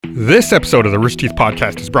This episode of the Rooster Teeth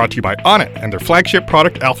Podcast is brought to you by Onnit and their flagship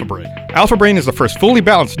product, Alpha Brain. Alpha Brain is the first fully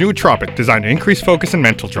balanced nootropic designed to increase focus and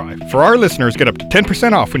mental drive. For our listeners, get up to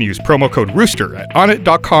 10% off when you use promo code ROOSTER at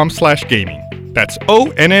onnit.com/gaming. That's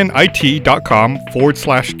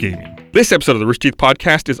ONNIT.com/gaming. This episode of the Rooster Teeth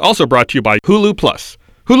Podcast is also brought to you by Hulu Plus.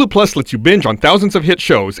 Hulu Plus lets you binge on thousands of hit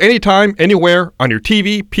shows anytime, anywhere, on your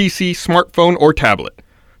TV, PC, smartphone, or tablet.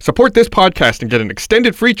 Support this podcast and get an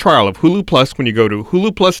extended free trial of Hulu Plus when you go to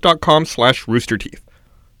huluplus.com/roosterteeth.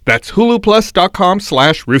 That's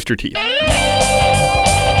huluplus.com/roosterteeth.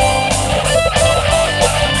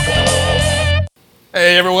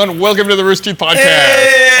 Hey everyone, welcome to the Rooster Teeth Podcast.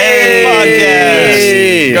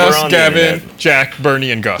 Hey! Gus, Gavin, Jack, Bernie,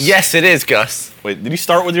 and Gus. Yes, it is, Gus. Wait, did you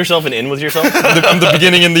start with yourself and end with yourself? I'm the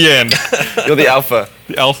beginning and the end. You're the alpha.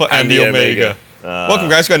 The alpha and the omega. Welcome,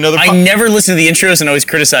 guys. Got another. I never listen to the intros and always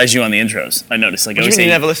criticize you on the intros. I noticed. Like, What do you mean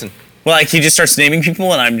you never listen? Well, like he just starts naming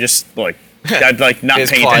people, and I'm just like, I'd like not It's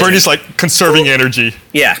paying quiet. attention. Bernie's like conserving energy.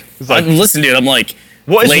 Yeah, like- I'm listening to it. I'm like,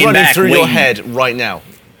 What is laying running back, through your waiting. head right now?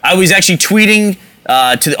 I was actually tweeting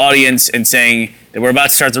to the audience and saying that we're about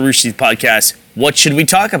to start the Rooster Teeth Podcast. What should we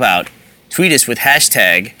talk about? Tweet us with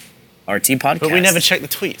hashtag RT Podcast. But we never check the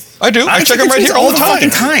tweets. I do. I check them right here all the time.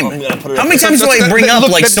 time. I'm gonna put it How up many there. times do I bring up Look,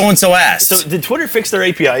 like that's- so and so asked? So did Twitter fix their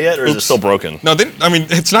API yet, or is it still broken? No, I mean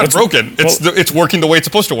it's not broken. It's working the way it's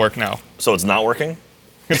supposed to work now. So it's not working?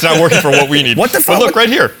 It's not working for what we need. What the But fuck? look right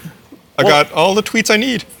here. I got all the tweets I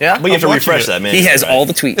need. Yeah? But you have to I'm refresh watching that, man. He has all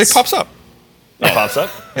the tweets. It pops up. It pops up?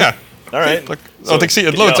 Yeah. All right. Look. Oh, they see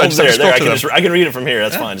it loads. Yeah, I just have to there. scroll I to them. can read it from here.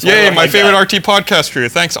 That's fine. Just Yay, like my favorite that. RT podcast crew.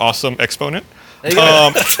 Thanks, awesome exponent. There you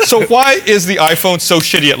go. So why is the iPhone so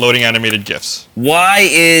shitty at loading animated GIFs? Why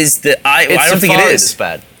is the I don't think it fine, is. It's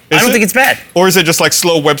bad. I Is don't it? think it's bad. Or is it just like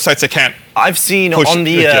slow websites that can't? I've seen Push on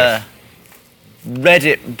the the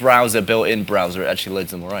Reddit browser, built-in browser, it actually loads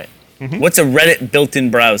them all right. What's a Reddit built-in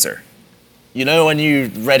browser? You know when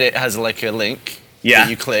Reddit has like a link Yeah. that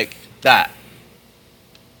you click? That.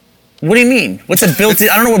 What do you mean? What's a built-in?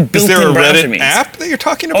 I don't know what Is built-in there a browser Reddit means. app that you're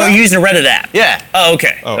talking Oh, about? you're using a Reddit app. Yeah. Oh,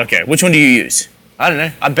 okay. Oh. Okay. Which one do you use? I don't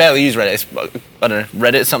know. I barely use Reddit. It's, I don't know.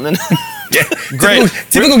 Reddit something. Yeah. Great.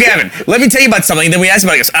 Typical Gavin. Let me tell you about something. Then we ask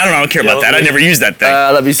about it. He goes, I don't know. I don't care about that. I never use that thing.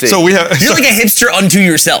 Let me see. So we have. You're like a hipster unto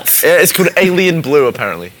yourself. It's called Alien Blue,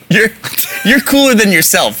 apparently. You're cooler than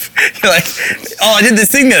yourself. You're like, oh, I did this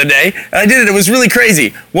thing the other day. And I did it. It was really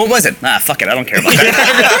crazy. What was it? Nah, fuck it. I don't care about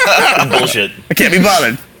that. Bullshit. I can't be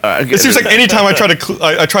bothered. It seems like anytime I try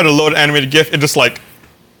to load an animated GIF, it just like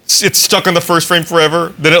it's stuck on the first frame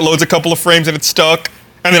forever. Then it loads a couple of frames and it's stuck,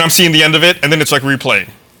 and then I'm seeing the end of it, and then it's like replaying.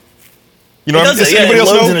 You know, It does does it, yeah, anybody it else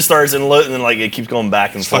loads know? and it starts and then like it keeps going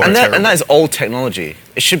back and forth. fucking terrible. And that is old technology.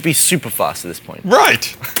 It should be super fast at this point.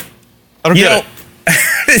 Right. I don't You get know,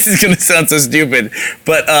 it. this is going to sound so stupid,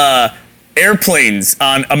 but airplanes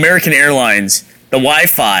on American Airlines, the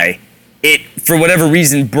Wi-Fi, it, for whatever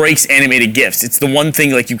reason, breaks animated GIFs. It's the one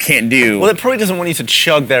thing like you can't do. Well, it probably doesn't want you to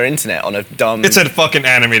chug their internet on a dumb... It's a fucking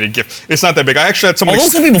animated GIF. It's not that big. I actually had somebody. Although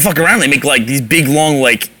some people fuck around, they make like these big, long,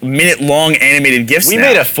 like minute-long animated GIFs. We now.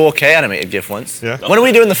 made a 4K animated GIF once. Yeah. When are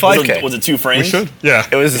we doing the 5K? Was it 2 We frames? should. Yeah.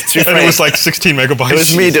 It was 2 And frames. it was like 16 megabytes. It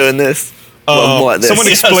was me doing this. Well, more like this. Someone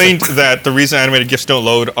Yes. explained that the reason animated GIFs don't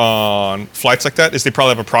load on flights like that is they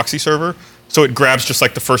probably have a proxy server, so it grabs just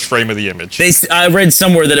like the first frame of the image. I read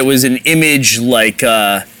somewhere that it was an image like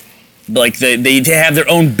they have their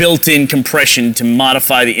own built-in compression to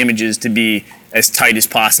modify the images to be as tight as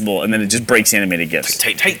possible, and then it just breaks animated GIFs.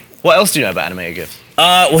 Tight. What else do you know about animated GIFs?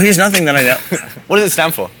 Well, here's nothing that I know. What does it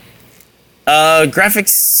stand for?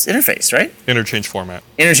 Graphics interface, right? Interchange format.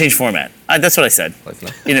 Interchange format. That's what I said.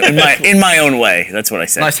 Nice, In my own way. That's what I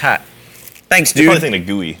said. nice hat. Thanks, You're dude. probably thinking of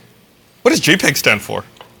GUI. What does JPEG stand for?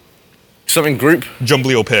 Something group.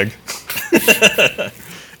 Jumbliopeg.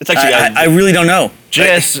 It's actually I really don't know.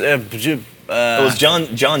 JS... it was John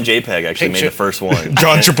JPEG actually made Picture- the first one.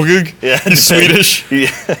 John Chipagug. Yeah, He's Swedish. Yeah.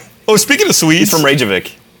 Oh, speaking of Swedes, He's from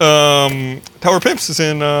Reykjavik. Tower of Pimps is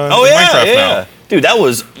in Oh in yeah, Minecraft yeah. now. Dude, that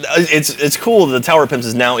was it's cool. The Tower of Pimps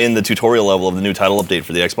is now in the tutorial level of the new title update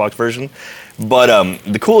for the Xbox version. But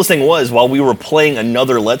the coolest thing was while we were playing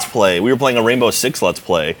another Let's Play, we were playing a Rainbow Six Let's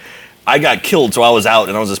Play. I got killed, so I was out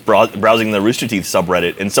and I was just browsing the Rooster Teeth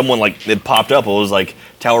subreddit, and someone like it popped up. It was like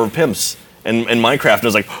Tower of Pimps and Minecraft, and I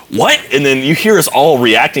was like, what? And then you hear us all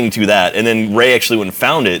reacting to that, and then Ray actually went and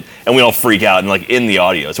found it, and we all freak out and like in the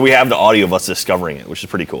audio. So we have the audio of us discovering it, which is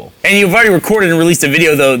pretty cool. And you've already recorded and released a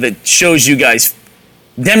video, though, that shows you guys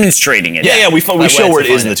demonstrating it. Yeah, we show where where it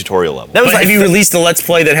to is in find the tutorial level. That was But like have you released a Let's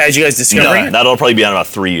Play that has you guys discovering it? That'll probably be on about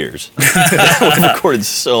 3 years. We've recorded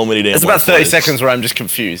so many damn. It's about Let's 30 Plays. seconds where I'm just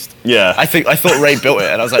confused. Yeah. I thought Ray built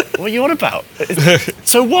it, and I was like, "What are you on about?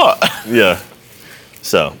 So what?" Yeah.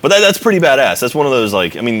 So, but that's pretty badass. That's one of those,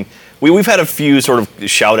 like, I mean, we've had a few sort of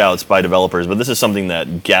shout outs by developers, but this is something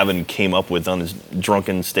that Gavin came up with on his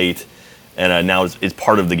drunken state, and now it's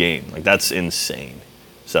part of the game. Like, that's insane.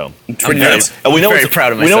 So, Pretty very- nice. and we know very it's,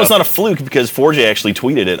 proud of we know it's myself. not a fluke because 4J actually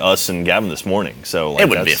tweeted at us and Gavin this morning. So, like, It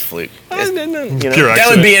wouldn't be a that's- fluke. You know. Pure That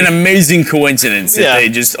accident. would be an amazing coincidence if they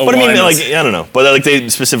just But I mean, aligned like, us. I don't know. But, like, they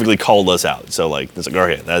specifically called us out. So, like, it's like,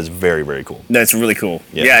 okay, that is very, very cool. That's really cool.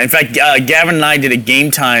 Yeah. Yeah, in fact, Gavin and I did a game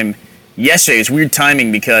time yesterday. It was weird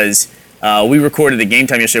timing because we recorded a game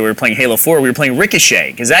time yesterday. We were playing Halo 4. We were playing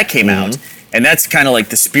Ricochet because that came out. And that's kind of like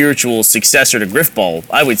the spiritual successor to Griffball,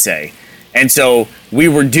 I would say. And so we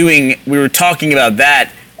were talking about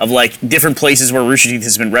that, of like different places where Rooster Teeth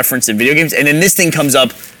has been referenced in video games. And then this thing comes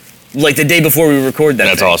up like the day before we record that.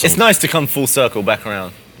 That's thing. awesome. It's nice to come full circle back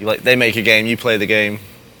around. They make a game, you play the game,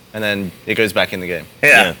 and then it goes back in the game.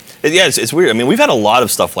 Yeah. It's weird. I mean, we've had a lot of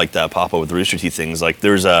stuff like that pop up with Rooster Teeth things. Like,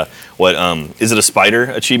 there's is it a spider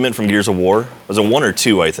achievement from Gears of War? Was it 1 or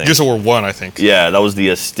 2, I think? Gears of War 1, I think. Yeah, that was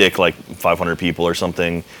the stick, like 500 people or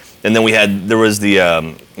something. And then there was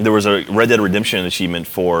a Red Dead Redemption achievement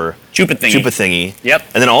for Chupa Thingy. Yep.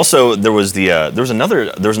 And then also there was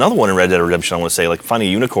another one in Red Dead Redemption, I want to say, like find a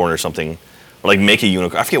unicorn or something, or like make a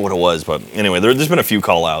unicorn. I forget what it was, but anyway, there's been a few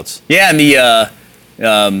call outs. Yeah,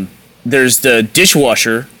 and there's the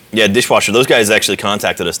dishwasher. Yeah, Dishwasher. Those guys actually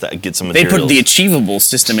contacted us to get some They materials. put the achievable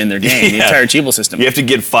system in their game, the Yeah. entire achievable system. You have to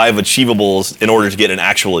get 5 achievables in order to get an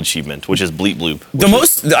actual achievement, which is Bleep Bloop.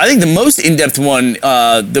 I think the most in-depth one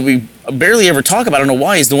that we barely ever talk about, I don't know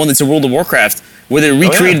why, is the one that's in World of Warcraft, where they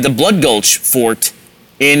recreated the Blood Gulch fort.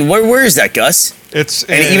 Where is that, Gus? It's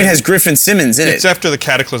And it even has Griffin Simmons in It's it. after the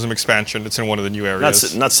Cataclysm expansion. It's in one of the new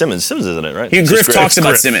areas. Not Simmons. Simmons isn't it, right? Griff It's just talks about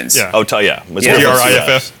Griff. Simmons. Yeah. Oh, yeah. It's Yeah. one of those two GRIFF.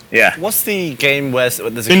 guys. Yeah. What's the game where there's a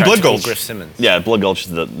In character Blood called Gulch. Griff Simmons? Yeah, Blood Gulch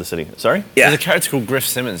is the city. Sorry? Yeah. There's a character called Griff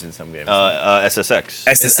Simmons in some games. SSX.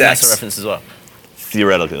 And that's a SSX. reference as well.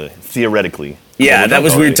 Theoretically. Yeah, Well, that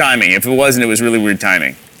was no, weird timing. If it wasn't, it was really weird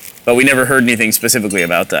timing. But we never heard anything specifically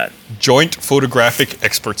about that. Joint Photographic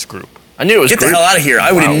Experts Group. I knew it was Get the Griff. hell out of here.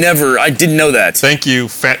 I would have never, I didn't know that. Thank you,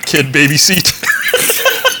 Fat Kid Baby Seat.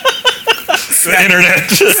 The internet.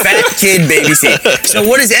 Fat kid baby seat. So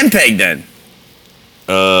what is MPEG then?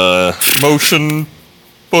 Motion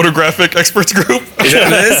Photographic Experts Group. Is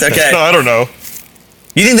that what it is? Okay. No, I don't know.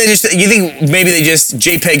 You think maybe they just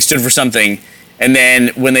JPEG stood for something, and then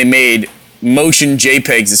when they made motion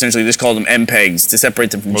JPEGs, essentially just called them MPEGs to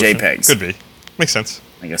separate them from Motion. JPEGs. Could be. Makes sense.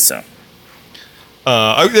 I guess so.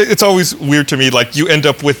 It's always weird to me, like, you end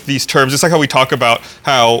up with these terms. It's like how we talk about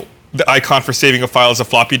how the icon for saving a file is a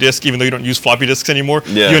floppy disk, even though you don't use floppy disks anymore.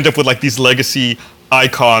 Yeah. You end up with, like, these legacy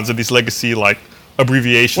icons and these legacy, like,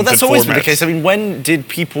 abbreviations Well, that's and always formats. been the case. I mean, when did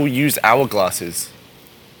people use hourglasses?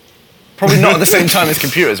 Probably not at the same time as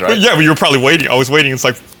computers, right? But yeah, but you were probably waiting. I was waiting. It's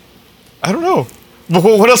like, I don't know. But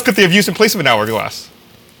what else could they have used in place of an hourglass?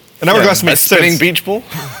 An hourglass A makes spinning sense. beach ball?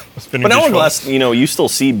 A spinning But beach ball. hourglass, you still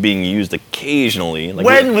see being used occasionally. Like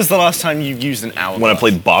When was the last time you used an hourglass? when I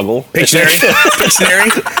played Boggle. Pictionary?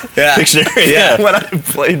 Pictionary? Yeah. Dictionary, yeah. When I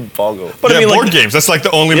played Boggle. But Yeah, I mean, board like, games. That's like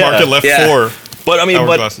the only Yeah. market left Yeah. for. but I mean,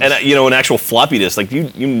 hourglasses. an actual floppy disk, like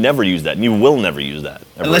you never use that, and you will never use that.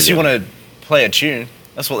 ever Unless you again. want to play a tune.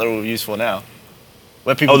 That's what they're all used for now.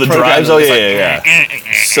 Where people Oh, the program drives. them, Oh it's yeah, like,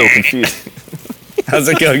 yeah. So confused. How's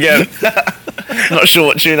it go again? Not sure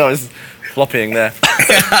what tune I was floppying there.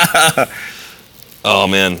 Oh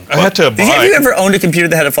man. I had to Have you buy. ever owned a computer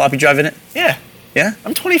that had a floppy drive in it? Yeah, Yeah?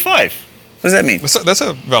 I'm 25. What does that mean? That's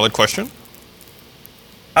a valid question.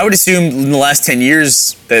 I would assume in the last 10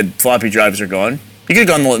 years that floppy drives are gone. You could have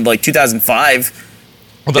gone like 2005.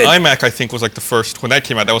 Well, the Did- iMac, I think, was like the first, when that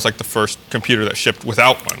came out, that was like the first computer that shipped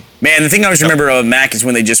without one. Man, the thing I always remember of Mac is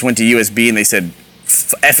when they just went to USB and they said,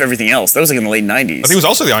 F everything else. That was like in the late 90s. I think it was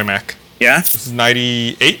also the iMac. Yeah? This is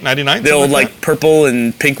 98, 99? The old something like purple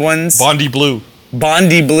and pink ones. that. Bondi Blue.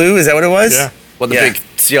 Bondi blue, is that what it was? Yeah. What, the Yeah. big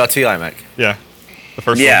CRT iMac? Yeah. The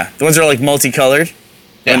first Yeah, one. the ones that are like multicolored.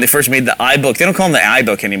 Yeah. When they first made the iBook. They don't call them the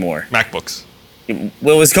iBook anymore. MacBooks.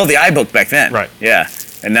 Well, it was called the iBook back then. Right. Yeah.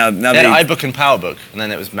 And now They they... had iBook and PowerBook, and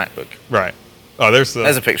then it was MacBook. Right. Oh, there's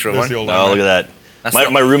There's a picture of there's one. The old Oh, iMac. look at that. That's My,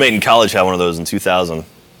 not- my roommate in college had one of those in 2000.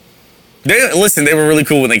 Listen, they were really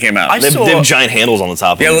cool when they came out. I They saw- have giant handles on the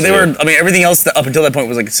top. Yeah, of well, them, they too. were. I mean, everything else up until that point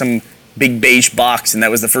was like some big beige box, and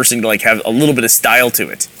that was the first thing to like have a little bit of style to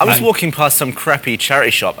it. I was walking past some crappy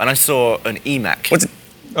charity shop, and I saw an eMac. What's it?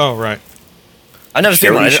 Oh, right. I never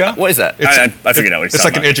seen one. Charity shop? What is that? I figured out what he's It's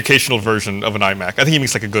talking like an about. educational version of an iMac. I think he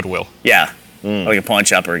means like a Goodwill. Yeah, like a pawn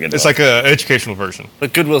shop or a Goodwill. It's like an educational version.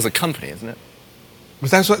 But Goodwill's a company, isn't it? But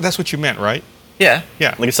that's what you meant, right? Yeah.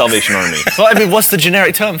 Yeah. Like a Salvation Army. Well, I mean, what's the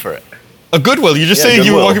generic term for it? A Goodwill. You just Yeah, say you were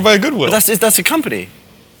Goodwill. walking by a Goodwill. But that's a company.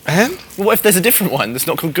 And? Well, what if there's a different one that's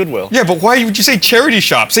not called Goodwill? Yeah, but why would you say charity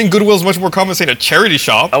shop? Saying Goodwill is much more common than saying a charity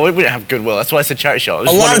shop. Oh, we don't have Goodwill. That's why I said charity shop. I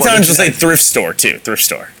was a lot of wondering what times the we'll say generic- thrift store too. Thrift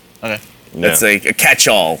store. Okay. That's like a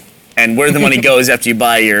catch-all, and where the money goes after you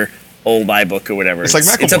buy your old iBook or whatever. It's like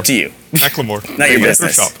It's up to you. Macklemore. Not your Yeah,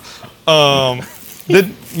 business. Shop. Did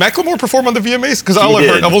Macklemore perform on the VMAs? Because I've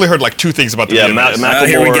only heard like two things about the Yeah, VMAs.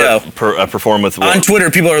 here we go. Macklemore performed with... On Twitter,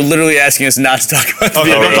 people are literally asking us not to talk about the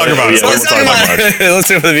Okay, VMAs. don't talk about it. Yeah, Let's we're talk talking about about it. Let's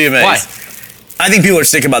talk about the VMAs. Why? I think people are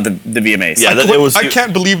sick about the VMAs. Yeah, it was... I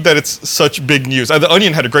can't believe that it's such big news. The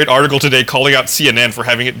Onion had a great article today calling out CNN for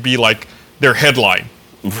having it be like their headline.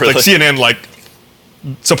 Really? Like CNN, like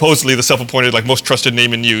supposedly the self-appointed like most trusted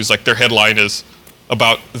name in news, like their headline is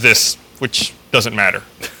about this, which doesn't matter.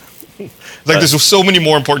 Like there's so many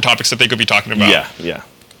more important topics that they could be talking about. Yeah.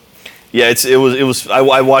 It was.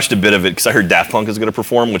 I watched a bit of it because I heard Daft Punk is going to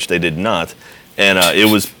perform, which they did not, and it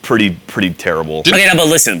was pretty terrible. Okay, now, but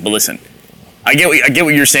listen. I get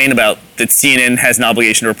what you're saying about that CNN has an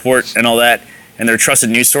obligation to report and all that, and they're a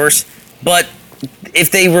trusted news source. But if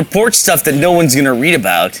they report stuff that no one's going to read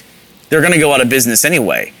about, they're going to go out of business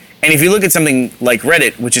anyway. And if you look at something like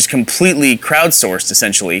Reddit, which is completely crowdsourced,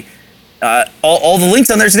 essentially, all the links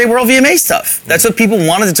on there today were all VMA stuff. That's what people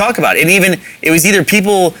wanted to talk about. And even it was either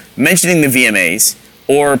people mentioning the VMAs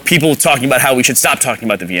or people talking about how we should stop talking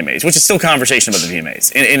about the VMAs, which is still conversation about the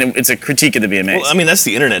VMAs. And it's a critique of the VMAs. Well, I mean, that's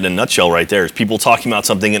the internet in a nutshell, right there. Is people talking about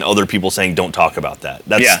something and other people saying, "Don't talk about that."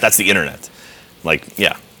 That's the internet. Like,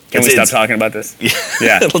 yeah. Can we stop talking about this?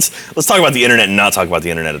 Yeah. let's talk about the internet and not talk about the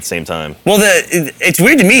internet at the same time. Well, it's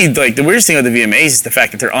weird to me. Like the weirdest thing about the VMAs is the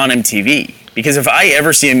fact that they're on MTV. Because if I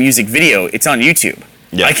ever see a music video, it's on YouTube.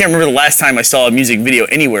 Yeah. I can't remember the last time I saw a music video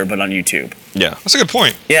anywhere but on YouTube. Yeah. That's a good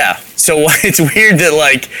point. Yeah. So it's weird that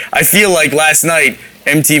like I feel like last night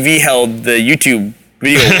MTV held the YouTube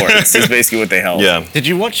Video Awards. Is basically what they held. Yeah. Did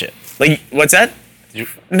you watch it? Like what's that?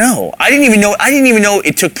 No, I didn't even know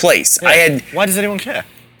it took place. Yeah. Why does anyone care?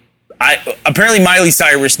 Apparently Miley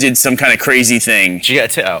Cyrus did some kind of crazy thing. Did you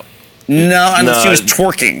get a tit out? No, No, she was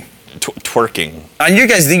twerking. Twerking. And you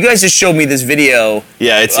guys just showed me this video.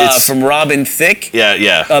 Yeah, it's from Robin Thicke.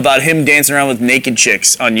 Yeah. About him dancing around with naked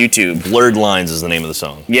chicks on YouTube. Blurred Lines is the name of the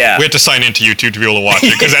song. Yeah. We had to sign into YouTube to be able to watch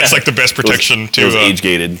it because that's like the best protection It was age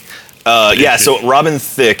gated. Yeah, so Robin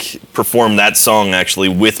Thicke performed that song actually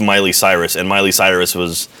with Miley Cyrus, and Miley Cyrus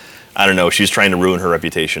was, I don't know, she was trying to ruin her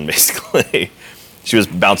reputation basically. She was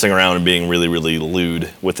bouncing around and being really, really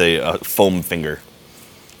lewd with a foam finger.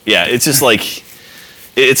 Yeah, it's just like,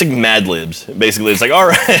 it's like Mad Libs, basically. It's like, all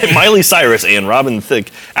right, Miley Cyrus and Robin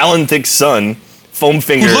Thicke, Alan Thicke's son, foam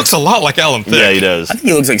finger. He looks a lot like Alan Thicke. Yeah, he does. I think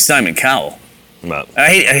he looks like Simon Cowell. But,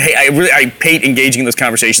 I hate engaging in those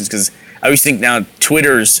conversations because I always think now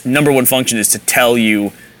Twitter's number one function is to tell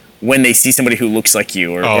you when they see somebody who looks like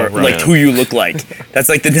you or right. like who you look like. That's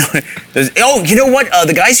like you know what?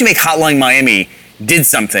 The guys who make Hotline Miami did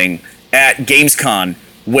something at GamesCon.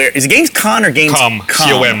 Where is it? GamesCon or Games? Com.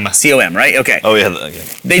 COM, right? Okay. oh, yeah. Okay.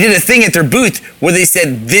 They did a thing at their booth where they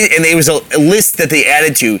said, this, and it was a list that they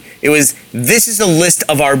added to. It was, this is a list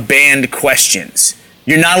of our banned questions.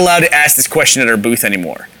 You're not allowed to ask this question at our booth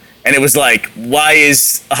anymore. And it was like, why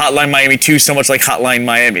is Hotline Miami 2 so much like Hotline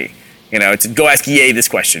Miami? You know, it's go ask EA this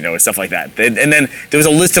question, and stuff like that. And then there was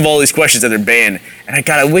a list of all these questions that they're banned. And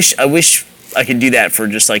I wish I could do that for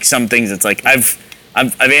just like some things. It's like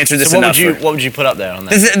I've answered this So enough. what would you put up there on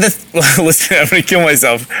that? Listen, I'm gonna kill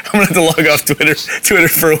myself. I'm gonna have to log off Twitter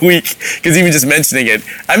for a week because even just mentioning it.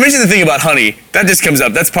 I mentioned the thing about honey. That just comes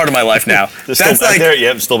up. That's part of my life now. Still back there?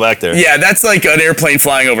 Yep, still back there. Yeah, that's like an airplane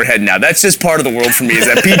flying overhead now. That's just part of the world for me. Is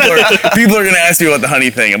that people are gonna ask me about the honey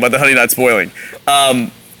thing, about the honey not spoiling.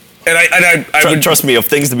 And I would trust me, of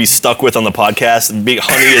things to be stuck with on the podcast, Big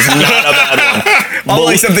Honey is not a bad one.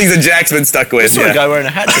 unlike some things that Jack's been stuck with. I saw a guy wearing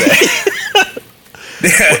a hat today.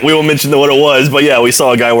 We won't mention what it was, but yeah, we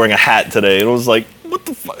saw a guy wearing a hat today, and it was like, what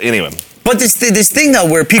the fuck? Anyway. But this thing though,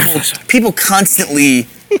 where people constantly,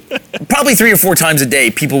 probably 3 or 4 times a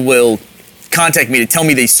day, people will contact me to tell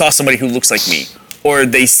me they saw somebody who looks like me, or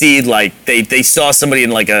they see like they saw somebody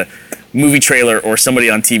in like a movie trailer or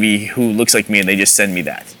somebody on TV who looks like me, and they just send me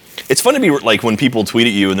that. It's fun to be like when people tweet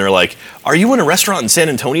at you and they're like, "Are you in a restaurant in San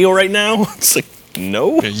Antonio right now?" It's like,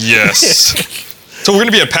 no. Yes. So we're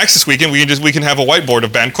going to be at PAX this weekend. We can have a whiteboard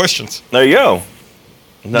of banned questions. There you go.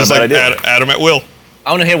 Not Just a bad like idea. add them at will.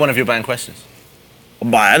 I want to hear one of your banned questions.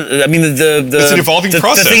 But I mean, It's an evolving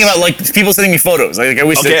process. The thing about like people sending me photos. Like I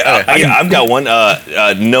wish. Okay, I've got one.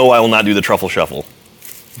 No, I will not do the truffle shuffle.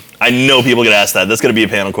 I know people get asked that. That's going to be a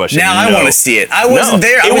panel question. Now I want to see it. I wasn't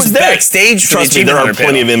there. I was backstage. Trust me, there are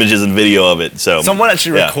plenty of images and video of it. So someone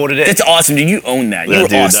actually recorded it. That's awesome, dude. You own that. You're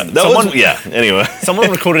awesome. Anyway,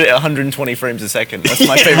 someone recorded it at 120 frames a second. That's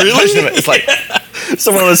my favorite version of it. It's like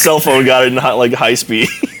someone on a cell phone got it in high speed.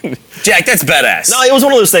 Jack, that's badass. No, it was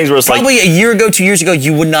one of those things where it's probably a year ago, 2 years ago,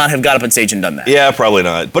 you would not have got up on stage and done that. Yeah, probably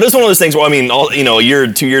not. But it's one of those things where, I mean, a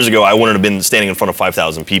year, 2 years ago, I wouldn't have been standing in front of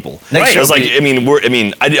 5,000 people. Right. I was like,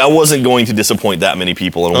 I wasn't going to disappoint that many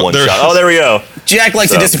people in one shot. Oh, there we go. Jack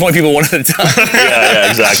likes to disappoint people one at a time. yeah,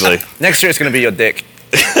 exactly. Next year it's going to be your dick.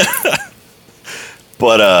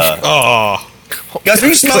 But, Guys, were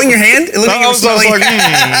you smelling your hand? It looked like you were smelling.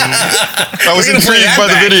 I was intrigued by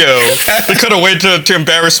the video. They couldn't wait to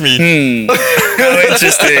embarrass me. How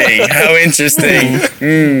interesting. How interesting.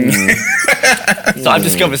 So I've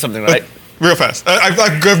discovered something, right? Real fast.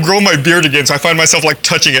 I've grown my beard again, so I find myself like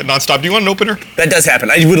touching it nonstop. Do you want an opener? That does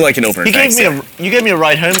happen. I would like an opener. You gave me a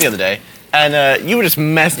ride home the other day, and you were just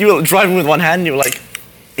you were driving with one hand, and you were like,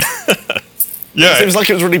 yeah. It was like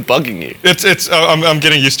it was really bugging you. I'm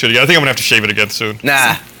getting used to it again. I think I'm gonna have to shave it again soon.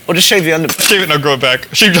 Nah. Or just shave the under. Shave it and I'll grow it back.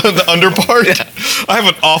 Shave the under part. Yeah. I have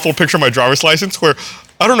an awful picture of my driver's license where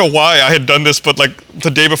I don't know why I had done this, but like the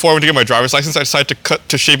day before I went to get my driver's license, I decided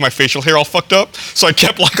to shave my facial hair all fucked up. So I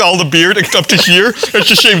kept like all the beard up to here. I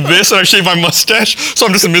just shaved this and I shaved my mustache. So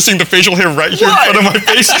I'm just missing the facial hair right here in front of my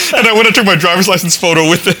face. And I went and took my driver's license photo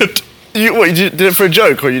with it. You did it for a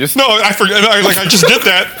joke, or you just? No, I forgot. I just did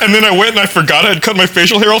that, and then I went and I forgot I had cut my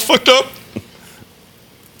facial hair all fucked up.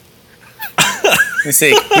 Let me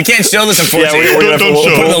see. We can't show this, unfortunately. Yeah, we'll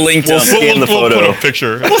put the link to scan the photo. We'll put a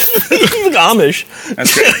picture. You look Amish.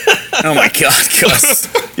 That's great. Oh my God,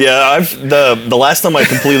 Gus. Yeah, the last time I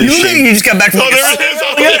completely You look like shaved. you just got back from. Oh, there it is.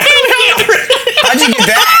 How'd you get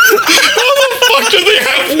that? How the fuck did they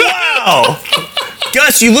have that? Wow.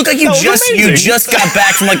 Gus, you look like you just got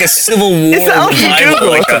back from like a Civil War revival,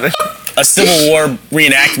 like a Civil War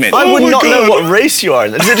reenactment. I would not know what race you are.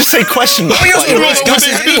 Does it just say question mark?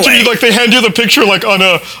 They hand you the picture like on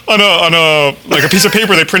a like a piece of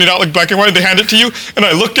paper. They print it out like black and white. They hand it to you, and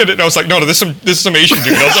I looked at it and I was like, no, this is some Asian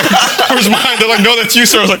dude. And I was like, where's mine? They're like, no, that's you,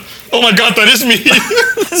 sir. I was like, oh my God, that is me.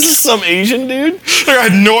 This is some Asian dude. Like, I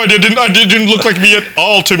had no idea. It didn't look like me at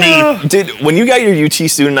all to me. When you got your UT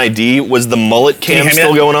student ID, was the mullet cam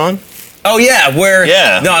still going on? Oh yeah,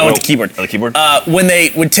 No, I want the keyboard. The keyboard. When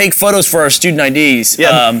they would take photos for our student IDs,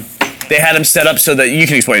 they had them set up so that you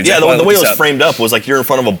can explain it. Yeah, the way it was framed up was like you're in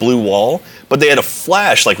front of a blue wall, but they had a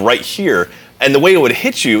flash like right here. And the way it would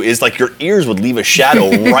hit you is like your ears would leave a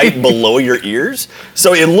shadow right below your ears.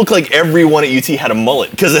 So it looked like everyone at UT had a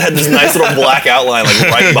mullet because it had this nice little black outline like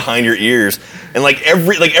right behind your ears. And like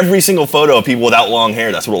every single photo of people without long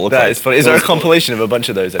hair, that's what it looked like. That is funny. Is there a compilation of a bunch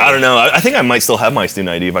of those? I don't know. I think I might still have my student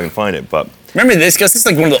ID if I can find it. But remember this, Gus? This is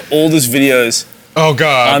like one of the oldest videos Oh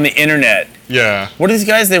God. on the internet. Yeah. What are these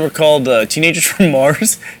guys? They were called Teenagers from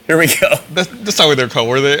Mars. Here we go. That's not what they're called,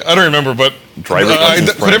 were they? I don't remember, but Driver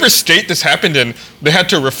whatever state this happened in, they had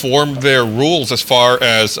to reform their rules as far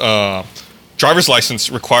as driver's license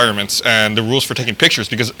requirements and the rules for taking pictures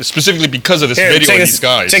specifically because of this video of these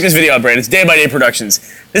guys. Check this video out, Brad. It's Day by Day Productions.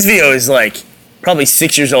 This video is like probably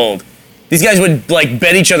 6 years old. These guys would like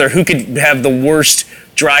bet each other who could have the worst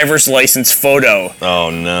driver's license photo. Oh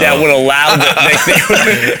no. That would allow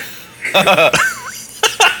them.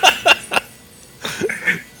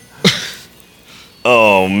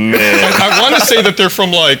 Oh man. I want to say that they're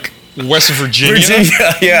from like West Virginia.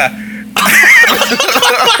 Yeah.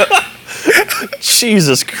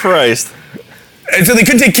 Jesus Christ. And so they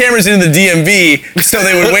couldn't take cameras into the DMV, so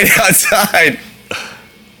they would wait outside.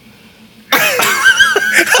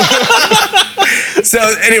 So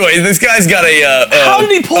anyway, this guy's got how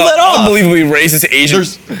did he pull that off? Unbelievably racist Asian.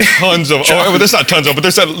 There's tons of. Well, there's not tons of, but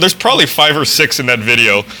there's probably 5 or 6 in that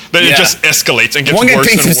video that it just escalates and gets One guy worse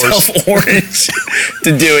paints and worse. himself orange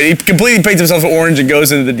to do it. He completely paints himself orange and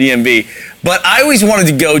goes into the DMV. But I always wanted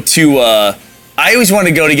to go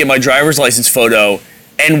to get my driver's license photo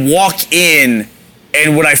and walk in.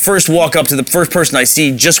 And when I first walk up to the first person I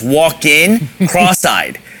see, just walk in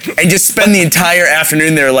cross-eyed and just spend the entire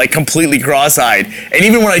afternoon there like completely cross-eyed. And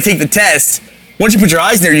even when I take the test, once you put your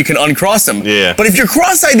eyes in there, you can uncross them. Yeah. But if you're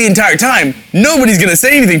cross-eyed the entire time, nobody's gonna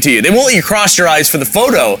say anything to you. They won't let you cross your eyes for the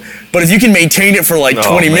photo. But if you can maintain it for like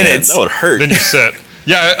 20 minutes, that would hurt. Then you set.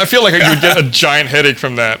 Yeah, I feel like you would get a giant headache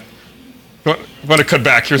from that. Want to cut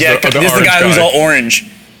back? Here's the this is orange the guy who's all orange.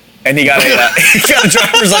 and he got a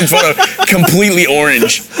driver's license photo completely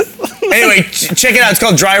orange. Anyway, check it out. It's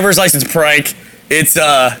called Driver's License Prank. It's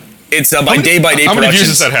by Day by Day Productions. How many views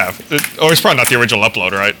does that have? It's probably not the original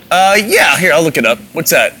upload, right? Yeah. Here, I'll look it up.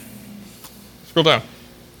 What's that? Scroll down.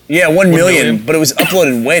 Yeah, 1 million, but it was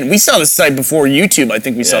uploaded when? We saw this site before YouTube. I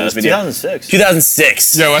think we saw this video. 2006.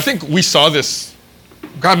 2006. Yeah, well, I think we saw this.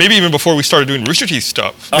 God, maybe even before we started doing Rooster Teeth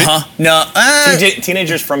stuff. No.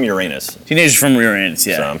 Teenagers from Uranus. Teenagers from Uranus,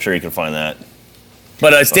 yeah. So I'm sure you can find that.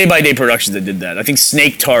 But it's Day by Day Productions that did that. I think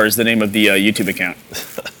Snake Tar is the name of the YouTube account.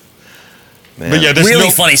 Man. But yeah, there's Really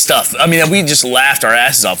funny stuff. I mean, we just laughed our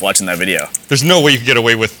asses off watching that video. There's no way you could get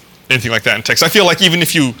away with anything like that in Texas. I feel like even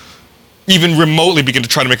if you remotely begin to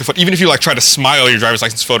try to make a photo, even if you like try to smile your driver's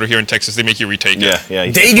license photo here in Texas, they make you retake it. Yeah.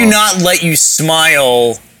 They do not let you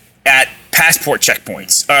smile at passport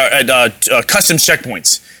checkpoints, at customs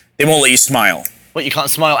checkpoints. They won't let you smile. What, you can't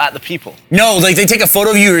smile at the people? No, like they take a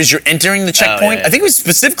photo of you as you're entering the checkpoint. yeah. I think it was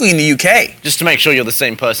specifically in the UK. Just to make sure you're the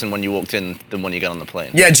same person when you walked in than when you got on the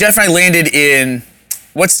plane. Yeah, Jeff and I landed in,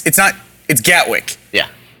 it's Gatwick. Yeah.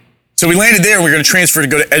 So we landed there and we were going to transfer to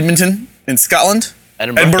go to Edmonton in Scotland.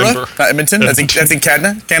 Edinburgh. Not Edmonton. I think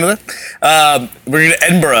Canada. We're going to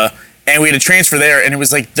Edinburgh, and we had a transfer there, and it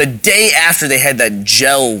was like the day after they had that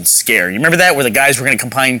gel scare. You remember that, where the guys were going to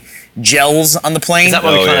combine gels on the plane? Is that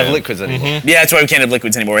why we can't have liquids anymore? Yeah, that's why we can't have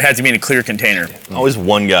liquids anymore. It had to be in a clear container. Always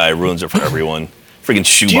one guy ruins it for everyone. Freaking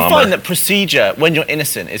shoe Do you bomber. find that procedure, when you're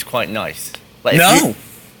innocent, is quite nice? Like, No.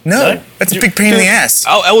 That's a big pain in the ass.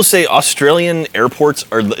 I will say Australian airports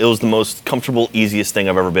it was the most comfortable, easiest thing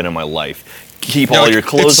I've ever been in my life. Keep all your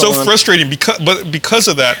clothes It's so on. frustrating because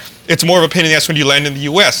of that, it's more of a pain in the ass when you land in the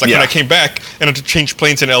U.S. Like when I came back and had to change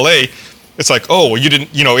planes in L.A., it's like, oh, well, you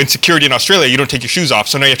didn't, in security in Australia, you don't take your shoes off,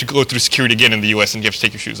 so now you have to go through security again in the U.S. and you have to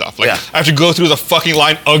take your shoes off. Like, I have to go through the fucking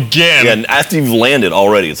line again. Yeah, and after you've landed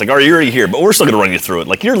already, it's like, all right, you're already here, but we're still going to run you through it.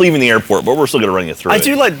 Like, you're leaving the airport, but we're still going to run you through it. I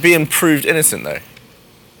do like being proved innocent, though.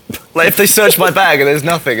 Like, if they search my bag and there's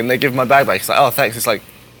nothing and they give my bag back, it's like, oh, thanks. It's like,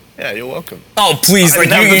 yeah, you're welcome. Oh, please. I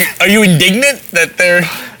mean, Are you indignant that they're...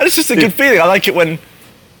 And it's just a good feeling. I like it when,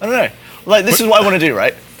 I don't know. Like, this is what I want to do,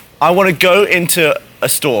 right? I want to go into a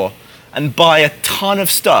store and buy a ton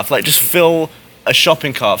of stuff. Like, just fill a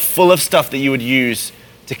shopping cart full of stuff that you would use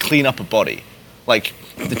to clean up a body. Like,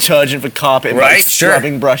 detergent for carpet, Right, like sure.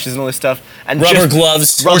 scrubbing brushes and all this stuff. And Rubber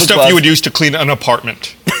gloves. Or stuff you would use to clean an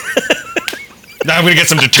apartment. Now I'm going to get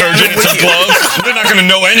some detergent and some gloves. They're not going to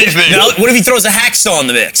know anything. Now, what if he throws a hacksaw in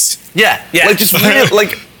the mix? Yeah. Yeah. Like, just real,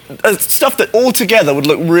 like, stuff that all together would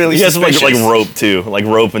look really You guys have suspicious. like rope too, like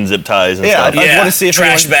rope and zip ties and Yeah, stuff. I'd want to see if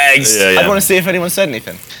trash anyone, bags. Yeah, I'd want to see if anyone said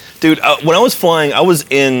anything. Dude, when I was flying, I was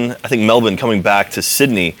in, I think, Melbourne, coming back to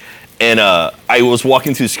Sydney, and I was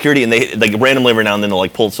walking through security, and they, like, randomly every now and then, they'll,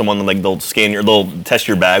 like, pull someone, and, like, they'll test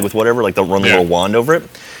your bag with whatever, like, they'll run the little wand over it.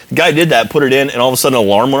 The guy did that, put it in, and all of a sudden an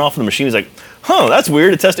alarm went off in the machine. He's like, huh, that's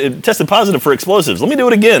weird, it tested positive for explosives. Let me do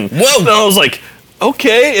it again. Whoa! And I was like,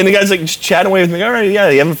 okay, and the guy's, like, just chatting away with me, all right, yeah,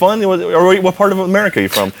 you having fun? Or what part of America are you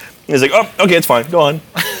from? And he's like, oh, okay, it's fine, go on.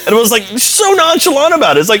 And it was like so nonchalant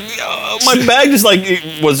about it. It's like my bag just like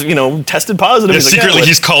it was, tested positive. Yeah, He's like, secretly,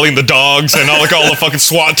 he's calling the dogs and all the fucking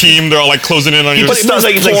SWAT team. They're all like closing in on you. But he's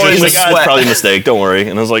like, pouring it's sweat. probably a mistake. Don't worry.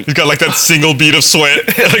 And I was like, He's got like that single bead of sweat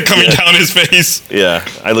like, coming down his face. yeah,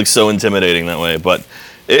 I look so intimidating that way. But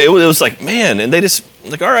it was like, man, and they just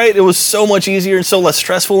like, all right, it was so much easier and so less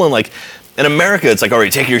stressful. And like in America, it's like, all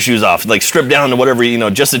right, take your shoes off, like strip down to whatever,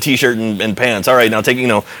 just a t-shirt and pants. All right, now take,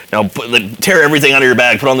 now tear everything out of your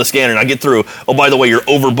bag, put on the scanner, now get through. Oh, by the way, you're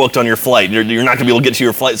overbooked on your flight. You're not gonna be able to get to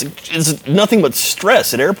your flight. It's nothing but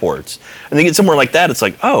stress at airports. And they get somewhere like that, it's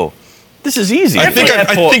like, oh, this is easy. I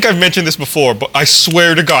think I've mentioned this before, but I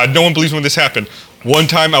swear to God, no one believes when this happened. One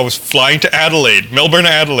time I was flying to Adelaide, Melbourne to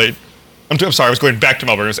Adelaide. I'm sorry, I was going back to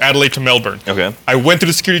Melbourne. It was Adelaide to Melbourne. Okay. I went through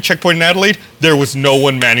the security checkpoint in Adelaide. There was no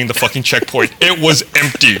one manning the fucking checkpoint. It was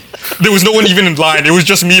empty. There was no one even in line. It was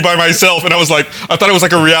just me by myself. And I thought it was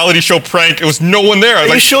like a reality show prank. It was no one there. I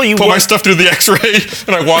was put my stuff through the X-ray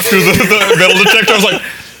and I walked through the metal detector. I was like,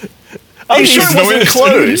 Are you sure it wasn't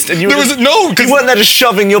closed? And you weren't there just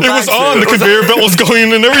shoving your bag It was on. The conveyor belt was going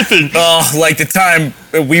in and everything. Oh, like the time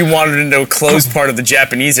we wandered into a closed part of the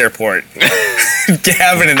Japanese airport,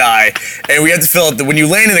 Gavin and I, and we had to fill out when you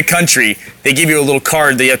land in the country, they give you a little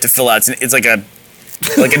card that you have to fill out. It's like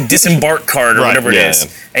like a disembark card or Right, whatever it yeah. is.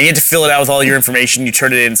 And you have to fill it out with all your information. You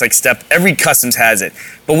turn it in. It's like every customs has it.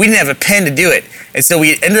 But we didn't have a pen to do it. And so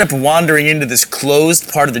we ended up wandering into this closed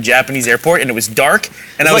part of the Japanese airport, and it was dark.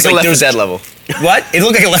 And I was like like, a Left 4 Dead level. What? It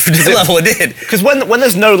looked like a Left 4 Dead level. It did. Because when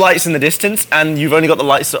there's no lights in the distance and you've only got the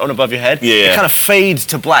lights on above your head, Yeah. it kind of fades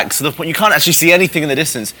to black. So you can't actually see anything in the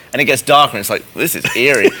distance, and it gets darker. And it's like, this is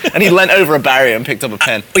eerie. And he leant over a barrier and picked up a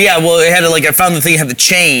pen. Yeah, well, it had I found the thing that had the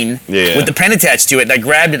chain Yeah. with the pen attached to it, and I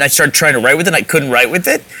grabbed it and I started trying to write with it, and I couldn't write with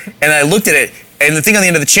it. And I looked at it, and the thing on the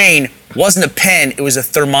end of the chain wasn't a pen, it was a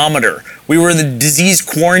thermometer. We were in the disease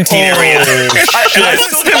quarantine area. I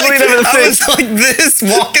saw him lean over the I thing. was like this,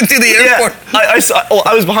 walking through the airport. Yeah,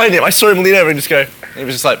 I was behind him. I saw him lean over and just go. And he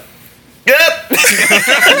was just like, "Yep."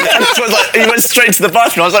 So I was like, he went straight to the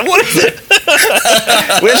bathroom. I was like, "What is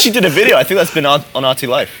it?" We actually did a video. I think that's been on RT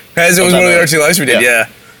Live. As it was one of the RT Lives we did, Yeah.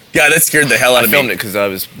 yeah. That scared the hell out I of me. filmed it because I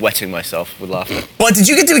was wetting myself with laughter. But did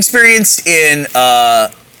you get to experience in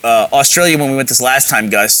Australia when we went this last time,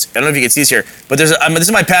 Gus? I don't know if you can see this here, but this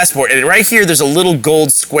is my passport, and right here there's a little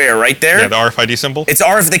gold square right there. Yeah, the RFID symbol. It's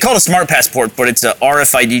they call it a smart passport, but it's a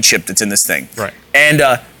RFID chip that's in this thing. Right. And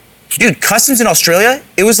dude, customs in Australia,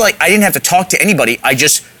 it was like I didn't have to talk to anybody. I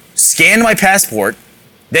just scanned my passport,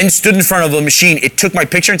 then stood in front of a machine. It took my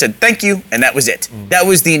picture and said thank you, and that was it. That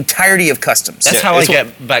was the entirety of customs. That's Yeah, how I it's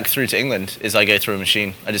get back through to England. Is I go through a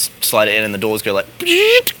machine. I just slide it in, and the doors go like.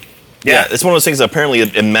 Yeah, it's one of those things that apparently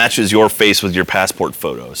it matches your face with your passport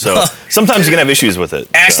photo. So sometimes you can have issues with it.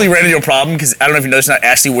 Ashley ran into a problem because I don't know if you noticed, not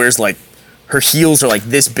Ashley wears like her heels are like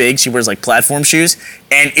this big. She wears like platform shoes,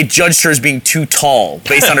 and it judged her as being too tall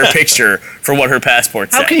based on her picture for what her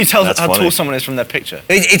passport said. How can you tell That's how funny. tall someone is from their picture?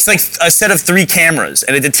 It's like a set of 3 cameras,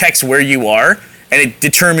 and it detects where you are, and it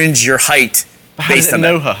determines your height How does based it on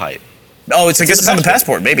know that. her height? Oh, I guess it's on the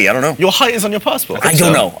passport. passport. Maybe I don't know. Your height is on your passport. I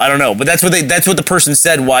don't know. But that's what the person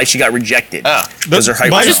said. Why she got rejected? Because her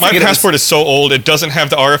height. My was passport is so old, it doesn't have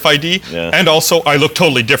the RFID. Yeah. And also, I look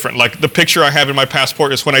totally different. Like, the picture I have in my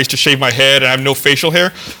passport is when I used to shave my head and I have no facial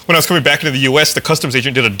hair. When I was coming back into the US, the customs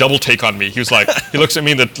agent did a double take on me. He was like, he looks at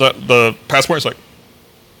me, the passport is like,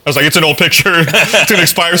 I was like, it's an old picture. It's going to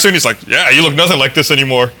expire soon. He's like, yeah, you look nothing like this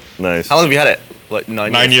anymore. Nice. How long have you had it? Like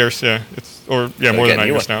 9 years? 9 years, yeah. More than getting 9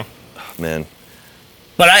 you years one. now. Man.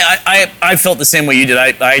 But I felt the same way you did.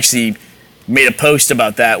 I actually made a post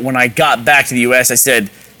about that when I got back to the U.S. I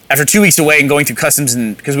said, after 2 weeks away and going through customs,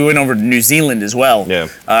 and because we went over to New Zealand as well. Yeah.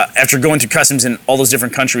 After going through customs in all those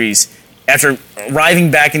different countries, after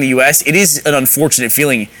arriving back in the U.S., it is an unfortunate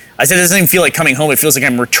feeling. I said it doesn't even feel like coming home. It feels like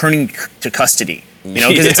I'm returning to custody. You know,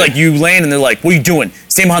 because it's like you land and they're like, "What are you doing?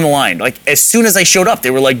 Stay behind the line." Like as soon as I showed up,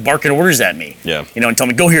 they were like barking orders at me. Yeah. You know, and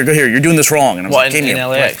telling me, "Go here, go here. You're doing this wrong." And I was What, like, "Give me in a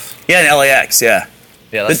LAX? break." Yeah, in LAX. Yeah.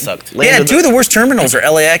 Yeah, that sucked. Yeah, two of the worst terminals are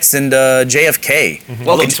LAX and JFK.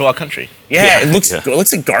 Welcome to our country. Yeah, it looks Yeah.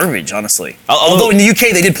 like garbage, honestly. Although- Although in the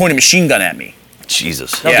UK they did point a machine gun at me.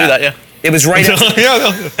 Jesus. Don't do that, yeah. It was right. After,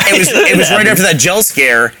 Yeah, it was right after that gel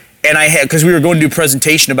scare, and I had because we were going to do a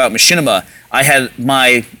presentation about machinima. I had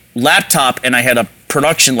my laptop and I had a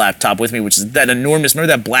production laptop with me, which is that enormous. Remember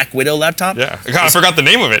that Black Widow laptop? yeah. God, I forgot the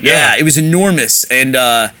name of it. Yeah, it was enormous, and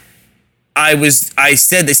they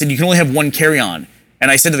said you can only have one carry-on,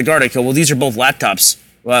 and I said to the guard, I go, well, these are both laptops.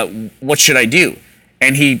 What should I do?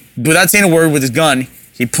 And he, without saying a word with his gun,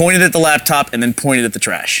 he pointed at the laptop and then pointed at the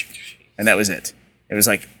trash, and that was it. It was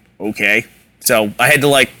like, okay. So I had to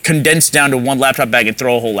like condense down to one laptop bag and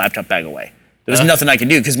throw a whole laptop bag away. There was nothing I could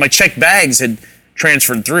do because my checked bags had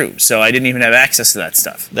transferred through, so I didn't even have access to that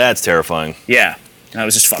stuff. That's terrifying. Yeah, I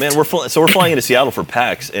was just fucked. Man, we're flying into Seattle for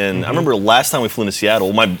PAX, and I remember last time we flew into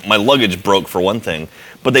Seattle, my luggage broke for one thing,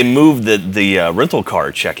 but they moved the rental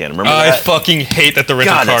car check-in. Remember I that? fucking hate that the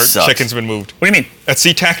rental God, that car sucks. check-in's been moved. What do you mean? At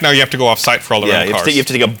SeaTac now you have to go off-site for all the Yeah, rental you have, cars.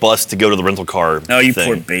 to take a bus to go to the rental car. No, you thing.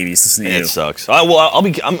 poor babies. Listen to you. It sucks.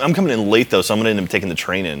 I'm coming in late though, so I'm gonna end up taking the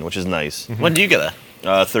train in, which is nice. When do you get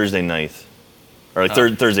there? Thursday night, or like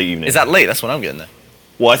Thursday evening. Is that late? That's when I'm getting there.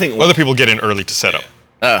 Well, I think Other people get in early to set up.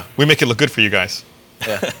 Oh. We make it look good for you guys.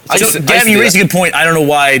 Yeah. So, Gavin, you raised a good point. I don't know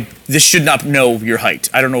why this should not know your height.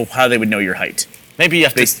 I don't know how they would know your height. Maybe you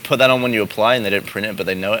have to put that on when you apply and they don't print it, but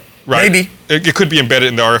they know it. Right. Maybe. It could be embedded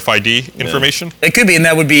in the RFID information. It could be, and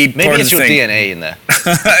that would be Maybe part it's of your the thing. DNA in there.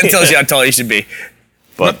 It tells you how tall you should be.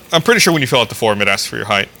 but I'm pretty sure when you fill out the form, it asks for your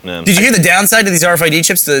height. yeah. Did you hear the downside of these RFID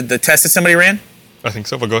chips, the test that somebody ran? I think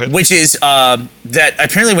so, but go ahead. Which is that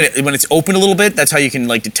apparently when it's open a little bit, that's how you can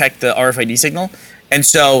like detect the RFID signal. And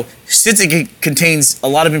so since it contains a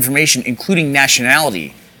lot of information, including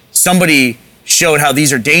nationality, somebody showed how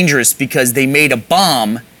these are dangerous because they made a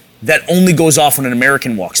bomb that only goes off when an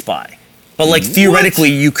American walks by. But like theoretically,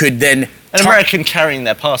 you could then An American carrying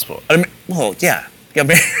their passport. Well, yeah.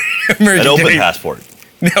 American An open carrying- passport.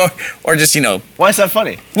 No, or just, Why is that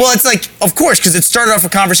funny? Well, it's like, of course, because it started off a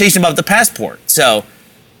conversation about the passport. So,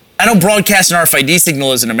 I don't broadcast an RFID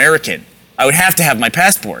signal as an American. I would have to have my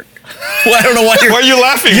passport. Well, I don't know why you're... Why are you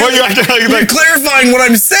laughing? Why are you acting like... You're clarifying what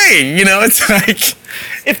I'm saying, It's like...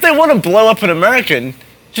 If they want to blow up an American,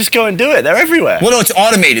 just go and do it. They're everywhere. Well, no, it's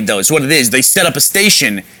automated, though. It's what it is. They set up a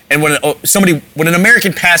station, and when an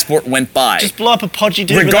American passport went by... Just blow up a podgy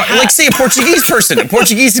dude with a hat. Like, say a Portuguese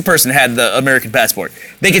person had the American passport.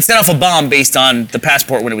 They could set off a bomb based on the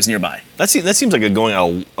passport when it was nearby. That seems like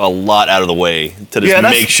going a lot out of the way to just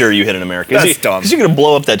make sure you hit an American. That's dumb. Because you're going to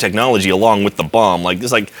blow up that technology along with the bomb.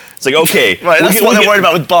 It's like okay. Right, that's what they're worried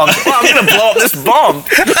about with bombs. Oh, I'm going to blow up this bomb.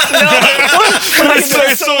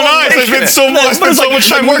 It's so nice. I spent so much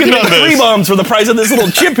time working on this. 3 bombs for the price of this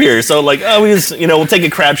little chip here. So we'll take a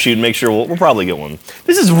crapshoot and make sure we'll probably get one.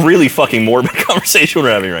 This is really fucking morbid conversation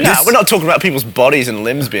we're having right now. Nah, we're not talking about people's bodies and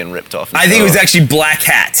limbs being ripped off. I think it was actually Black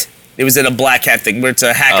Hat. It was at a Black Hat thing where it's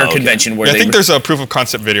a hacker convention where I think there's a proof of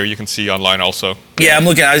concept video you can see online also. Yeah, I'm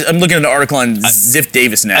looking at an article on Ziff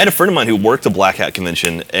Davis now. I had a friend of mine who worked a Black Hat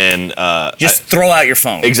convention and just throw out your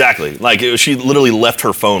phone. Exactly. She literally left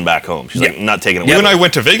her phone back home. She's like not taking it away. You and I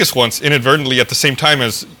went to Vegas once inadvertently at the same time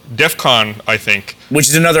as DEF CON, I think. Which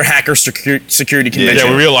is another hacker security convention. Yeah,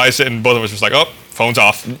 we realized it and both of us was like, oh, phone's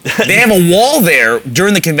off. They have a wall there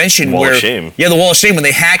during the convention Wall of shame. Yeah, the wall of shame. When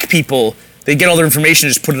they hack people, they get all their information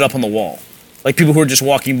and just put it up on the wall. Like people who are just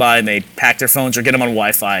walking by and they pack their phones or get them on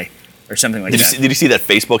Wi-Fi or something like that. Did you see that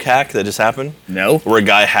Facebook hack that just happened? No. Where a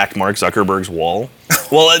guy hacked Mark Zuckerberg's wall.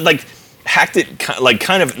 Well, hacked it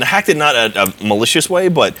hacked it not a malicious way,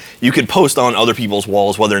 but you could post on other people's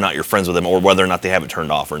walls whether or not you're friends with them or whether or not they have it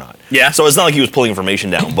turned off or not. Yeah. So it's not like he was pulling information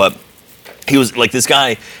down, but he was like, this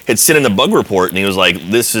guy had sent in the bug report and he was like,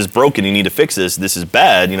 this is broken, you need to fix this, this is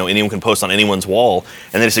bad, anyone can post on anyone's wall,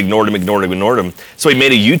 and they just ignored him. So he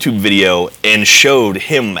made a YouTube video and showed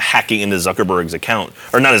him hacking into Zuckerberg's account,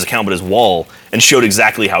 or not his account, but his wall, and showed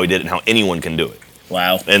exactly how he did it and how anyone can do it.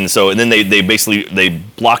 Wow. And then they basically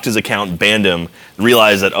blocked his account, banned him,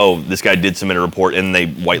 realized that, this guy did submit a report, and they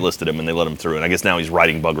whitelisted him and they let him through. And I guess now he's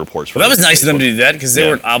writing bug reports. Well, that was nice of them to do that because they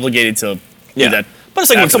weren't obligated to do that. But it's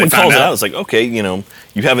like when someone calls it out, it's like, okay, you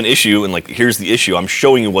have an issue, and here's the issue. I'm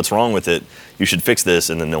showing you what's wrong with it. You should fix this,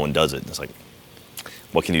 and then no one does it. It's like,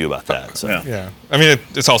 what can you do about that? So, yeah. I mean,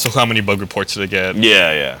 it's also how many bug reports do they get?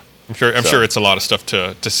 Yeah. I'm sure it's a lot of stuff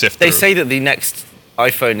to sift through. They say that the next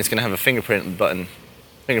iPhone is going to have a fingerprint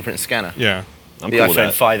scanner. Yeah. The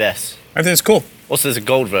iPhone 5S. I think it's cool. Also, there's a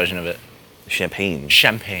gold version of it. Champagne.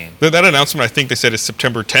 That announcement, I think they said, is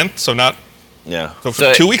September 10th, so not... Yeah.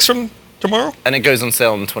 So 2 weeks from tomorrow? And it goes on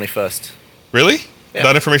sale on the 21st. Really? Yeah.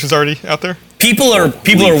 That information's already out there? People are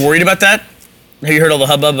worried about that. Have you heard all the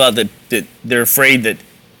hubbub about that they're afraid that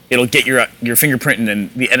it'll get your fingerprint and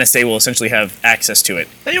then the NSA will essentially have access to it?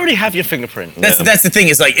 They already have your fingerprint. That's the thing,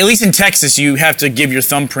 is at least in Texas, you have to give your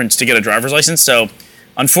thumbprints to get a driver's license. So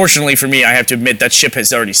unfortunately for me, I have to admit that ship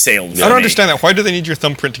has already sailed. I don't understand that. Why do they need your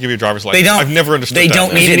thumbprint to give you a driver's license? They don't. I've never understood that. They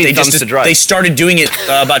don't need it. They started doing it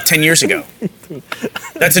about 10 years ago.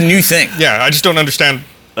 That's a new thing. Yeah, I just don't understand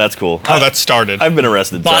That's cool. how that started. I've been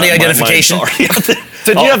arrested. Body identification. So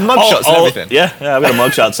do you have mugshots and everything? Yeah, I've got a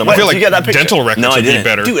mugshot somewhere. I feel like you get that picture? dental records No, I would be didn't.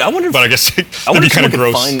 better. Dude, I wonder if- But I guess I that'd wonder be if kind of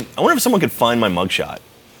someone gross. I wonder if someone could find my mugshot.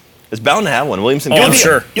 It's bound to have one. Williamson Oh, County. I'm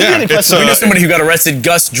sure. You're Yeah, really it's, impressive. We know somebody who got arrested.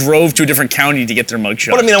 Gus drove to a different county to get their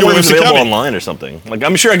mugshot. But I mean, I wonder if it's Williamson available County. online or something.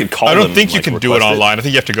 I'm sure I could call I them. don't think you can do it request online. I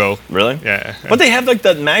think you have to go. Really? Yeah. But they have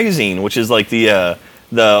that magazine, which is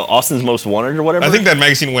the Austin's Most Wanted or whatever. I think that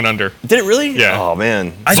magazine went under. Did it really? Yeah. Oh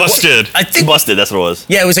man. Busted. I think Busted. That's what it was.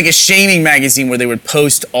 Yeah, it was like a shaming magazine where they would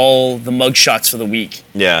post all the mugshots for the week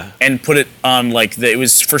Yeah. and put it on it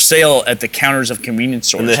was for sale at the counters of convenience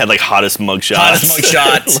stores. And they had hottest mugshots. Hottest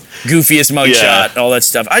mugshot, goofiest mugshot, all that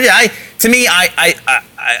stuff. I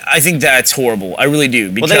think that's horrible. I really do,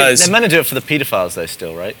 Well, because they're meant to do it for the pedophiles, though,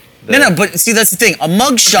 still, right? no, but see, that's the thing. A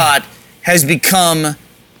mugshot has become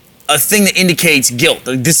a thing that indicates guilt.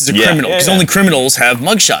 This is a criminal, because only criminals have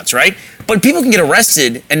mugshots, right? But people can get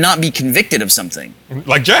arrested and not be convicted of something.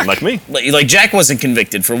 Like Jack. Like me. Like Jack wasn't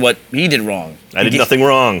convicted for what he did wrong. I did nothing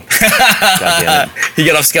wrong. God damn it. He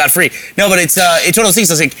got off scot-free. No, but it's one of those things.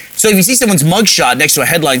 I was like, so if you see someone's mugshot next to a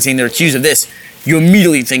headline saying they're accused of this, you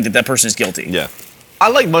immediately think that person is guilty. Yeah. I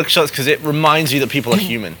like mugshots because it reminds you that people are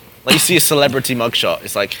human. Like, you see a celebrity mugshot,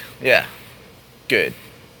 it's like, yeah, good.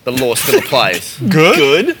 The law still applies. Good?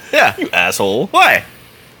 Good? Yeah. You asshole. Why?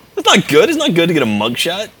 It's not good. It's not good to get a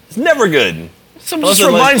mugshot. It's never good. Some just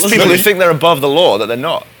reminds people who think they're above the law that they're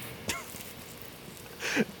not.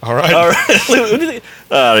 All right. All right. Who do you think?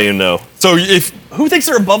 I don't even know. So if Who thinks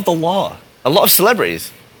they're above the law? A lot of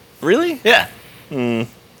celebrities. Really? Yeah. I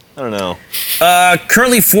don't know.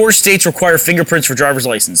 Currently, 4 states require fingerprints for driver's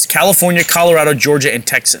license: California, Colorado, Georgia, and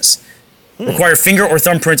Texas. Require finger or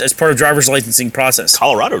thumbprints as part of driver's licensing process.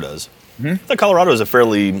 Colorado does. I thought Colorado is a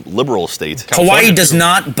fairly liberal state. Hawaii does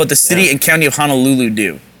not, but the city Yeah. and county of Honolulu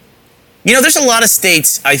do. You know, there's a lot of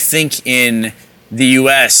states, I think, in the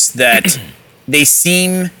U.S. that they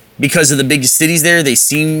seem, because of the big cities there, they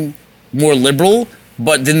seem more liberal,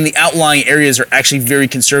 but then the outlying areas are actually very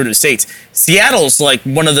conservative states. Seattle's like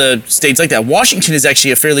one of the states like that. Washington is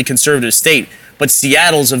actually a fairly conservative state, but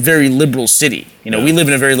Seattle's a very liberal city. You know, we live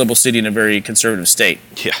in a very liberal city in a very conservative state.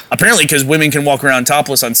 Yeah. Apparently, because women can walk around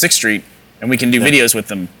topless on 6th Street, and we can do videos with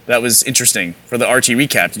them. That was interesting for the RT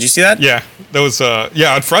recap. Did you see that? Yeah, that was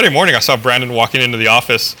on Friday morning I saw Brandon walking into the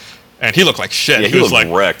office, and he looked like shit. Yeah, he was looked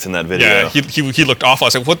like wrecked in that video. Yeah, he looked awful. I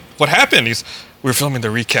was like, what happened? We were filming the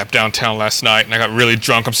recap downtown last night, and I got really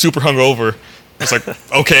drunk. I'm super hungover. I was like,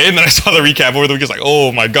 okay, and then I saw the recap over the weekend. Like,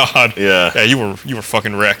 oh my god. Yeah. you were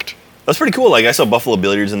fucking wrecked. That's pretty cool. Like I saw Buffalo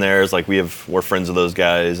Billiards in there. It's like we're friends with those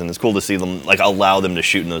guys, and it's cool to see them like allow them to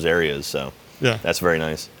shoot in those areas. So Yeah. that's very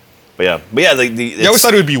nice. But yeah, I always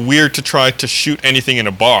thought it would be weird to try to shoot anything in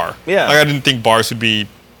a bar. Yeah. Like I didn't think bars would be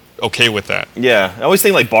okay with that. Yeah, I always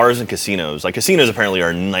think like bars and casinos. Like casinos apparently are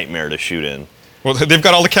a nightmare to shoot in. Well, they've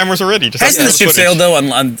got all the cameras already. Just Hasn't have the ship footage. sailed though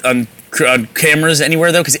on cameras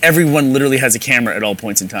anywhere though? Because everyone literally has a camera at all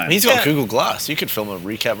points in time. He's got Yeah. Google Glass. You could film a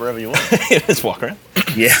recap wherever you want. Just walk around.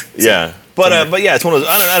 Yeah. Yeah, but yeah, it's one of those.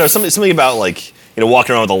 I don't know. Something about like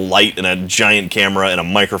walking around with a light and a giant camera and a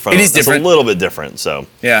microphone. It is That's different. a little bit different. So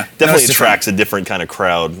Yeah. definitely No, it's attracts a different kind of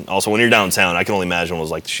crowd. Also, when you're downtown, I can only imagine what it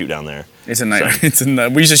was like to shoot down there. It's a nightmare.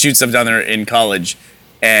 We used to shoot stuff down there in college,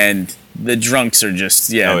 and the drunks are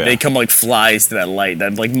just Oh, yeah. they come like flies to that light,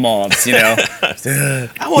 that like moths, you know.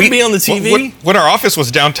 I want to be on the TV. When our office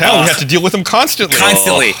was downtown, we had to deal with them constantly.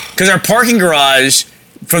 Constantly, because our parking garage,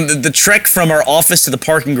 from the trek from our office to the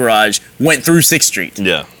parking garage went through 6th Street.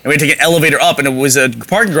 Yeah. And we had to take an elevator up, and it was a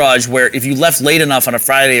parking garage where if you left late enough on a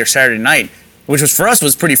Friday or Saturday night, which was for us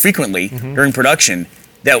was pretty frequently during production,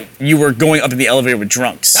 that you were going up in the elevator with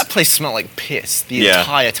drunks. That place smelled like piss the Yeah.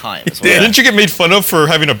 entire time as Yeah. well. Didn't you get made fun of for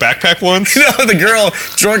having a backpack once? You know,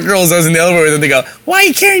 drunk girls I was in the elevator with, and they go, "Why are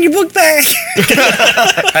you carrying your book bag?"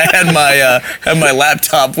 I had my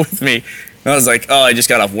laptop with me, and I was like, "Oh, I just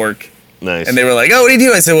got off work." Nice. And they were like, "Oh, what do you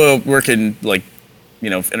do?" I said, "Well, work in like,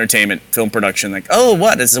 entertainment, film production." Like, "Oh,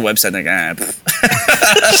 what? This is a website." Like,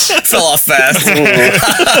 fell off fast.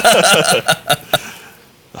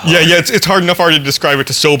 Yeah, it's hard enough already to describe it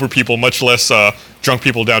to sober people, much less drunk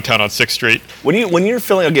people downtown on 6th Street. When you're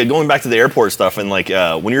feeling again, going back to the airport stuff, and like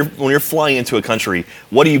when you're flying into a country,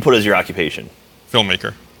 what do you put as your occupation?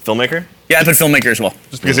 Filmmaker. Filmmaker? Yeah, I put filmmaker as well.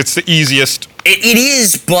 Just because it's the easiest. It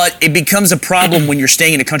is, but it becomes a problem when you're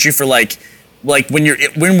staying in a country for like when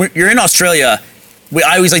you're in Australia.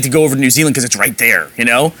 I always like to go over to New Zealand because it's right there, you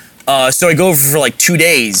know. So I go over for like 2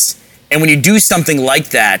 days, and when you do something like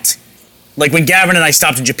that, like when Gavin and I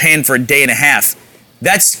stopped in Japan for a day and a half,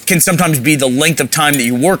 that can sometimes be the length of time that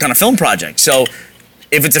you work on a film project. So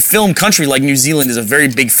if it's a film country like New Zealand is a very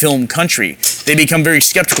big film country, they become very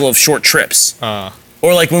skeptical of short trips.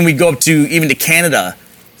 Or like when we go up even to Canada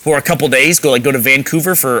for a couple days, go to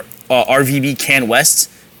Vancouver for RVB Can West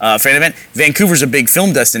fan event. Vancouver's a big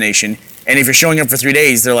film destination, and if you're showing up for 3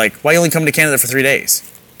 days, they're like, "Why are you only coming to Canada for 3 days?"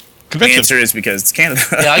 The Convention. answer is because it's Canada.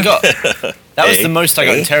 Yeah, that was Hey, the most I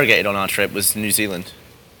got hey. interrogated on our trip was New Zealand.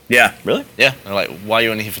 Yeah. Really? Yeah, they're like, "Why are you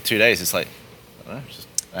only here for 2 days?" It's like, I don't know,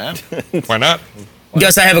 I am. Why not?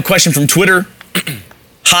 Gus, I have a question from Twitter.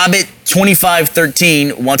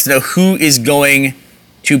 Hobbit2513 wants to know who is going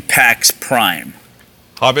to PAX Prime.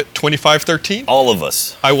 Hobbit 2513? All of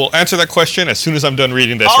us. I will answer that question as soon as I'm done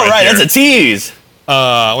reading this. All right, here. that's a tease.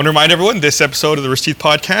 I want to remind everyone this episode of the Rooster Teeth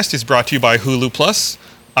Podcast is brought to you by Hulu Plus.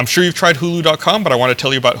 I'm sure you've tried Hulu.com, but I want to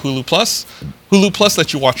tell you about Hulu Plus. Hulu Plus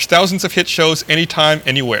lets you watch thousands of hit shows anytime,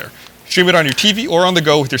 anywhere. Stream it on your TV or on the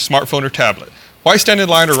go with your smartphone or tablet. Why stand in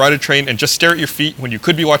line or ride a train and just stare at your feet when you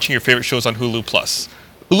could be watching your favorite shows on Hulu Plus?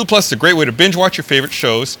 Hulu Plus is a great way to binge watch your favorite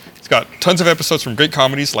shows. It's got tons of episodes from great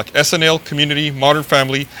comedies like SNL, Community, Modern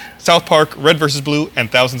Family, South Park, Red vs. Blue, and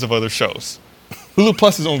thousands of other shows. Hulu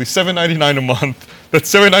Plus is only $7.99 a month. That's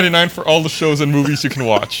 $7.99 for all the shows and movies you can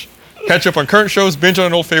watch. Catch up on current shows, binge on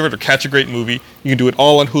an old favorite, or catch a great movie. You can do it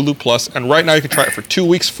all on Hulu Plus, and right now you can try it for 2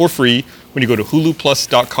 weeks for free when you go to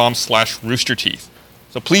huluplus.com/roosterteeth.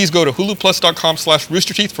 So please go to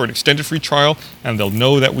huluplus.com/roosterteeth for an extended free trial, and they'll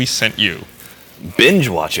know that we sent you. Binge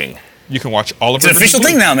watching. You can watch all of It's an official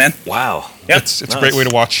thing now, man. Wow. Yep. It's a great way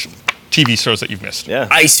to watch TV shows that you've missed. Yeah.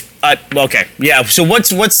 Okay. Yeah. So what's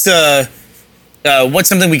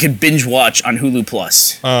something we could binge watch on Hulu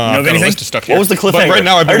Plus? You know I've of got a anything? list of stuff here. What was the cliffhanger? But right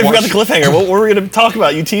now, I've I been already forgot the cliffhanger. What were we going to talk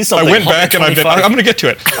about? You teased something. I went back and I'm going to get to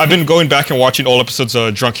it. I've been going back and watching all episodes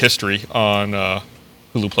of Drunk History on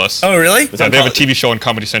Hulu Plus. Oh, really? They have a TV show on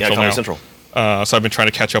Comedy Central Comedy now. Central. So I've been trying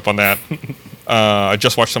to catch up on that. I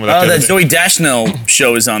just watched some of that. Oh, the that other day. Zoe Deschanel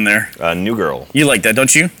show is on there. New Girl. You like that,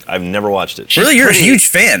 don't you? I've never watched it. Really, you're pretty- a huge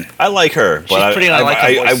fan. I like her, but pretty I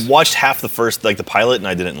unlikable. watched half the first, the pilot, and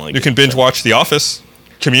I didn't like it. You can binge watch The Office,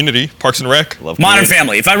 Community, Parks and Rec. Love Modern Community.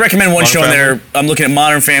 Family. If I recommend one Modern show on there, Family. I'm looking at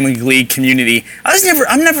Modern Family, Glee, Community.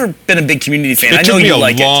 I've never been a big Community fan. I It know took me you a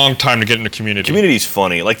like it. long time to get into Community. Community's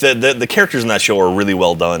funny. Like the characters in that show are really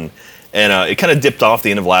well done, and it kind of dipped off the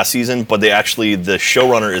end of last season. But the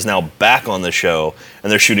showrunner is now back on the show,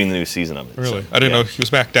 and they're shooting the new season of it. Really? So, I didn't yeah. know he was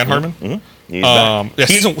back. Dan Harmon? He's back. Yeah,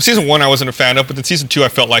 season 1 I wasn't a fan of, but then season 2 I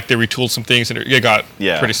felt like they retooled some things and it got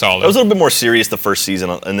pretty solid. It was a little bit more serious the first season,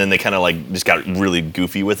 and then they kind of just got really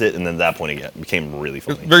goofy with it, and then at that point it became really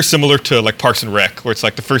funny. Very similar to like Parks and Rec, where it's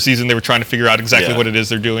like the first season they were trying to figure out exactly Yeah. what it is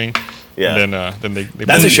they're doing. Yeah. And then they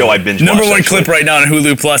That's a show I binge Number watched, one actually. clip right now on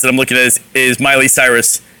Hulu Plus that I'm looking at is Miley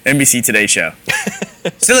Cyrus NBC Today show.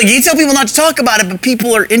 So like you tell people not to talk about it, but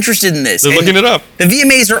people are interested in this. They're And looking it up. The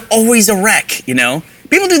VMAs are always a wreck, you know?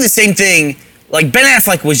 People do the same thing. Like Ben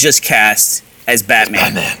Affleck was just cast as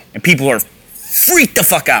Batman. And people are freaked the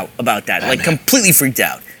fuck out about that. Like completely freaked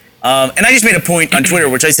out. And I just made a point on Twitter,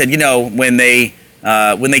 which I said, when they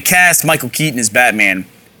cast Michael Keaton as Batman,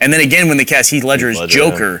 and then again when they cast Heath Ledger as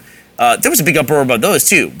Joker, there was a big uproar about those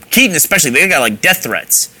too. Keaton especially, they got like death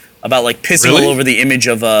threats about like pissing Really? all over the image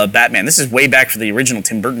of Batman. This is way back for the original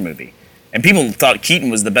Tim Burton movie. And people thought Keaton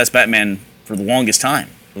was the best Batman for the longest time.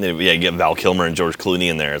 And then, you get Val Kilmer and George Clooney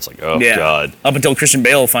in there. It's like, oh Yeah. god. Up until Christian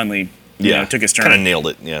Bale finally took his turn. Kind of nailed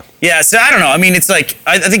it. Yeah. Yeah, so I don't know. I mean, it's like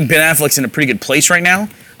I think Ben Affleck's in a pretty good place right now.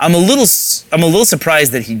 I'm a little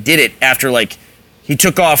surprised that he did it after like he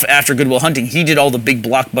took off after Good Will Hunting. He did all the big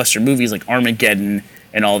blockbuster movies like Armageddon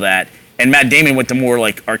and all that. And Matt Damon went the more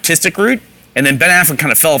like artistic route. And then Ben Affleck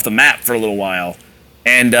kind of fell off the map for a little while.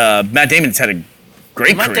 And Matt Damon's had a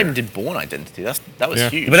great Matt career. Damon did Born Identity. That was Yeah.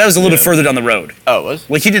 huge. But that was a little bit further down the road. Oh, it was?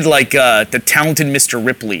 Like he did like The Talented Mr.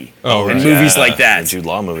 Ripley Oh, and right. movies Yeah, like that the Jude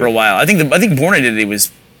Law movie. for a while. I think Born Identity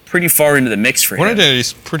was pretty far into the mix for Born him.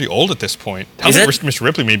 Identity's pretty old at this point. I Is think it? Mr.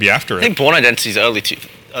 Ripley may be after I it. think Born Identity is early 2000s.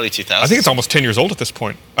 I think it's almost 10 years old at this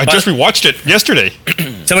point. I just rewatched it yesterday.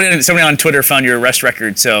 Somebody on Twitter found your arrest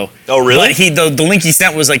record. So Oh, really? But the link he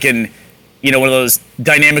sent was like in one of those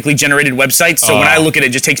dynamically generated websites. So when I look at it, it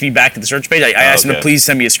just takes me back to the search page. I asked him to okay. please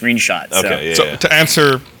send me a screenshot. So. Okay. Yeah. So to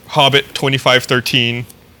answer Hobbit 2513,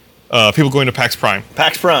 people going to PAX Prime.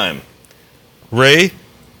 PAX Prime. Ray,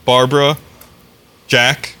 Barbara,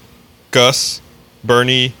 Jack, Gus,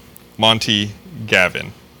 Bernie, Monty,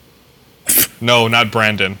 Gavin. No, not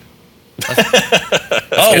Brandon.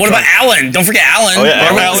 Oh, what about Alan? Don't forget Alan. Oh, yeah,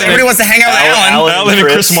 Alan. Everybody wants to hang out with Alan. Alan and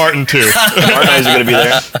Chris Martin, too. Our guys are going to be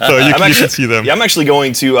there. So you can see them. Yeah, I'm actually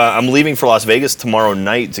going to. I'm leaving for Las Vegas tomorrow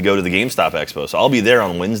night to go to the GameStop Expo, so I'll be there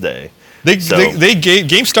on Wednesday.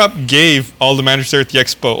 GameStop gave all the managers there at the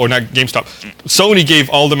expo, or not GameStop. Sony gave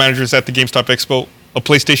all the managers at the GameStop Expo a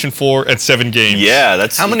PlayStation 4 and 7 games. Yeah,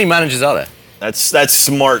 that's How many managers are there? That's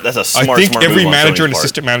smart. That's a I smart. think smart every move on manager Sony's and part.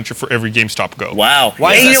 assistant manager for every GameStop go. Wow.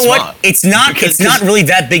 Why And is you that know smart? what? It's not really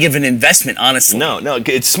that big of an investment, honestly. No,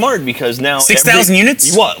 it's smart because now 6,000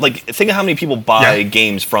 units? You think of how many people buy Yeah.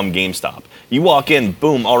 games from GameStop. You walk in,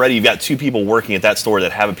 boom, already you've got 2 people working at that store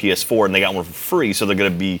that have a PS4 and they got one for free, so they're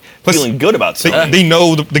going to be Plus, feeling good about something. They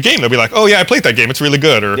know the game. They'll be like, oh yeah, I played that game. It's really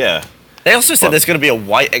good. Or Yeah, They also said there's going to be a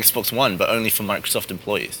white Xbox One, but only for Microsoft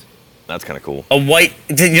employees. that's kind of cool. A white,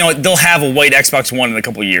 they'll have a white Xbox One in a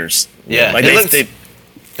couple of years. Yeah, Like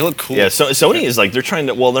it looked cool. Yeah, so Sony is like they're trying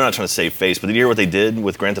to. Well, they're not trying to save face, but did you hear what they did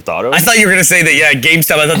with Grand Theft Auto? I thought you were going to say that,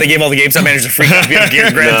 GameStop. I thought they gave all the GameStop managers a free copy of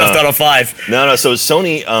Grand Theft Auto 5. No. So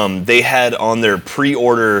Sony, they had on their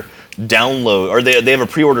pre-order download, or they have a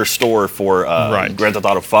pre-order store for Right. Grand Theft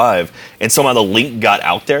Auto 5, and somehow the link got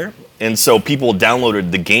out there, and so people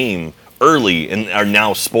downloaded the game early and are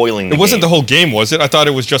now spoiling the it wasn't game. the whole game, was it? I thought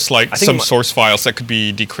it was just like think some it source files that could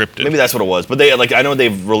be decrypted. Maybe that's what it was. But they I know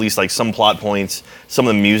they've released like some plot points, some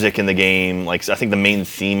of the music in the game, like I think the main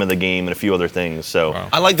theme of the game and a few other things. So Wow.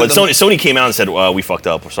 I like But that Sony came out and said, we fucked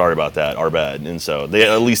up. We're sorry about that. Our bad. And so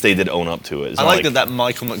at least they did own up to it. It's I not like that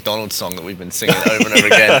Michael McDonald song that we've been singing over and over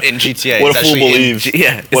again in GTA. What is a fool actually in believes.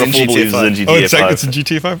 yeah, it's What in a fool GTA believes is 5. in GTA Oh, it's 5. in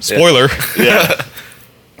GTA 5? Spoiler. Yeah.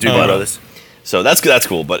 Do you buy this? So that's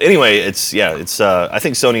cool. But anyway, it's I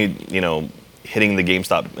think Sony, hitting the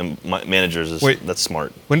GameStop managers that's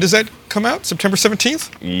smart. When does that come out? September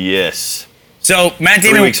 17th? Yes. So Matt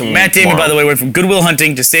Damon, by the way, went from Good Will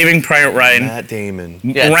Hunting to Saving Private Ryan. Matt Damon.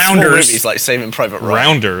 Yeah, Rounders. Movies like Saving Private Ryan.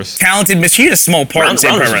 Rounders. Talented, he had a small part in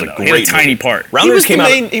Saving Private Rounders Ryan, was though. a He had a great tiny movie. part. Rounders came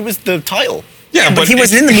out. He was the title. Yeah, But he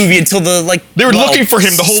wasn't in the movie until they were looking for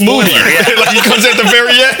him the whole movie. Like, he comes at the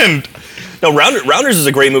very end. No, Rounders is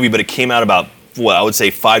a great movie, but it came out about I would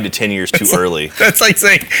say 5 to 10 years too early. That's like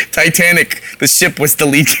saying Titanic, the ship was the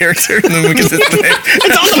lead character in the movie. It's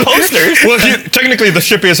on the posters. Well, technically, the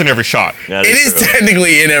ship is in every shot. Yeah, It is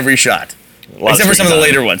technically in every shot. Except for some of the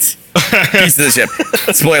later ones. Piece of the ship.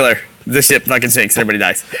 Spoiler. The ship fucking sinks. Everybody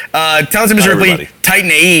dies. Talented Mr. Ripley, everybody. Titan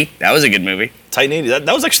AE. That was a good movie. Titan 80.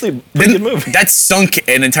 That was actually a pretty good movie. That sunk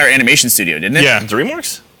an entire animation studio, didn't it? Yeah.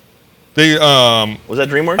 DreamWorks? They Was that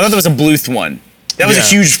DreamWorks? I thought there was a Bluth one. That was a Yeah.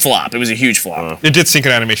 huge flop. It was a huge flop. It did sink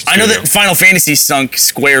an animation I know studio. that Final Fantasy sunk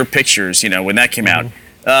Square Pictures, when that came out.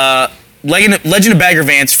 Legend of Bagger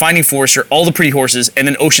Vance, Finding Forrester, All the Pretty Horses, and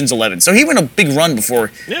then Ocean's 11. So he went a big run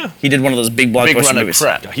before he did one of those big blockbuster Big run of movies.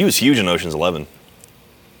 crap. He was huge in Ocean's 11.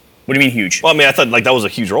 What do you mean huge? Well, I mean, I thought that was a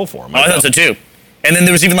huge role for him. Oh, I thought so too. And then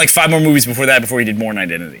there was even like 5 more movies before that before he did Born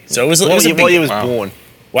Identity. So it was a What big... year was Born?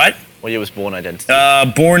 What? What year was Born Identity?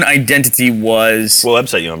 Born Identity was... What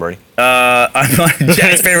website you on, Bernie? I'm on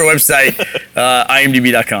Jack's favorite website,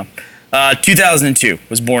 imdb.com. 2002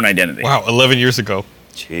 was Born Identity. Wow, 11 years ago.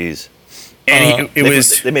 Jeez. And it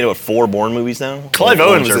was... They made 4 Bourne movies now. Clive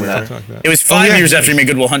Owen was in that. It was 5 yeah, years he after he made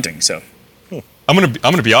Good Will Hunting, so... I'm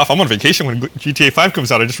gonna be off. I'm on vacation when GTA 5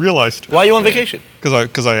 comes out. I just realized Why are you on vacation?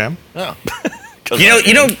 because I am. Oh.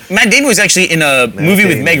 Matt Damon was actually in a movie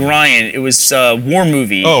with Damon. Meg Ryan. It was a war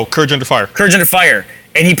movie. Oh, Courage Under Fire. Courage Under Fire,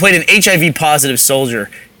 and he played an HIV positive soldier.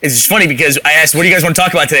 It's just funny because I asked, "What do you guys want to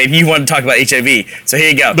talk about today?" And he wanted to talk about HIV. So here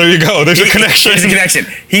you go. There you go. There's a connection. There's a connection.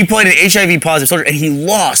 He played an HIV positive soldier, and he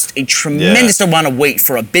lost a tremendous amount of weight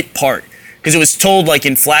for a bit part because it was told like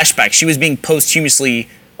in flashback she was being posthumously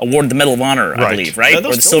awarded the Medal of Honor, I Right. believe, right, Yeah, that or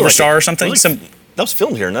was the filmed Silver like Star a- or something. That was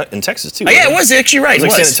filmed here in Texas too. Oh, yeah, wasn't it was actually right. It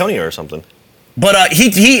was like it San was. Antonio or something. But I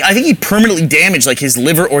think he permanently damaged like his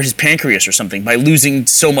liver or his pancreas or something by losing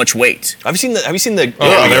so much weight. Have you seen the?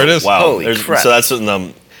 Oh, there it is. Wow. Holy There's- crap. So that's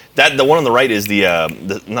the one on the right is the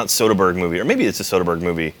not Soderbergh movie, or maybe it's a Soderbergh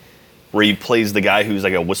movie, where he plays the guy who's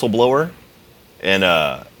like a whistleblower, and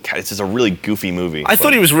God, it's just a really goofy movie. I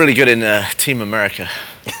thought he was really good in Team America.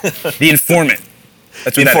 The Informant.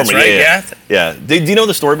 That's what that is, right? Yeah. Do you know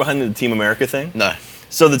the story behind the Team America thing? No.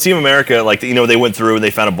 So the Team America, they went through and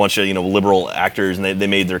they found a bunch of liberal actors, and they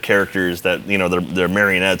made their characters that they're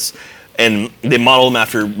marionettes, and they modeled them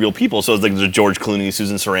after real people. So it's like there's George Clooney,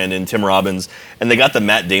 Susan Sarandon, Tim Robbins, and they got the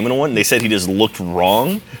Matt Damon one. They said he just looked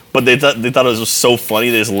wrong, but they thought it was just so funny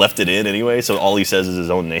they just left it in anyway. So all he says is his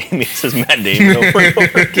own name. He says Matt Damon over and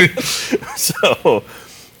over again. So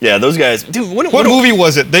yeah, those guys, dude. What movie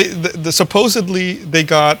was it? Supposedly they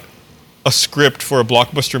got a script for a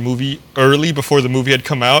blockbuster movie early before the movie had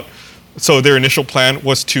come out. So their initial plan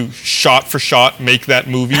was to shot for shot make that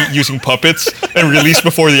movie using puppets and release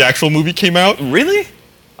before the actual movie came out. Really?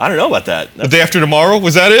 I don't know about that. The Day After Tomorrow,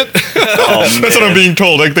 was that it? Oh, That's what I'm man. being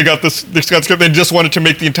told. Like they got script. They just wanted to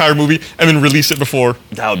make the entire movie and then release it before.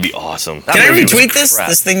 That would be awesome. That Can I movie was retweet this? crap.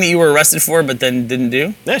 This thing that you were arrested for but then didn't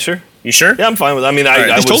do? Yeah, sure. You sure? Yeah, I'm fine with it. I mean, right,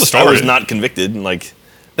 I just told the was story. not convicted. Like,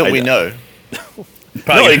 That we know.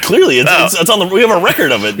 Probably. no, clearly it's on the. We have a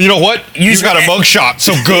record of it. You know what? You got a mugshot,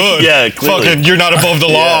 so good. Yeah, clearly. Fucking, you're not above the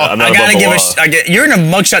law. I'm not I gotta above the give law. you're in a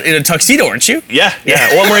mugshot in a tuxedo, aren't you? Yeah.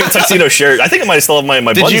 Well, I'm wearing a tuxedo shirt. I think I might still have my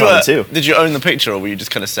buttons on it too. Did you own the picture, or were you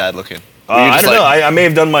just kind of sad looking? I don't know. I may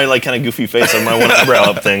have done my kind of goofy face on my one eyebrow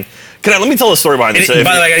up thing. Let me tell the story behind this. By the way,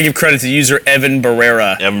 I gotta give credit to user Evan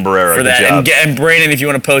Barrera. Evan Barrera, for good that. job. And Brandon, if you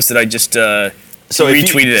want to post it, I just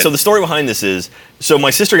retweeted it. So the story behind this is, so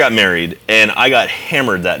my sister got married and I got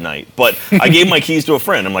hammered that night, but I gave my keys to a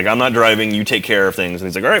friend. I'm like, I'm not driving, you take care of things. And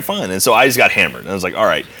he's like, all right, fine. And so I just got hammered. And I was like, all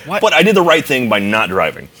right. What? But I did the right thing by not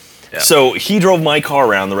driving. Yeah. So he drove my car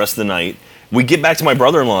around the rest of the night. We get back to my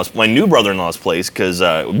new brother-in-law's place, because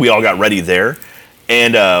we all got ready there.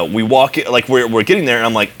 And we walk, like we're getting there, and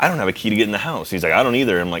I'm like, I don't have a key to get in the house. He's like, I don't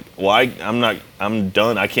either. I'm like, well, I'm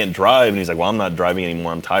done. I can't drive. And he's like, well, I'm not driving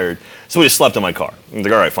anymore. I'm tired. So we just slept in my car. He's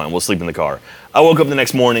like, all right, fine. We'll sleep in the car. I woke up the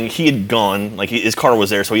next morning. He had gone. Like his car was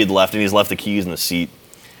there, so he had left, and he's left the keys in the seat.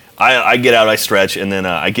 I get out, I stretch, and then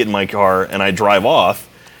I get in my car and I drive off.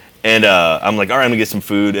 And I'm like, all right, I'm gonna get some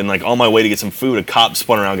food. And like on my way to get some food, a cop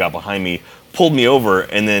spun around, got behind me, pulled me over,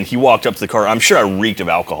 and then he walked up to the car. I'm sure I reeked of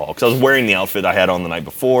alcohol because I was wearing the outfit I had on the night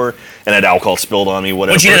before and had alcohol spilled on me,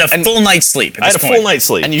 whatever. But you had a full night's sleep. I had a full night's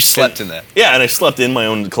sleep. And you slept in there. Yeah, and I slept in my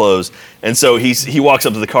own clothes. And so he walks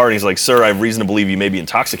up to the car and he's like, "Sir, I have reason to believe you may be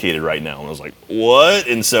intoxicated right now." And I was like, "What?"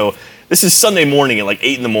 And so this is Sunday morning at like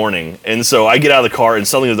 8 in the morning. And so I get out of the car and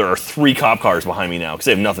suddenly there are 3 cop cars behind me now because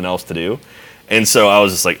they have nothing else to do. And so I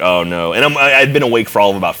was just like, "Oh no!" And I'd been awake for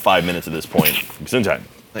all of about 5 minutes at this point. Sometime.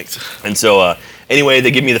 Thanks. And so anyway, they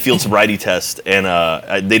give me the field sobriety test, and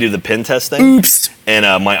they do the pin test thing. Oops.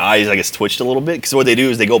 And my eyes, I guess, twitched a little bit because what they do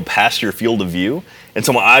is they go past your field of view, and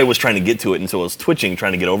so my eye was trying to get to it, and so I was twitching,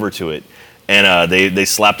 trying to get over to it. And they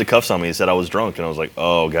slapped the cuffs on me and said I was drunk, and I was like,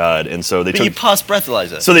 "Oh God!" And so they But took. you passed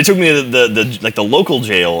breathalyzer. So they took me to the local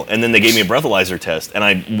jail, and then they gave me a breathalyzer test, and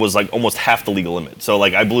I was like almost half the legal limit. So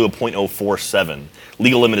like I blew a .047.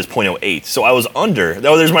 Legal limit is .08. So I was under.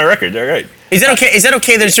 Oh, there's my record. All right. Is that okay? Is that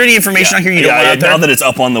okay? There's any information on here you don't want out there? Now that it's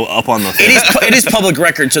up on the thing. It is public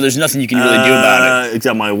record, so there's nothing you can really do about it. It's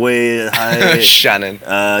got my weight, height. Shannon.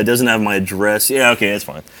 It doesn't have my address. Yeah, okay, that's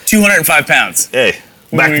fine. 205 pounds. Hey,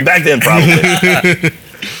 back then probably.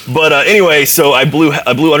 But anyway, so I blew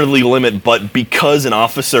under the legal limit, but because an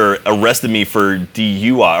officer arrested me for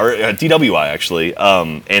DUI or DWI actually,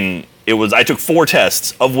 and I took 4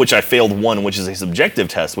 tests, of which I failed 1, which is a subjective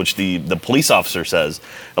test, which the police officer says,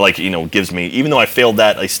 gives me. Even though I failed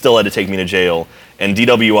that, they still had to take me to jail. And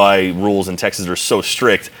DWI rules in Texas are so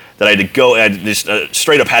strict that I had to go. I just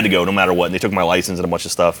straight up had to go no matter what. And they took my license and a bunch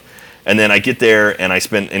of stuff. And then I get there and I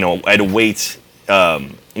spent, I had to wait.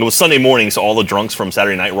 It was Sunday morning, so all the drunks from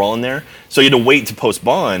Saturday night were all in there. So you had to wait to post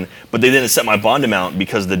bond, but they didn't set my bond amount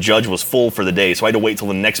because the judge was full for the day. So I had to wait till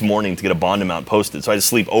the next morning to get a bond amount posted. So I had to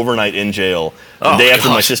sleep overnight in jail the day after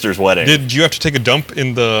my sister's wedding. Did you have to take a dump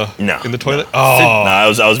in the toilet? No. Oh, No, I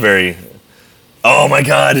was very. Oh my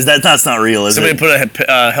God! That's not real, is Somebody it? put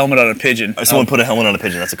a helmet on a pigeon. Someone put a helmet on a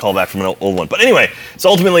pigeon. That's a callback from an old one. But anyway, so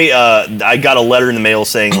ultimately, I got a letter in the mail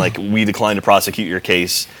saying like we declined to prosecute your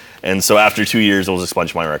case. And so after 2 years, it was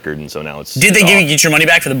expunged my record, and so now it's. Did they get your money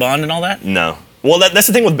back for the bond and all that? No. Well, that's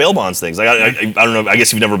the thing with bail bonds things. Like I don't know. I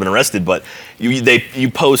guess you've never been arrested, but you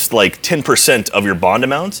post like 10% of your bond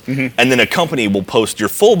amount, and then a company will post your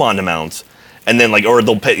full bond amount, and then or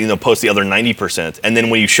they'll post the other 90%, and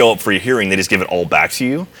then when you show up for your hearing, they just give it all back to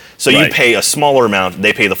you. So you pay a smaller amount,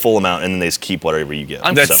 they pay the full amount, and then they just keep whatever you get.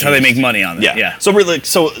 That's how they make money on it. Yeah. So really,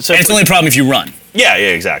 so and it's the only problem if you run. Yeah,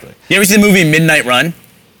 exactly. You ever see the movie Midnight Run?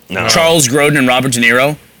 No. Charles Grodin and Robert De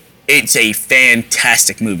Niro. It's a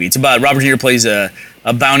fantastic movie. It's about Robert De Niro plays a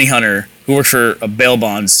bounty hunter who works for a bail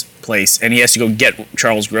bonds place, and he has to go get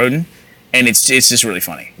Charles Grodin, and it's just really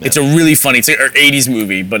funny. Yeah. It's a really funny. It's like an 80s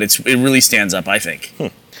movie, but it really stands up, I think.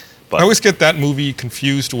 I always get that movie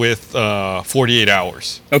confused with 48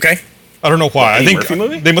 Hours. Okay. I don't know why. Eddie I think Murphy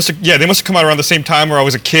movie? they must have come out around the same time where I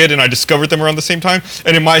was a kid and I discovered them around the same time.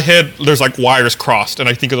 And in my head, there's like wires crossed, and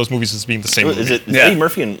I think of those movies as being the same movie. Is Eddie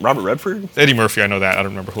Murphy and Robert Redford? Eddie Murphy, I know that. I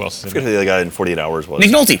don't remember who else is I in forget it. who the other guy in 48 Hours was.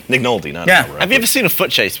 Nick Nolte. Nick Nolte, not Yeah. Robert Have you ever Redford. seen a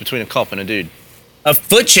foot chase between a cop and a dude? A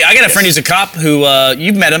foot chase. I got a friend who's a cop who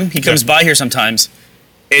you've met him. He comes by here sometimes.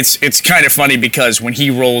 It's kind of funny because when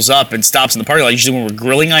he rolls up and stops in the parking lot, usually when we're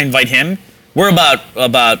grilling, I invite him. We're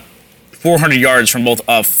about 400 yards from both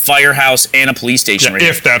a firehouse and a police station. Yeah,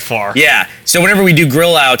 if that far. Yeah. So whenever we do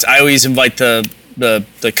grill outs, I always invite the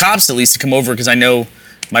cops at least to come over because I know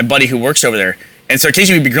my buddy who works over there. And so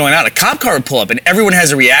occasionally we'd be grilling out, a cop car would pull up, and everyone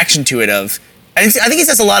has a reaction to it of. And I think it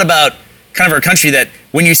says a lot about kind of our country that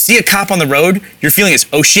when you see a cop on the road, your feeling is,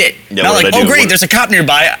 oh shit. Yeah, not like, oh great, there's a cop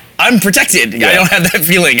nearby. I'm protected. Yeah. I don't have that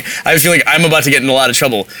feeling. I feel like I'm about to get in a lot of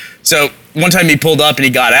trouble. So one time he pulled up and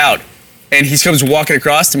he got out. And he comes walking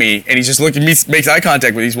across to me, and he's just looking at me, makes eye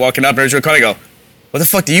contact with me. He's walking up, and I was real quick. I go, what the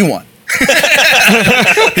fuck do you want?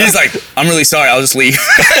 He's like, I'm really sorry, I'll just leave.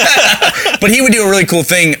 But he would do a really cool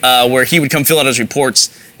thing where he would come fill out his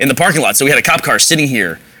reports in the parking lot. So we had a cop car sitting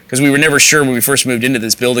here, because we were never sure when we first moved into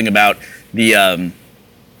this building about the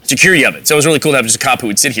security of it. So it was really cool to have just a cop who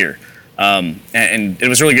would sit here. And it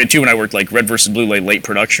was really good too when I worked like Red vs. Blue, like late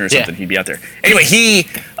production or something. Yeah. He'd be out there. Anyway, he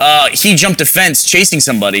jumped a fence chasing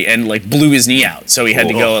somebody and like blew his knee out. So he had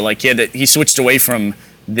to go he switched away from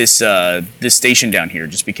this station down here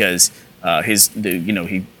just because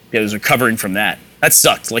he was recovering from that. That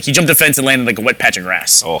sucked. Like he jumped a fence and landed like a wet patch of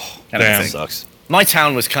grass. Oh, damn. That sucks. My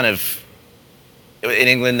town was kind of. In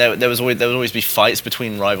England, there would always be fights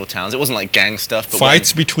between rival towns. It wasn't like gang stuff. But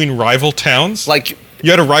Fights between rival towns? Like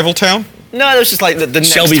you had a rival town? No, it was just like the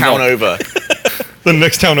next town over. The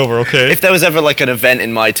next town over, okay. If there was ever like an event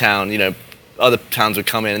in my town, other towns would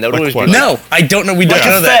come in, and they would Like always what? be like, No, I don't know. We don't like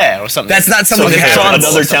know a that. fair or something. That's not something Like that if happens.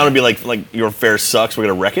 another town would be like your fair sucks. We're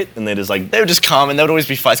gonna wreck it, and they just like they would just come, and there would always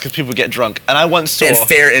be fights because people would get drunk. And I once saw And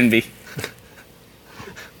fair envy.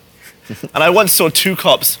 two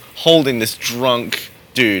cops holding this drunk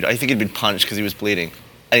dude. I think he'd been punched because he was bleeding,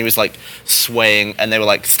 and he was like swaying, and they were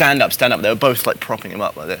like, stand up, stand up. They were both like propping him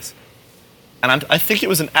up like this. And I think it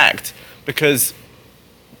was an act because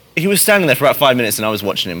he was standing there for about 5 minutes, and I was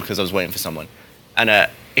watching him because I was waiting for someone. And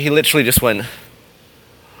he literally just went,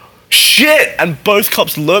 shit! And both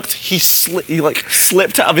cops looked. He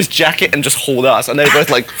slipped out of his jacket and just hauled us. And they were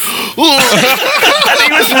both like, and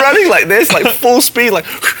he was running like this, like full speed, like,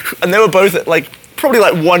 and they were both at like probably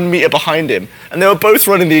like 1 meter behind him. And they were both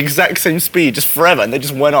running the exact same speed, just forever. And they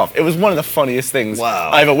just went off. It was one of the funniest things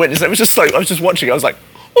I ever witnessed. It was just like, I was just watching it. I was like,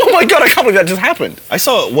 oh my God, I can't believe that just happened. I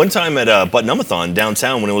saw it one time at Button-Umathon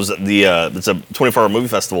downtown when it was at the it's a 24-hour movie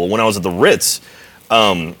festival. When I was at the Ritz,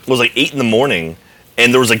 it was like 8 a.m,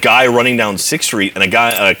 and there was a guy running down 6th Street and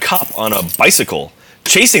a cop on a bicycle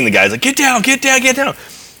chasing the guy. He's like, get down, get down, get down.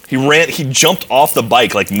 He jumped off the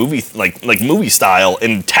bike like movie style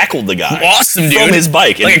and tackled the guy. Awesome, dude. From his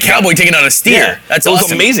bike. Like a cowboy taking on a steer. Yeah, That's it was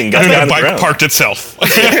awesome. amazing. And Got then down the on the bike ground. parked itself.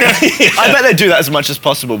 I bet they do that as much as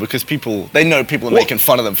possible because they know people are making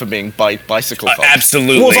fun of them for being bicycle cops.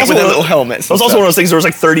 Absolutely. Well, it's also With their little helmets. It was also one of those things. There was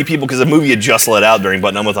like 30 people because the movie had just let out during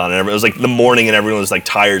Button-Umathon, and it was like the morning, and everyone was like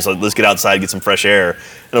tired. So let's get outside, get some fresh air.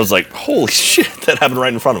 And I was like, holy shit, that happened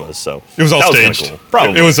right in front of us. So It was all that staged. Kinda cool.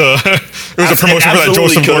 Probably. It was a promotion for that absolutely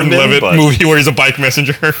Joseph could have been, Gordon-Levitt but- movie where he's a bike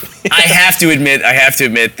messenger. I have to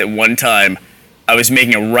admit that one time I was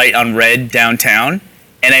making a right on Red downtown,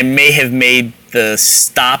 and I may have made the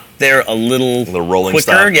stop there a little rolling quicker.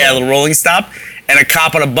 stop, Yeah, yeah. a little rolling stop. And a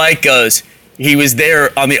cop on a bike he was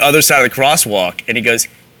there on the other side of the crosswalk, and he goes,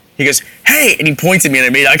 hey, and he points at me, and I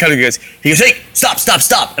made eye contact. He goes, hey,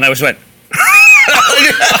 stop, and I just went.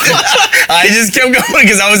 I just kept going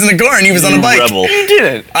because I was in the car and he was on a bike. Rebel. You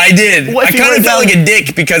didn't. I did. What I if you kind of went felt down- like a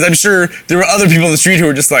dick because I'm sure there were other people in the street who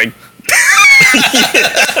were just like,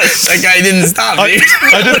 that guy didn't stop me.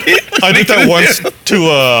 I did that once to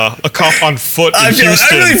a cop on foot in I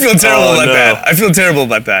Houston. really feel terrible Oh, about no. that. I feel terrible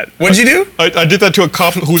about that. What'd you do? I did that to a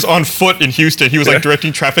cop who was on foot in Houston. He was like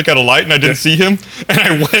directing traffic at a light, and I didn't see him. And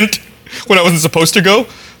I went when I wasn't supposed to go.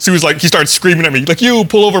 So he was like, he started screaming at me, like, you,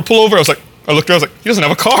 pull over, pull over. I looked around, I was like, he doesn't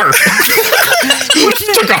have a car.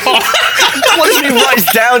 Took off. What if he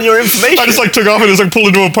writes down your information? I just like took off and just like pulled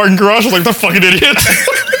into a parking garage. I was like, the fucking idiot.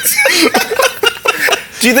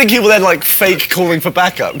 Do you think he will then like fake calling for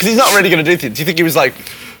backup? Because he's not really going to do things. Do you think he was like,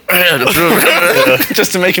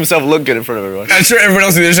 just to make himself look good in front of everyone? I'm sure everyone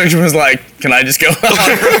else in the intersection was like, can I just go?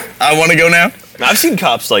 I want to go now. I've seen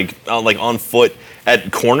cops like on foot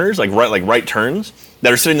at corners, like right turns,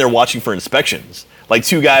 that are sitting there watching for inspections. Like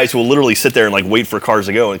two guys who will literally sit there and like wait for cars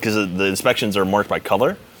to go because the inspections are marked by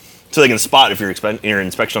color, so they can spot if your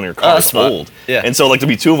inspection on your car is smart. old. Yeah. And so like there'll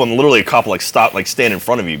be two of them, literally a cop will, like stop, like stand in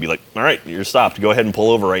front of you, be like, all right, you're stopped. Go ahead and pull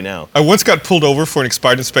over right now. I once got pulled over for an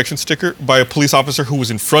expired inspection sticker by a police officer who was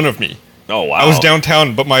in front of me. Oh wow. I was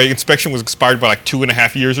downtown, but my inspection was expired by like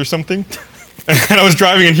 2.5 years or something. And I was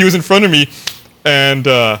driving, and he was in front of me, and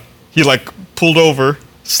he like pulled over,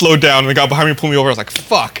 slowed down, and the guy behind me pulled me over. I was like,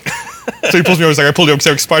 fuck. So he pulls me over. He's like, I pulled you over because I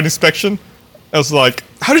have expired inspection. I was like,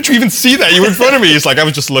 how did you even see that? You were in front of me. He's like, I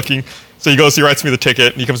was just looking. So he goes, he writes me the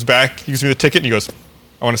ticket, and he comes back, he gives me the ticket, and he goes,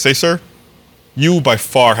 I want to say, sir, you by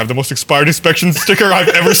far have the most expired inspection sticker I've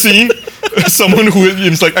ever seen. Someone who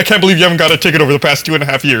is like, I can't believe you haven't got a ticket over the past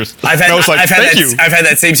 2.5 years. And I was like, thank you. I've had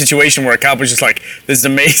that same situation where a cop was just like, this is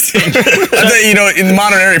amazing. I thought, you know, in the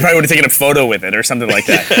modern era, you probably would have taken a photo with it or something like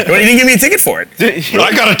that. But he didn't give me a ticket for it.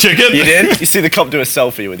 I got a ticket. You did? You see the cop do a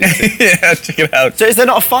selfie with you. Yeah, check it out. So is there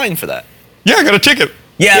not a fine for that? Yeah, I got a ticket.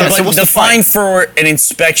 Yeah, so but what's the the fine? fine for an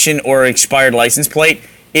inspection or an expired license plate,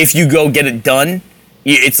 if you go get it done,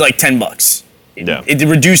 it's like $10. Yeah. It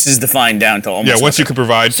reduces the fine down to almost Yeah, once you nothing. can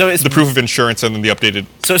provide So it's- the proof of insurance and then the updated.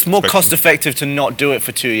 So it's more inspection. cost effective to not do it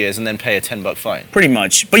for 2 years and then pay a $10 fine. Pretty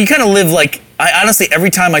much. But you kind of live like, I honestly, every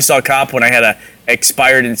time I saw a cop when I had a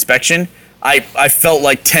expired inspection, I felt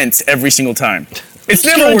like tense every single time. It's Just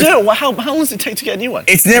never gotta worth, do it. Well, how long does it take to get a new one?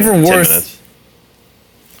 it's never 10 worth. minutes.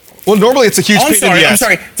 Well, normally it's a huge pain in the I'm ass.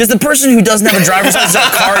 sorry. Does the person who doesn't have a driver's license or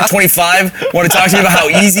a car at 25 want to talk to me about how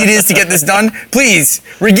easy it is to get this done? Please,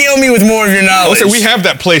 regale me with more of your knowledge. Also, we have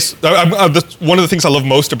that place. One of the things I love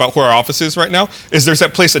most about where our office is right now is there's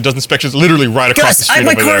that place that does inspections literally right across the Gus, street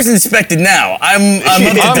my over car's there. inspected now. I'm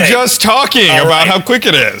up to I'm date. just talking All about right. how quick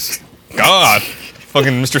it is. God,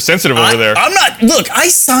 fucking Mr. Sensitive over there. I'm not. Look, I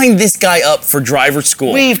signed this guy up for driver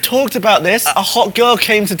school. We've talked about this. A hot girl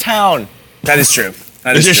came to town. That is true.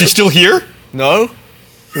 That is Is true. she still here? No.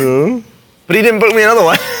 But he didn't book me another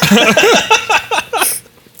one.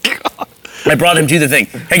 I brought him to the thing.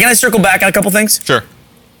 Hey, can I circle back on a couple things? Sure.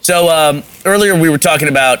 So earlier we were talking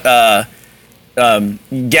about Gavin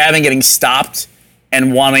getting stopped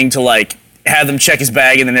and wanting to like have them check his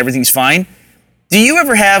bag and then everything's fine. Do you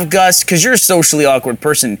ever have, Gus, because you're a socially awkward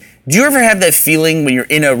person, do you ever have that feeling when you're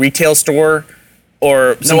in a retail store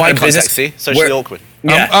or some No eye kind of business? contact, see? Socially where- awkward.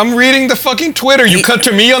 Yeah. I'm reading the fucking Twitter. You cut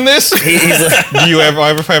to me on this? He's like, Do you ever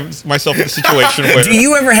have myself in a situation where... do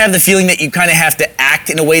you ever have the feeling that you kind of have to act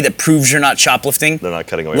in a way that proves you're not shoplifting? They're not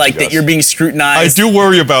cutting away. Like from that Gus. you're being I scrutinized? do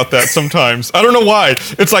worry about that sometimes. I don't know why.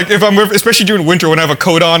 It's like if I'm, especially during winter when I have a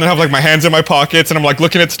coat on and have like my hands in my pockets and I'm like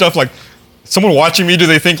looking at stuff, like someone watching me, do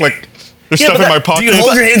they think like there's stuff in my Do pocket? you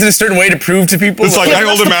hold your hands in a certain way to prove to people? It's like I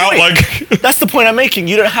hold that's them the out point. like... That's the point I'm making.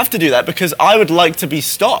 You don't have to do that because I would like to be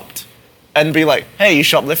stopped and be like, hey, you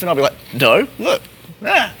shoplifting? I'll be like, no, look.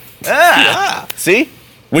 See?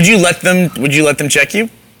 Would you let them check you?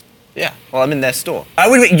 Yeah. Well, I'm in their store. I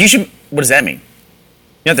would. You should. What does that mean?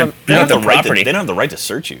 You have to. They You don't, have have the the right to, property. they don't have the right to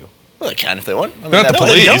search you. Well, they can if they want. I mean, They're not the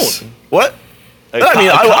they're- police. don't. What? A No,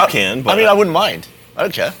 cop can, but I mean, I wouldn't mind. I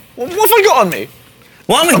don't care. What have I got on me?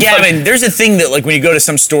 Well, I'm with Gavin. There's a thing that, like, when you go to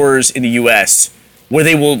some stores in the U.S., where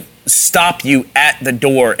they will stop you at the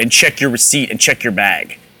door and check your receipt and check your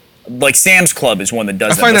bag. Like Sam's Club is one that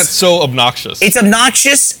does I that. find that so obnoxious. It's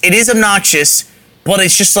obnoxious. It is obnoxious, but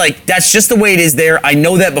it's just like that's just the way it is there. I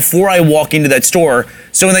know that before I walk into that store.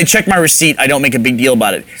 So when they check my receipt, I don't make a big deal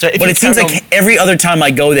about it. So if but you it seems carry like on- every other time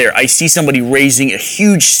I go there, I see somebody raising a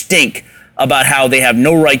huge stink about how they have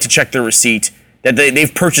no right to check their receipt, that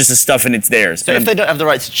they've purchased the stuff and it's theirs. So if they don't have the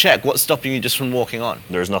right to check, what's stopping you just from walking on?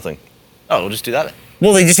 there's nothing. Oh, we'll just do that then.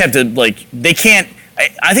 Well, they just have to, like, they can't.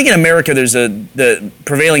 I think in America, the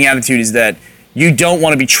prevailing attitude is that you don't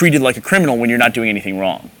want to be treated like a criminal when you're not doing anything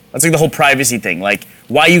wrong. That's like the whole privacy thing. Like,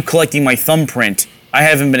 why are you collecting my thumbprint? I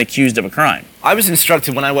haven't been accused of a crime. I was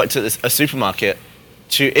instructed when I worked at a supermarket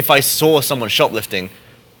to, if I saw someone shoplifting,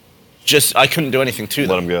 I couldn't do anything to them.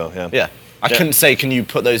 Let them go. Yeah. Yeah. I Yeah. couldn't say, can you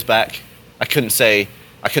put those back? I couldn't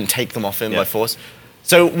take them off him Yeah. by force.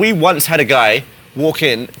 So we once had a guy walk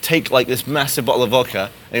in, take like this massive bottle of vodka,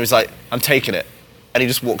 and he was like, I'm taking it. And he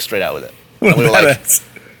just walked straight out with it. And we were like,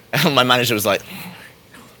 and my manager was like,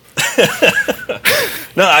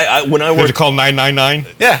 No, I when I You have to worked call 999.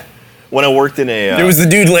 yeah. when I worked in a There was the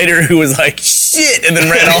dude later who was like, shit, and then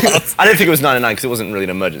ran off. I don't think it was 99 because it wasn't really an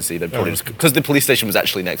emergency. They probably just, because the police station was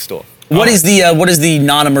actually next door. What is the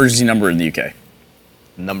non-emergency number in the UK?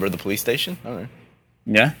 Number of the police station? I don't know.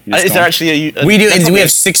 Yeah? You just Is go there on. actually a... We do. they We probably-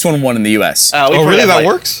 have 611 in the US. we Oh, probably really? have, That like-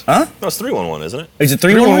 works? no, it's 311, isn't it? Is it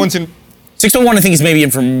 311? 311's in... 611, I think, is maybe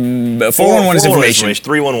 411 is information.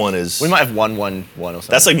 311 is We might have 111 or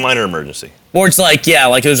something. that's like minor emergency. Or it's like, yeah,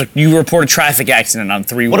 like it was like you report a traffic accident on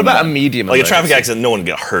 311. What about a medium Like a traffic emergency? accident, no one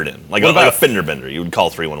got hurt in. Like, What like a about- fender bender, you would call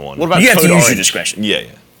 311. What about You have to code use orange? your discretion. Yeah,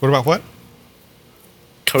 yeah. What about what?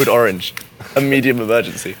 Code orange. A medium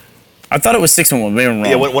emergency. I thought it was 611. Maybe I'm wrong.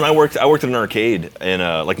 Yeah, when I worked at an arcade,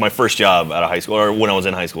 and like my first job out of high school, or when I was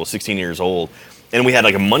in high school, 16 years old, and we had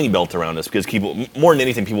like a money belt around us because people, more than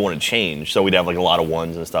anything, people wanted to change, so we'd have like a lot of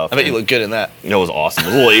ones and stuff. I bet you look good in that. You know, it was awesome. It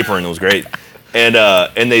was a little apron, it was great. And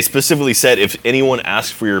they specifically said if anyone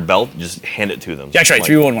asks for your belt, just hand it to them. Yeah, that's right. Like,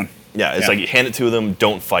 311. Yeah, it's Yeah. like you hand it to them,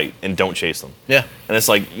 don't fight, and don't chase them. Yeah. And it's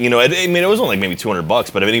like, you know, I mean, it was only like maybe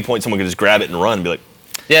 $200, but at any point someone could just grab it and run and be like,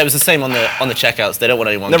 Yeah, it was the same on the checkouts. They don't want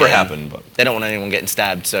anyone never getting, happened, but They don't want anyone getting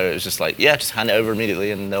stabbed, so it was just like, yeah, just hand it over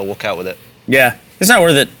immediately and they'll walk out with it. Yeah, it's not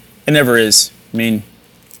worth it. It never is. I mean,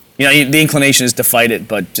 you know, the inclination is to fight it,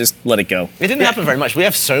 but just let it go. It didn't happen very much. We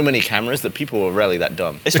have so many cameras that people were rarely that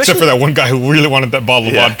dumb. Except for that one guy who really wanted that bottle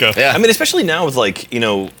of Yeah. vodka. Yeah. I mean, especially now with like, you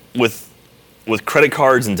know, with credit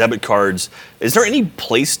cards and debit cards, is there any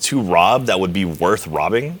place to rob that would be worth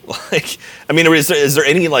robbing? Like, I mean, is there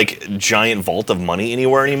any like giant vault of money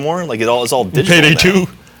anywhere anymore? Like it's all digital. Payday now. 2.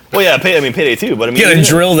 Well, yeah, payday too, but I mean, You got a even-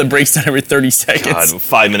 drill that breaks down every 30 seconds. God,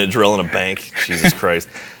 5-minute drill in a bank. Jesus Christ.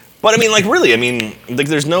 But I mean, like, really, I mean, like,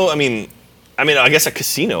 there's no, I mean, I guess a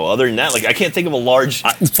casino. Other than that, like, I can't think of a large.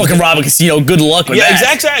 Fucking rob a casino. Good luck with Yeah,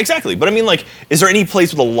 that. exactly. But I mean, like, is there any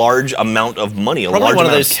place with a large amount of money, a Probably large one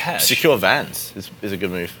of amount those of cash? secure vans is a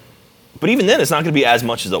good move. But even then, it's not going to be as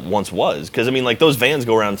much as it once was. Because I mean, like, those vans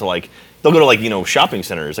go around to like, they'll go to like, you know, shopping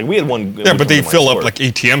centers. Like we had one. Yeah, but they in my fill up store. like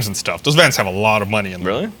ATMs and stuff. Those vans have a lot of money in them.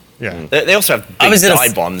 Really? Yeah. They also have I big was at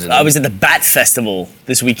dive bombs in them. I was at the Bat Festival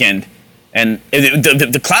this weekend, and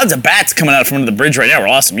the clouds of bats coming out from under the bridge right now are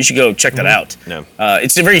awesome. You should go check that out. Yeah.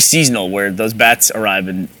 It's very seasonal where those bats arrive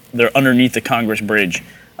and they're underneath the Congress Bridge.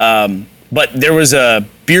 But there was a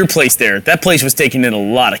beer place there. That place was taking in a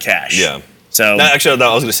lot of cash. Yeah. So Actually,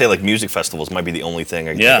 I was gonna say like music festivals might be the only thing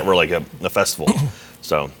I can think of, or like a festival.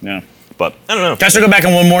 So yeah. But I don't know. Can I still go back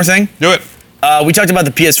on one more thing? Do it. We talked about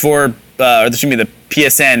the PS4, the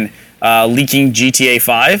PSN leaking GTA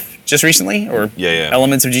 5 just recently, or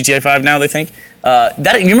elements of GTA 5 now, they think. You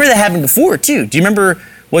remember that happened before, too. Do you remember,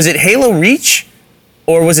 was it Halo Reach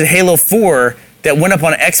or was it Halo 4 that went up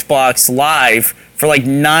on Xbox Live for like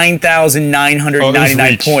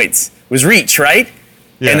 9,999 points? It was Reach, right?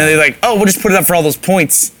 Yeah. And then they're like, oh, we'll just put it up for all those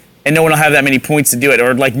points, and no one will have that many points to do it,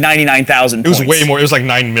 or like 99,000 points. It was way more. It was like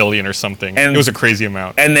 9 million or something. And it was a crazy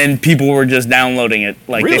amount. And then people were just downloading it.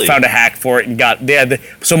 Like they found a hack for it and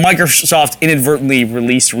so Microsoft inadvertently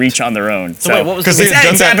released Reach on their own. So wait, what was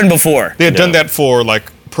it's happened before. They had done that for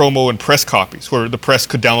like promo and press copies, where the press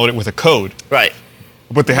could download it with a code. Right.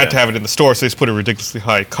 But they had to have it in the store, so they just put a ridiculously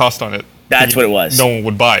high cost on it. That's what it was. No one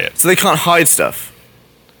would buy it. So they can't hide stuff.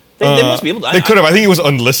 They must be able to. They could have. I think it was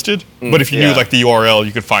unlisted, but if you knew like the URL,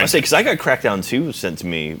 you could find it. Because I got Crackdown 2 sent to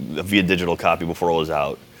me via digital copy before it was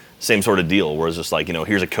out. Same sort of deal, where it's just like,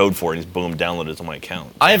 here's a code for it, and just boom, download it to my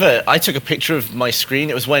account. I took a picture of my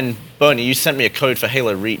screen. It was when, Bernie, you sent me a code for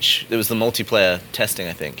Halo Reach. It was the multiplayer testing,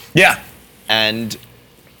 I think. Yeah. And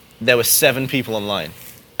there were 7 people online.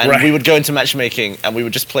 And we would go into matchmaking, and we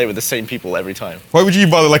would just play with the same people every time. Why would you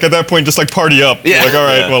bother? Like, at that point, just, like, party up. Yeah. Like, all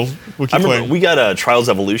right, well, we'll keep playing. We got Trials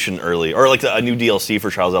Evolution early, or, like, a new DLC for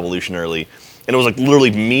Trials Evolution early, and it was, like, literally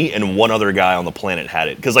me and one other guy on the planet had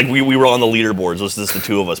it. Because, like, we were on the leaderboards. It was just the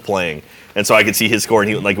two of us playing. And so I could see his score, and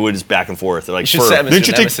he, like, we would just back and forth. Like, didn't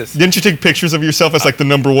you take pictures of yourself as, like, the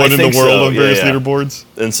number one in the world on various leaderboards?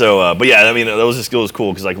 And so, but yeah, I mean, that was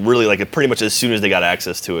cool, because, like, really, like, pretty much as soon as they got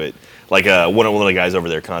access to it, like one of the guys over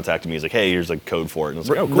there contacted me. He's like, "Hey, here's a code for it." And I was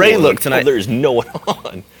like, "Oh, cool." Ray looked, and there's no one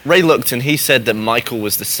on. Ray looked, and he said that Michael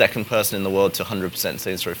was the second person in the world to 100%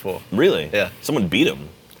 Saints Row 4. Really? Yeah. Someone beat him.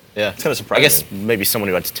 Yeah. It's kind of surprising. I guess maybe someone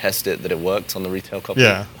who had to test it that it worked on the retail copy.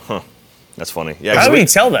 Yeah. Huh. That's funny. Yeah. How do we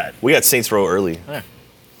tell that? We got Saints Row early. Yeah.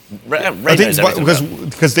 Ray I think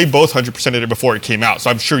because they both 100%ed it before it came out, so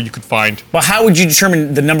I'm sure you could find. Well, how would you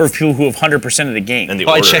determine the number of people who have 100%ed the game? And the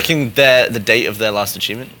By order. checking the date of their last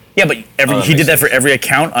achievement. Yeah, but he did that for every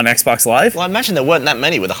account on Xbox Live? Well, I imagine there weren't that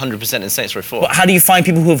many with 100% in Saints Row 4. Well, how do you find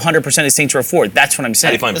people who have 100% in Saints Row 4? That's what I'm saying.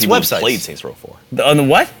 How do you find There's people who websites. played Saints Row 4? On the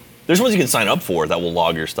what? There's ones you can sign up for that will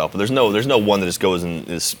log your stuff, but there's no one that just goes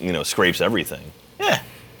and scrapes everything. Yeah.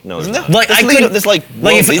 No, Isn't there's there? not. Like There's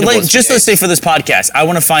like just let's say for this podcast, I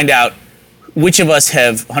want to find out which of us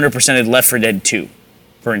have 100%ed Left 4 Dead 2,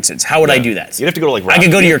 for instance. How would I do that? You'd have to go to like. I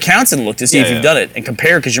could go to your accounts and look to see if you've done it and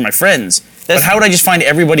compare because you're my friends. But how would I just find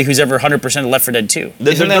everybody who's ever 100% Left 4 Dead 2?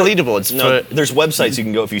 Isn't there leaderboards? No, there's websites you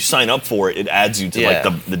can go. If you sign up for it, it adds you to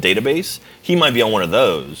like the database. He might be on one of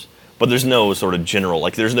those, but there's no sort of general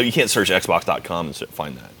like. You can't search Xbox.com and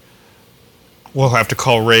find that. We'll have to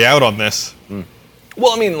call Ray out on this.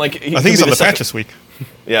 Well, I mean, like I think he's on the patch this week.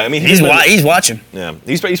 Yeah, I mean He's watching. Yeah,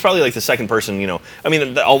 he's probably like the second person. I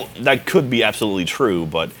mean, that could be absolutely true,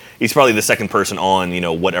 but he's probably the second person on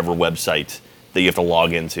whatever website that you have to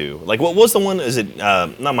log into. Like, what was the one? Is it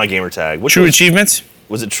not My Gamer Tag? True Achievements?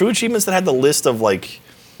 Was it True Achievements that had the list of like?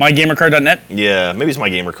 MyGamerCard.net? Yeah, maybe it's My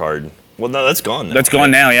Gamer Card. Well, no, that's gone now. That's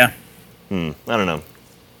gone now, yeah. I don't know.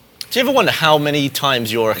 Do you ever wonder how many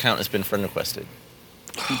times your account has been friend requested?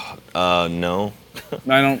 No.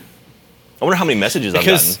 I don't. I wonder how many messages I've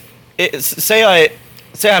gotten. Because say I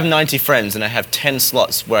have 90 friends and I have 10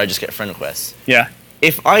 slots where I just get friend requests. Yeah.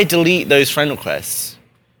 If I delete those friend requests,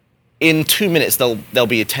 in 2 minutes there'll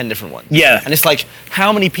be 10 different ones. Yeah. And it's like,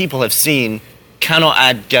 how many people have seen cannot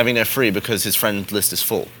add Gavino free because his friend list is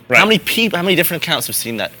full? Right. How many different accounts have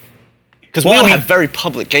seen that? Because we all have very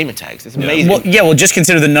public gamer tags. It's amazing. Well, just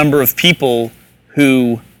consider the number of people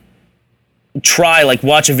who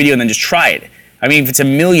watch a video and then just try it. I mean, if it's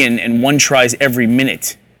 1 million and one tries every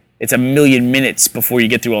minute, it's 1 million minutes before you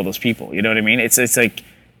get through all those people. You know what I mean? It's like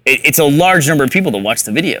it's a large number of people that watch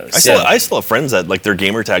the videos. I still have friends that like their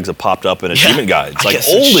gamer tags have popped up in achievement guides, like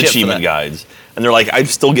old achievement guides, and they're like, I'm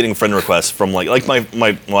still getting friend requests from like my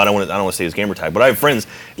well, I don't want to say his gamer tag, but I have friends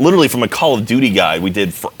literally from a Call of Duty guide we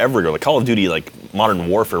did forever ago, like Call of Duty like Modern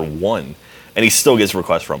Warfare 1, and he still gets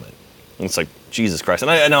requests from it. And it's like, Jesus Christ.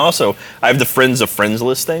 And I also have the friends of friends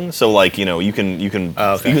list thing. So like, you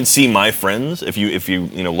can see my friends if you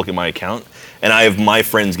look at my account. And I have my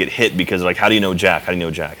friends get hit because like, how do you know Jack? How do you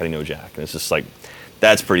know Jack? How do you know Jack? And it's just like,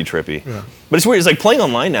 that's pretty trippy. Yeah. But it's weird. It's like playing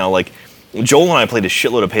online now. Like Joel and I played a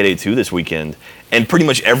shitload of Payday 2 this weekend, and pretty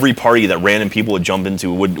much every party that random people would jump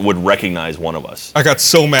into would recognize one of us. I got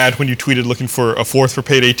so mad when you tweeted looking for a fourth for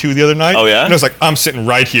Payday 2 the other night. Oh yeah? And I was like, I'm sitting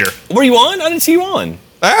right here. Were you on? I didn't see you on.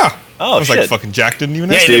 Ah. Oh, I was shit. like, fucking Jack didn't even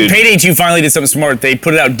Yeah, have Dude. Payday 2 finally did something smart. They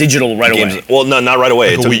put it out digital right away. Well, no, not right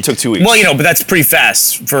away. Like a It week. took 2 weeks. Well, but that's pretty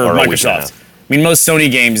fast for Or a week and a Microsoft. half. I mean, most Sony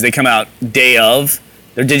games, they come out day of.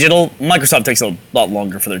 They're digital. Microsoft takes a lot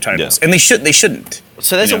longer for their titles. Yeah. And they shouldn't.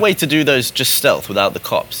 So there's Yeah. a way to do those just stealth without the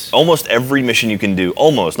cops. Almost every mission you can do,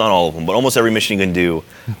 almost, not all of them, but almost every mission you can do.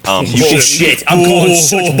 You Bullshit. I'm calling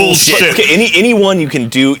such bullshit. Okay, any one you can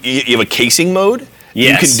do, you have a casing mode, you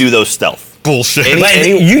Yes. can do those stealth. Bullshit. Like,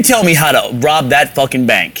 you tell me how to rob that fucking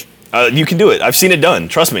bank. You can do it. I've seen it done.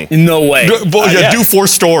 Trust me. No way. yeah. Do 4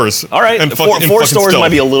 stores. All right, And four fucking stores stealth. might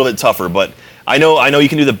be a little bit tougher, but I know you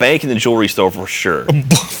can do the bank and the jewelry store for sure.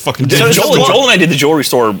 Fucking Joel and I did the jewelry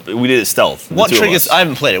store. We did it stealth. the What two of triggers? us. I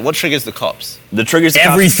haven't played it. What triggers the cops? The triggers? the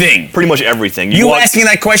cops- Everything. Pretty much everything. You walk- asking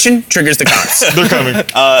that question triggers the cops. They're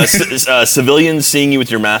coming. civilians seeing you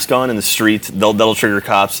with your mask on in the street, that'll trigger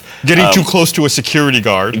cops. Getting too close to a security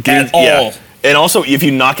guard. At all. And also, if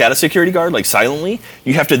you knock out a security guard, like silently,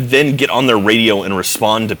 you have to then get on their radio and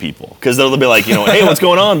respond to people. Because they'll be like, hey, what's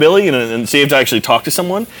going on, Billy? And so you have to actually talk to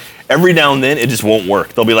someone. Every now and then, it just won't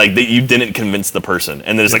work. They'll be like, you didn't convince the person.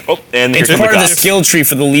 And then it's like, oh, and It's here's part of the cops. skill tree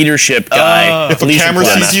for the leadership guy. If a Leadership camera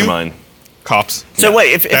class. sees you, Mastermind. cops. So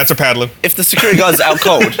wait, if That's a paddling. if the security guard's out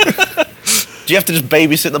cold, do you have to just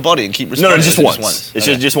babysit the body and keep No, responding? just or once. It's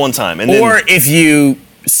Okay. just one time. And Or then, if you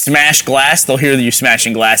smash glass, they'll hear that you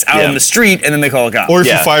smashing glass out Yeah. on the street, and then they call a cop. Or if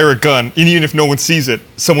Yeah. you fire a gun, and even if no one sees it,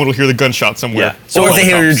 someone will hear the gunshot somewhere. Yeah. or if Or they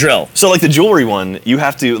hear your cops. drill. So like the jewelry one, you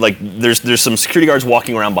have to like there's some security guards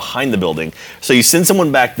walking around behind the building. So you send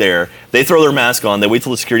someone back there, they throw their mask on, they wait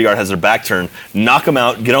till the security guard has their back turned, knock them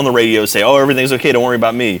out, get on the radio, say, "Oh, everything's okay, don't worry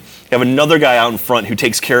about me." You have another guy out in front who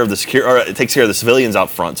takes care of the takes care of the civilians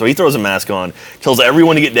out front. So he throws a mask on, tells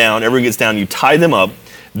everyone to get down, everyone gets down, you tie them up.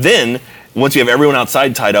 Then once you have everyone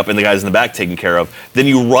outside tied up and the guys in the back taken care of, then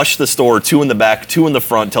you rush the store, 2 in the back, 2 in the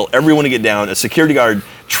front, tell everyone to get down. A security guard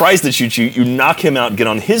tries to shoot you, you knock him out, get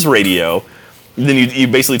on his radio, then you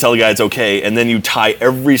basically tell the guy it's okay, and then you tie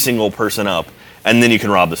every single person up, and then you can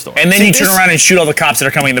rob the store. And then you turn around and shoot all the cops that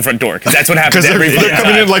are coming in the front door, because that's what happens Because every they're fucking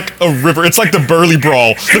coming time. in like a river. It's like the Burley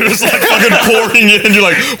Brawl. They're just like fucking pouring in, and you're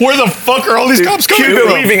like, where the fuck are all these cops coming They're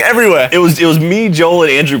from? weaving everywhere. It was me, Joel,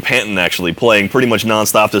 and Andrew Panton actually playing pretty much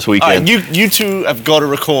nonstop this All right, weekend. you two have got to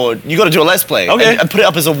record. You got to do a let's play. Okay. And put it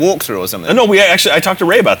up as a walkthrough or something. No, I talked to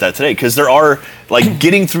Ray about that today because there are like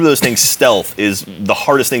getting through those things stealth is the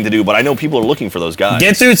hardest thing to do, but I know people are looking for those guys.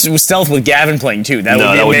 Get through stealth with Gavin playing too. That No,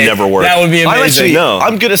 would be that would amazing. never work. That would be I'm amazing. actually No.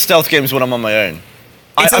 I'm good at stealth games when I'm on my own.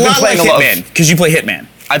 It's I've a been lot playing like a lot Hitman, of. because you play Hitman.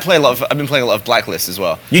 I've been playing a lot of Blacklist as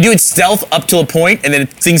well. You do it stealth up to a point, and then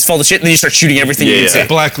things fall to shit, and then you start shooting everything Yeah, you yeah. can see.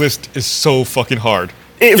 Blacklist is so fucking hard.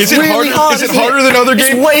 It's Is it really harder? hard, Is it isn't it? harder than other It's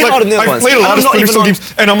games? way harder than the other I've ones. played a lot I'm of not Splinter even Cell on-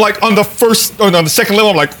 games, and I'm like on the second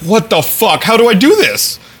level. I'm like, what the fuck? How do I do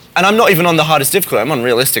this? And I'm not even on the hardest difficulty. I'm on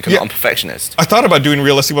realistic. I'm Yeah. not on perfectionist. I thought about doing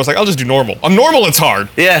realistic, but I was like, I'll just do normal. On normal, it's hard.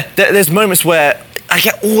 Yeah, there's moments where I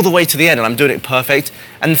get all the way to the end and I'm doing it perfect.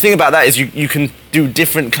 And the thing about that is you can do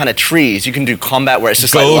different kind of trees. You can do combat where it's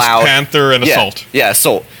just Ghost, like loud. Panther, and Yeah, Assault. Yeah,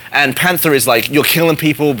 Assault. And Panther is like you're killing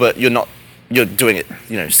people, but you're doing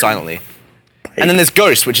it, silently. And then there's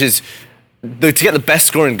Ghost, which is to get the best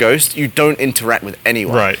score in Ghost, you don't interact with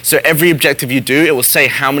anyone. Right. So every objective you do, it will say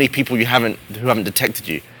how many people who haven't detected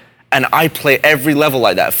you. And I play every level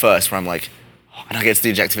like that at first, where I'm like, and I get to the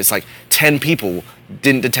objective, it's like 10 people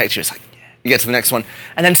didn't detect you. It's like, yeah. You get to the next one,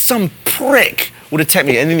 and then some prick will detect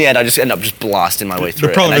me, and in the end, I just end up just blasting my way through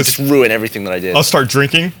it, problem and I is- just ruin everything that I did. I'll start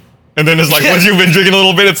drinking, and then it's like Yeah. once you've been drinking a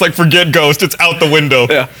little bit, it's like forget Ghost, it's out the window.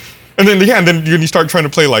 Yeah. And then you start trying to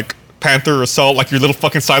play like Panther or Assault, like your little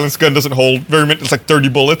fucking silence gun doesn't hold very many. It's like 30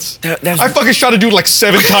 bullets. There's- I fucking shot a dude like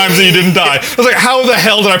 7 times and he didn't die. I was like, how the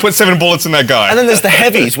hell did I put 7 bullets in that guy? And then there's the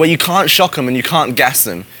heavies, where you can't shock them and you can't gas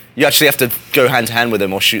them. You actually have to go hand to hand with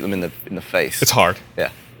them or shoot them in the face. It's hard. Yeah.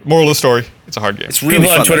 Moral of the story: it's a hard game. It's really People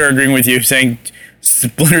fun. on Twitter though. are agreeing with you, saying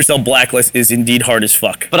Splinter Cell Blacklist is indeed hard as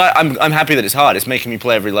fuck. But I'm happy that it's hard. It's making me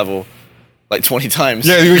play every level like 20 times.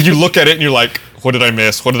 Yeah, you look at it and you're like, what did I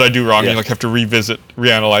miss? What did I do wrong? Yeah. And you like have to revisit,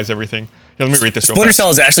 reanalyze everything. Yeah, let me read this. real Splinter fast. Cell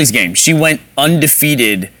is Ashley's game. She went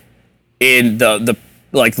undefeated in the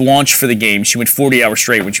launch for the game. She went 40 hours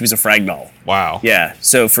straight when she was a frag doll. Wow. Yeah.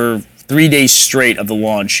 So for 3 days straight of the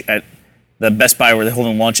launch at the Best Buy where they're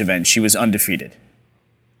holding a launch event, she was undefeated.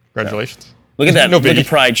 Congratulations. Look at that. No Look at the biggie.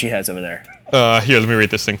 pride she has over there. Here, let me read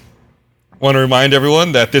this thing. Want to remind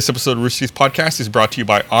everyone that this episode of Rooster Teeth Podcast is brought to you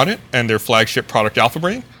by Onnit and their flagship product, Alpha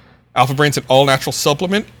Brain. Alpha Brain's an all-natural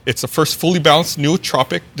supplement. It's the first fully balanced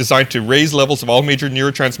nootropic designed to raise levels of all major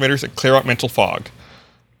neurotransmitters and clear out mental fog.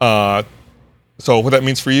 So what that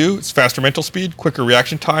means for you is faster mental speed, quicker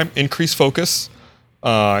reaction time, increased focus,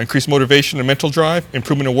 increased motivation and mental drive,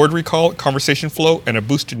 improvement in word recall, conversation flow, and a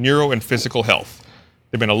boost in neuro and physical health.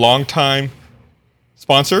 They've been a long time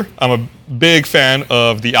sponsor. I'm a big fan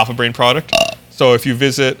of the Alpha Brain product. So if you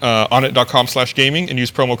visit onnit.com/gaming and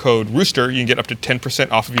use promo code Rooster, you can get up to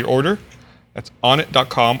 10% off of your order. That's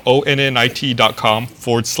onnit.com,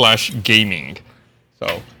 onnit.com/gaming.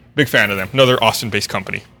 So big fan of them. Another Austin-based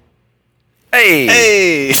company.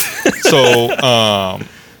 Hey! So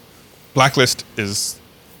Blacklist is...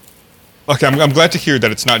 Okay, I'm glad to hear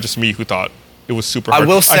that it's not just me who thought it was super hard. I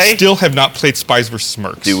will say... I still have not played Spies vs.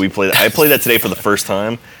 Mercs. Dude, I played that today for the first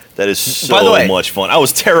time. That is so By the way, much fun. I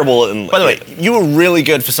was terrible. By the way, you were really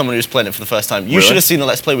good for someone who's playing it for the first time. You should have seen the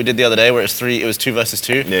Let's Play we did the other day where it was 2 versus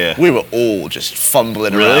 2. Yeah. We were all just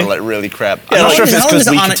fumbling around like really crap. Yeah, I'm not sure if it's how long because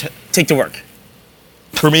does we On It take to work?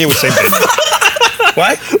 For me, it was same day.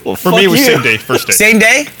 What? well, For me, it was same day, first day. Same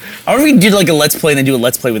day? I wonder if we could do like a Let's Play and then do a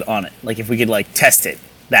Let's Play with On It. Like if we could like test it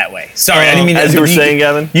that way. Sorry, I didn't mean that. As you were saying,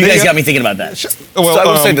 Gavin. You guys got me thinking about that. Well, So I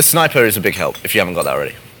will say the sniper is a big help if you haven't got that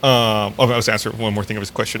already. I was answering one more thing of his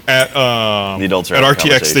question. At adults are at having a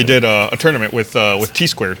RTX, they conversation. did a tournament with T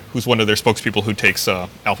Squared, who's one of their spokespeople who takes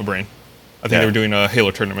Alpha Brain. I think Yeah. they were doing Halo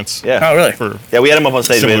tournaments. Yeah. Oh, really? Yeah, we had him up on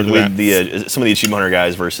stage Similar with to some of the Achievement Hunter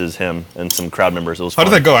guys versus him and some crowd members. It was How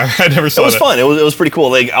fun. did that go? I never saw It was that. fun. It was pretty cool.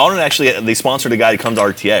 Like, Alden actually, they sponsored a guy to come to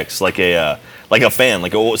RTX, like a fan,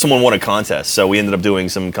 someone won a contest. So we ended up doing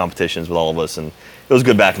some competitions with all of us, and it was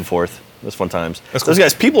good back and forth. It was fun times. That's Those cool.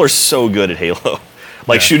 guys, people are so good at Halo.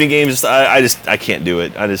 Like Yeah. shooting games, I can't do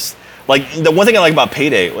it. Like the one thing I like about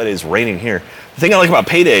Payday. What is raining here? The thing I like about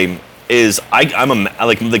Payday is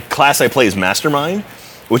the class I play is Mastermind,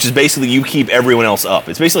 which is basically you keep everyone else up.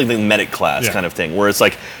 It's basically the medic class Yeah. kind of thing, where it's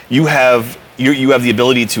like you have the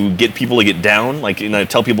ability to get people to get down, like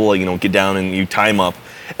tell people get down and you tie them up,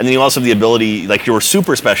 and then you also have the ability, like your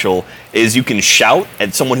super special is you can shout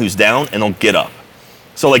at someone who's down and they'll get up.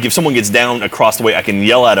 So like if someone gets down across the way, I can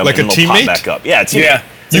yell at them Like and a they'll teammate? pop back up. Yeah, a teammate. Yeah.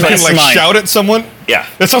 You can like Mastermind. shout at someone. Yeah.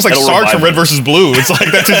 That sounds like That'll Sarge revive from Red them. vs. Blue. It's like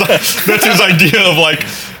that's his idea of like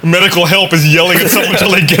medical help is yelling at someone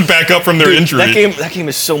until they get back up from their injury. That game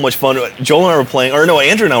is so much fun. Joel and I were playing, or no,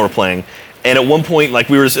 Andrew and I were playing, and at one point, like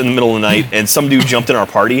we were just in the middle of the night, and some dude jumped in our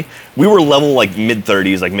party. We were level like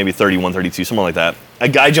mid-30s, like maybe 31, 32, something like that. A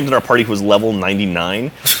guy jumped in our party who was level 99.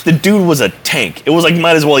 The dude was a tank. It was like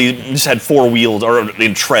might as well you just had 4 wheels or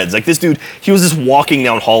in treads. Like this dude, he was just walking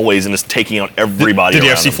down hallways and just taking out everybody. Did he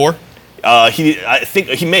have around him. C4? I think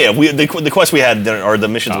he may have. The quest we had, or the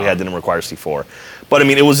missions we had, didn't require C4. But I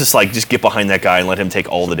mean, it was just like just get behind that guy and let him take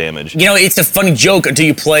all the damage. You know, it's a funny joke until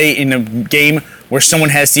you play in a game where someone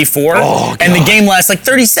has C4 Oh, and the God. game lasts like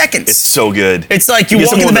 30 seconds. It's so good. It's like you get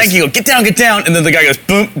walk in the someone bank, that's- you go, get down, and then the guy goes,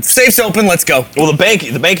 boom, safe's open, let's go. Well,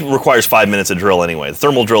 the bank requires 5 minutes of drill anyway. The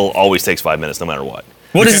thermal drill always takes 5 minutes, no matter what.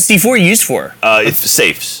 What is the C4 used for? It's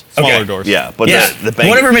safes. Smaller Okay. doors. Yeah, but Yeah, the bank.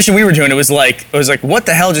 whatever mission we were doing, it was like, what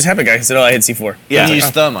the hell just happened, guy? I said, I had C4. Yeah. You use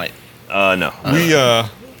thermite. No.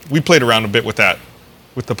 We played around a bit with that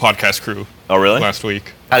with the podcast crew Oh, really? last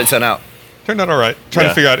week. How'd it turn out? Turned out all right. Trying Yeah.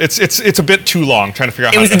 to figure out it's a bit too long. Trying to figure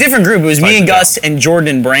out It how was to a different group. It was me spice and it up. Gus and Jordan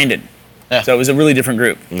and Brandon. Yeah. So it was a really different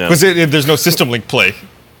group. No. Because there's no system link play. So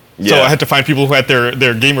Yeah. I had to find people who had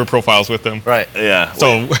their gamer profiles with them. Right. Yeah.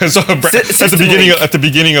 So System link. at the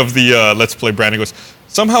beginning of the Let's Play, Brandon goes,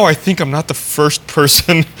 somehow I think I'm not the first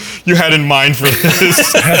person you had in mind for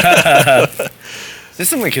this.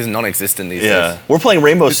 System Link is non-existent these Yeah, days. we're playing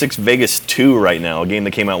Rainbow Six Vegas 2 right now, a game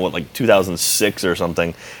that came out like 2006 or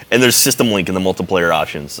something, and there's System Link in the multiplayer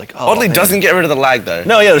options. Like, oh, Oddly, man. doesn't get rid of the lag though.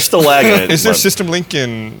 No, yeah, there's still lag in it. Is there but- system link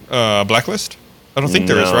in Blacklist? I don't think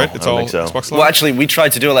there is, No, right? It's I don't all think so. Xbox Live. Well, actually, we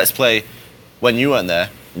tried to do a Let's Play when you weren't there.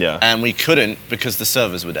 Yeah. And we couldn't because the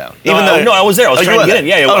servers were down. No, I was there. I was Oh, you trying were to get there? in.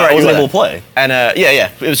 Yeah, Oh, right, I you wasn't were able to there. play. And yeah,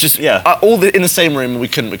 it was just Yeah. in the same room. We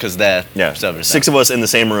couldn't because their Yeah, servers. 6 of us in the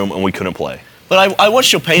same room and we couldn't play. But I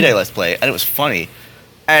watched your Payday Let's Play and it was funny.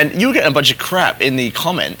 And you were getting a bunch of crap in the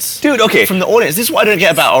comments, Dude, okay. from the audience. This is what I don't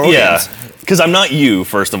get about our Yeah, audience. because I'm not you.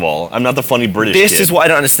 First of all, I'm not the funny British This kid. is what I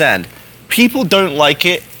don't understand. People don't like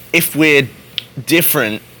it if we're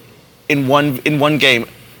different in one game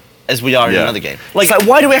as we are in Yeah. another game. Like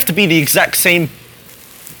why do we have to be the exact same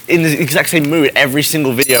in the exact same mood every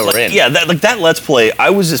single video we're in? Yeah, that Let's Play, I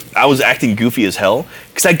was acting goofy as hell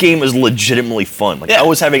because that game is legitimately fun. Like Yeah. I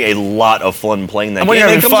was having a lot of fun playing that And game. when you're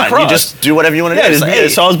and having it comes fun, you across. just do whatever you want to Yeah, do. It's like, hey,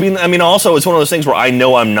 so I was being. I mean, also it's one of those things where I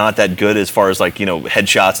know I'm not that good as far as like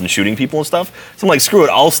headshots and shooting people and stuff. So I'm like, screw it,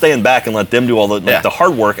 I'll stand back and let them do all the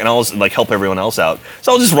hard work, and I'll like help everyone else out.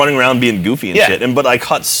 So I was just running around being goofy and Yeah. shit. But I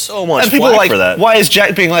caught so much and people flack are like, for that. why is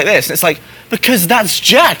Jack being like this? And it's like, because that's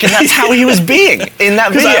Jack, and that's how he was being in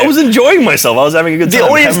that video. I was enjoying myself. I was having a good time. The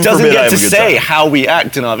audience Heaven doesn't forbid I get have to a good say time. how we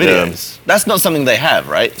act in our videos. That's not something they have,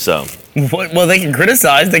 right? So. Well, they can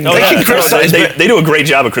criticize. They can, can criticize. They do a great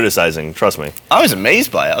job of criticizing. Trust me. I was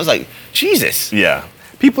amazed by it. I was like, Jesus. Yeah.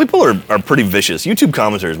 People are pretty vicious. YouTube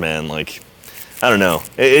commenters, man, like, I don't know.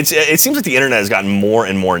 It seems like the internet has gotten more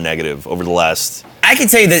and more negative over the last I can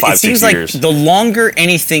tell you that 5, it seems 6 like years. the longer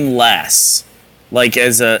anything lasts, like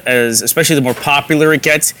as especially the more popular it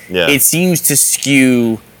gets, Yeah. it seems to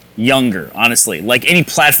skew younger, honestly. Like any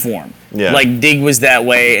platform. Yeah. Like Dig was that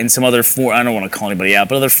way, and some other form. I don't want to call anybody out,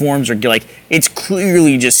 but other forums are like, it's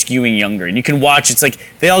clearly just skewing younger. And you can watch, it's like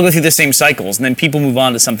they all go through the same cycles, and then people move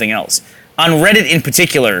on to something else. On Reddit in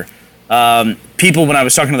particular, people, when I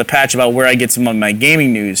was talking to the patch about where I get some of my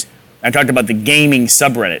gaming news, I talked about the gaming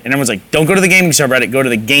subreddit, and everyone's like, don't go to the gaming subreddit, go to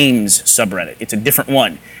the games subreddit. It's a different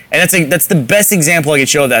one. And that's the best example I could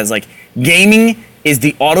show of that is like, gaming is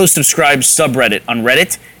the auto-subscribe subreddit on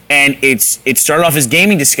Reddit, and it started off as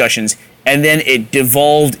gaming discussions, and then it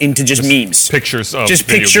devolved into just memes. Pictures of Just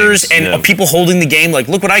video pictures games. and people holding the game, like,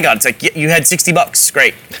 look what I got. It's like, you had $60,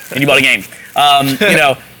 great, and you bought a game. You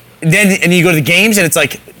know, and you go to the games, and it's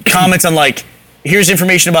like, comments on like, here's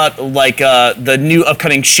information about like the new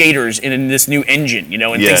upcoming shaders in this new engine, you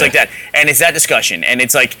know, and things Yeah. like that. And it's that discussion, and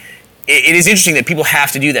it's like, it is interesting that people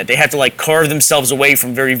have to do that. They have to like carve themselves away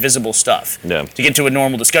from very visible stuff Yeah. to get to a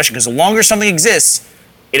normal discussion. Because the longer something exists,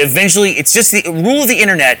 it's just the rule of the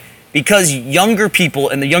internet. Because younger people,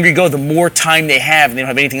 and the younger you go, the more time they have, and they don't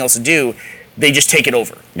have anything else to do, they just take it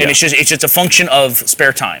over. Yeah. And it's just a function of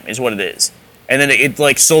spare time, is what it is. And then it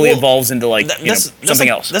like slowly evolves into like something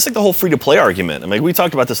else. That's like the whole free-to-play argument. I mean, we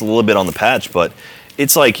talked about this a little bit on the patch, but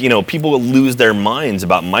it's like, people lose their minds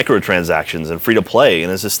about microtransactions and free-to-play,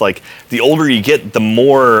 and it's just like, the older you get, the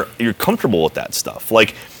more you're comfortable with that stuff.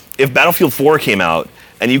 Like, if Battlefield 4 came out,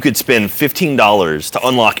 and you could spend $15 to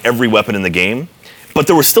unlock every weapon in the game, but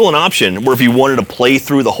there was still an option where if you wanted to play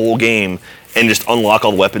through the whole game and just unlock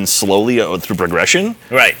all the weapons slowly through progression,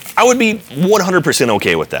 Right. I would be 100%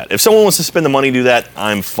 okay with that. If someone wants to spend the money to do that,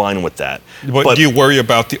 I'm fine with that. But do you worry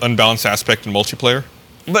about the unbalanced aspect in multiplayer?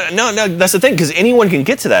 But no, that's the thing, because anyone can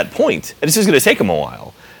get to that point, and it's just going to take them a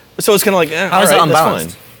while. So it's kind of like, How is it all right, that's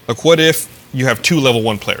unbalanced? fine. Like, what if you have 2 level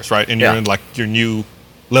 1 players, right? And you're Yeah. in like your new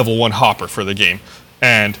level 1 hopper for the game,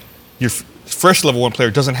 and your fresh level 1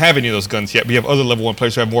 player doesn't have any of those guns yet, but you have other level 1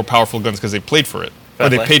 players who have more powerful guns because they played for it, or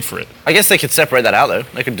they play. paid for it. I guess they could separate that out, though.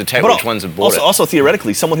 They could detect which ones have bought also, it. also,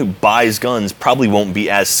 theoretically, someone who buys guns probably won't be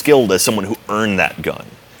as skilled as someone who earned that gun.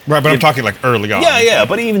 Right, but I'm talking like early on. Yeah,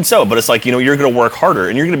 but even so, but it's like, you're going to work harder,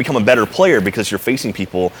 and you're going to become a better player because you're facing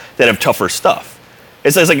people that have tougher stuff.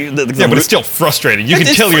 It's like Yeah, but it's still frustrating. You can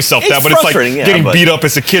It's tell fr- yourself it's that, but it's like frustrating, yeah, getting but- beat up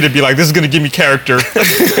as a kid and be like, this is going to give me character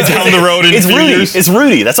down the road in it's a few Rudy. years. It's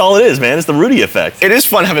Rudy. That's all it is, man. It's the Rudy effect. It is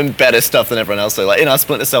fun having better stuff than everyone else, though. Like in our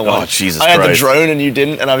Splinter Cell one, Jesus I had the Christ. drone and you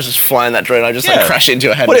didn't, and I was just flying that drone. I just like crashed into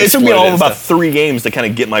your head. But and it took me exploded all and about stuff. 3 games to kind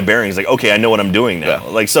of get my bearings. Like, okay, I know what I'm doing now. Yeah.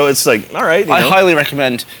 Like, so it's like, all right. I highly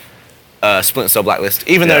recommend Splinter Cell Blacklist,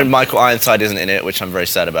 even Yeah. though Michael Ironside isn't in it, which I'm very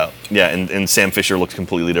sad about. Yeah, and Sam Fisher looks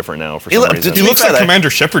completely different now for He some look- reason. did He looks fair, like though.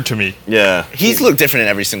 Commander Shepard to me. Yeah. He's looked different in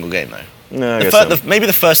every single game, though. No, I The guess so. maybe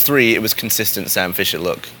the first 3, it was consistent Sam Fisher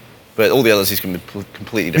look, but all the others he's going to be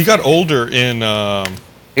completely He different. got older in,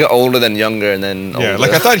 He got older, then younger, and then older. yeah,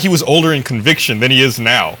 like I thought he was older in Conviction than he is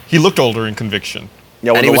now. He looked older in Conviction.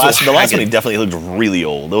 Yeah, well, And he the was last all one, he haggard. definitely looked really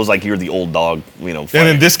old. It was like you're the old dog, And fighting.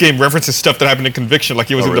 then this game references stuff that happened in Conviction like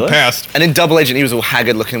he was Oh, in the really? past. And in Double Agent, he was all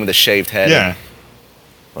haggard looking with a shaved head. Yeah.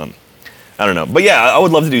 I don't know. But yeah, I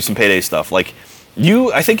would love to do some Payday stuff. Like,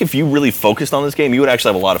 I think if you really focused on this game, you would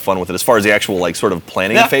actually have a lot of fun with it as far as the actual, like, sort of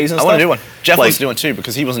planning Yeah, phase and I stuff. want to do one. Jeff Like- wants to do one too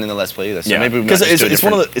because he wasn't in the Let's Play either. So Yeah, maybe we might because just do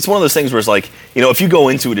it's one of those things where it's like, if you go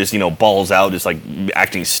into it just balls out, just like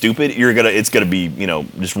acting stupid, it's gonna be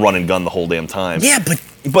just run and gun the whole damn time. Yeah,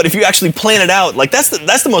 But if you actually plan it out, like that's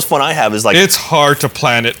the most fun I have is like It's hard to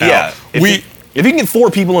plan it yeah. out. If you can get 4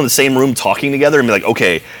 people in the same room talking together and be like,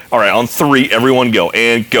 okay, all right, on 3, everyone go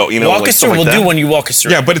and go. walk like us stuff through. like We'll that. do one. You walk us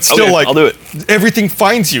through. Yeah, but it's still Okay, like I'll do it. everything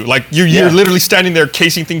finds you. Like you're Yeah. literally standing there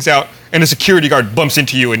casing things out, and a security guard bumps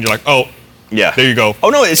into you, and you're like, oh, Yeah. there you go. Oh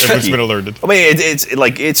no, it's Everyone's tricky. been alerted. I mean,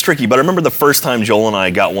 it's tricky. But I remember the first time Joel and I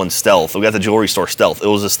got one stealth. We got the jewelry store stealth. It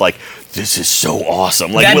was just like, this is so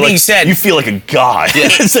awesome. Like, That we're being like, said- you feel like a god.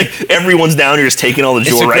 It's like everyone's down here just taking all the a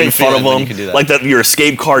jewelry right great in front of feeling when them. you can do that. Like that, your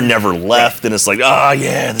escape card never left, and it's like,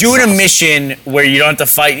 yeah. this Doing is a awesome. mission where you don't have to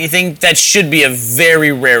fight anything, that should be a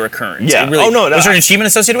very rare occurrence. Yeah. It really, Oh, no, was there an achievement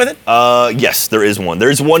associated with it? Yes, there is one.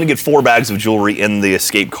 There's one to get 4 bags of jewelry in the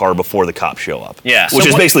escape car before the cops show up. Yeah. Which So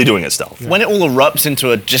is what- basically doing it stealth. When it all erupts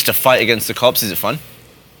into just a fight against the cops, is it fun?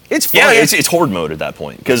 It's fun. Yeah, yeah. It's horde mode at that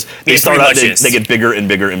point because they It start pretty out, much is. they get bigger and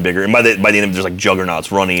bigger and bigger, and by the end of it, there's like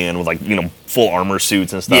juggernauts running in with like full armor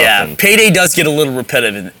suits and stuff. Yeah, and, Payday does get a little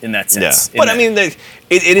repetitive in that sense. But I mean,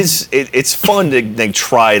 it's fun to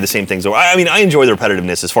try the same things over. I mean, I enjoy the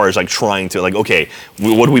repetitiveness as far as like trying to like, okay,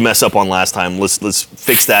 what did we mess up on last time? Let's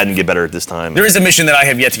fix that and get better at this time. there is a mission that I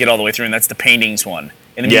have yet to get all the way through, and that's the paintings one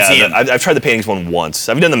in the museum. I've tried the paintings one once.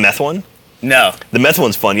 Have you done the meth one? No. The meth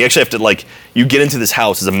one's fun. You actually have to you get into this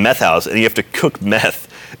house, it's a meth house, and you have to cook meth,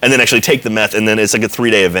 and then actually take the meth, and then it's like a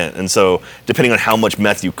 3-day event. And so depending on how much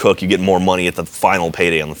meth you cook, you get more money at the final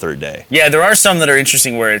payday on the 3rd day. Yeah, there are some that are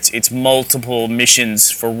interesting where it's multiple missions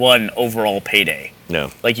for one overall payday. No.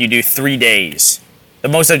 Like you do 3 days. The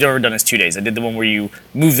most I've ever done is 2 days. I did the one where you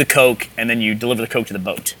move the coke and then you deliver the coke to the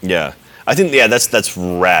boat. Yeah. I think that's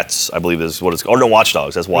Rats, I believe is what it's called. Or no, Watch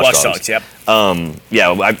Dogs. That's Watch Dogs. Yep.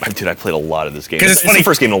 Yeah, I played a lot of this game. 'Cause it's funny. the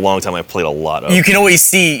first game in a long time I've played a lot of. You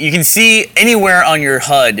can see anywhere on your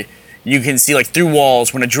HUD, you can see like through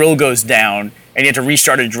walls when a drill goes down and you have to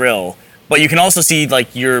restart a drill. But you can also see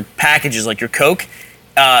like your packages, like your coke,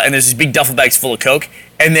 and there's these big duffel bags full of coke.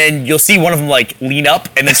 And then you'll see one of them like lean up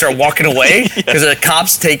and then start walking away because the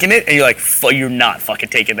cop's taking it, and you're like, you're not fucking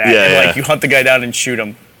taking that. Yeah, and yeah. like you hunt the guy down and shoot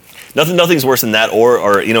him. Nothing's worse than that,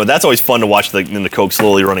 or that's always fun to watch the coke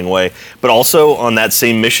slowly running away. But also on that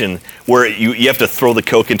same mission where you have to throw the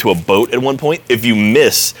coke into a boat at one point. If you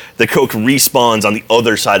miss, the coke respawns on the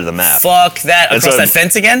other side of the map. Fuck that. Across that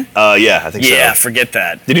fence again? Yeah, I think so. Yeah, forget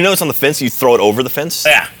that. Did you notice on the fence you throw it over the fence?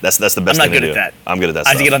 Yeah. That's the best thing to do. I'm not good at that. I'm good at that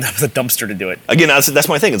I have to stuff. get on top of the dumpster to do it. Again, that's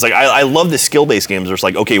my thing. It's like I love the skill-based games where it's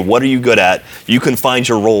like, okay, what are you good at? You can find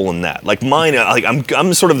your role in that. Like mine,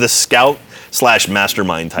 I'm sort of the scout /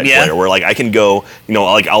 mastermind type player where like I can go,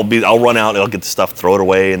 I'll run out, I'll get the stuff, throw it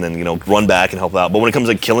away, and then run back and help out. But when it comes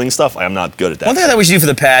to killing stuff, I'm not good at that. One thing that we should do for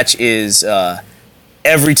the patch is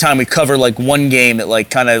every time we cover like one game that like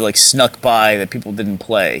kind of like snuck by that people didn't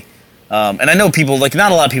play. And I know people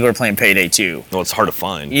not a lot of people are playing Payday 2. No, it's hard to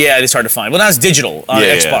find. Yeah, it is hard to find. Well, now it's digital on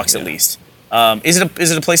Xbox at least. Is it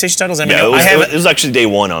a PlayStation title? It was actually day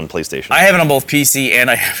one on PlayStation. I have it on both PC and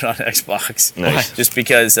I have it on Xbox. Nice. Just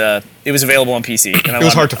because it was available on PC. And It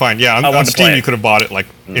was hard to find. Yeah, on wanted to play Steam it. you could have bought it like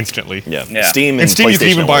instantly. Yeah. Yeah. Steam and And Steam you could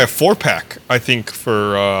PlayStation even buy a alone. 4-pack, I think,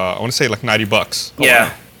 for I want to say like $90.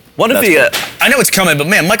 Yeah. One of That's the I know it's coming, but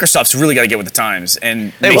man, Microsoft's really got to get with the times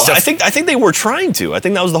and make Well, stuff. I think they were trying to. I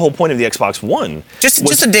think that was the whole point of the Xbox One. Just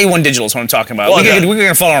a day one digital is what I'm talking about. Well, we're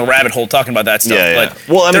gonna fall on a rabbit hole talking about that stuff. Yeah, yeah. But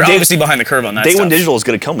Well, I mean, they're day- obviously behind the curve on that Day stuff. one digital is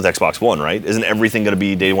going to come with Xbox One, right? Isn't everything going to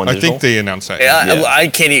be day one I digital? think they announced that. Yeah, Yeah. I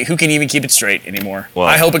can't. Who can even keep it straight anymore? Well-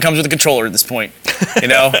 I hope it comes with a controller at this point.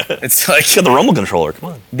 It's like, It's got the Rumble controller.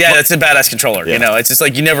 Come on. yeah, that's a badass controller. Yeah. It's just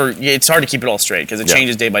like it's hard to keep it all straight because it Yeah.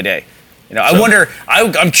 changes day by day. I wonder.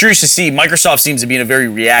 I'm curious to see. Microsoft seems to be in a very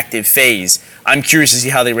reactive phase. I'm curious to see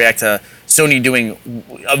how they react to Sony doing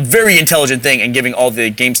a very intelligent thing and giving all the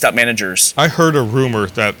GameStop managers. I heard a rumor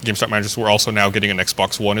that GameStop managers were also now getting an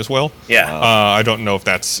Xbox One as well. Yeah. I don't know if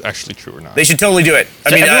that's actually true or not. They should totally do it.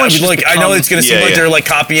 I mean, everyone should just I know it's going to seem Yeah, like yeah. they're like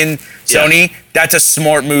copying Sony. That's a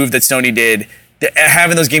smart move that Sony did.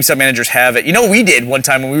 Having those GameStop managers have it. You know what we did one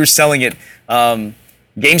time when we were selling it,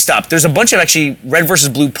 GameStop? There's a bunch of actually red versus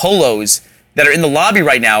blue polos that are in the lobby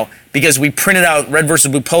right now because we printed out red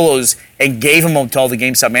versus blue polos and gave them to all the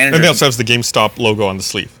GameStop managers. And they also have the GameStop logo on the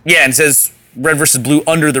sleeve. Yeah, and it says red versus blue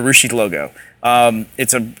under the Rushit logo.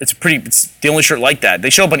 It's the only shirt like that. They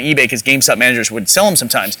show up on eBay because GameStop managers would sell them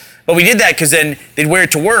sometimes. But we did that because then they'd wear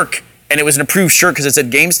it to work and it was an approved shirt because it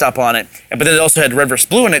said GameStop on it. But then it also had red versus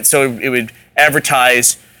blue in it, so it would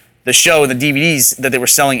advertise the show and the DVDs that they were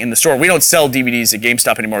selling in the store. We don't sell DVDs at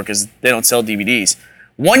GameStop anymore because they don't sell DVDs.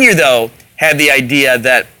 One year, though, had the idea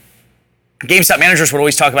that GameStop managers would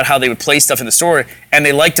always talk about how they would play stuff in the store, and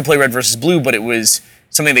they liked to play red versus blue, but it was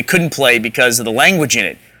something they couldn't play because of the language in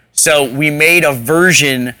it. So we made a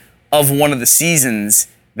version of one of the seasons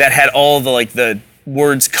that had all the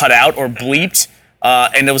words cut out or bleeped,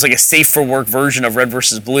 and it was like a safe for work version of red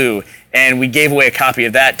versus blue, and we gave away a copy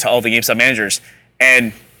of that to all the GameStop managers,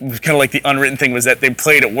 and kind of like the unwritten thing was that they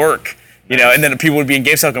played at work. And then people would be in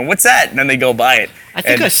GameStop going, "What's that?" And then they go buy it. I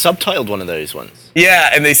think And- I subtitled one of those ones. yeah,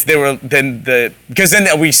 and they were because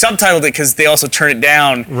then we subtitled it because they also turn it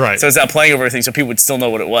down, Right. So it's not playing over everything, so people would still know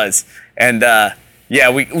what it was. And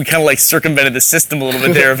we kind of like circumvented the system a little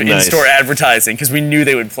bit there of Nice. in-store advertising because we knew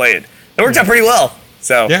they would play it. It worked out pretty well.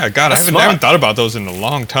 So Yeah, God, I haven't smart. thought about those in a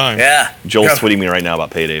long time. yeah. Joel's Go. tweeting me right now about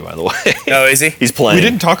Payday, by the way. Oh, is he? He's playing. We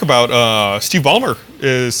didn't talk about Steve Ballmer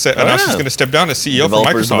announced yeah. he's going to step down as CEO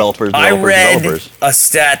developers, for Microsoft. developers, I developers, read developers. a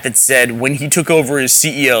stat that said when he took over as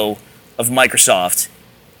CEO of Microsoft,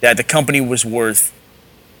 that the company was worth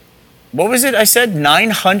what was it? I said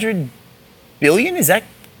 900 billion. Is that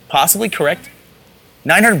possibly correct?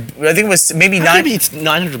 900. I think it was maybe nine. Maybe it's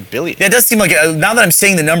 900 billion. Yeah, it does seem like now that I'm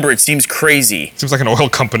saying the number, it seems crazy. Seems like an oil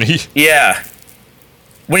company. Yeah.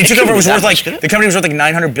 When he took over, it was worth like the company was worth like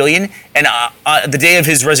 900 billion, and the day of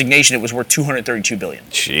his resignation, it was worth 232 billion.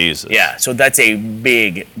 Jesus. Yeah, so that's a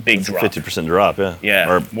big drop. 50% drop, yeah. Yeah,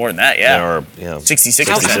 Or more than that. Yeah, or yeah. 66.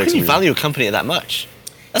 How can you value a company at that much?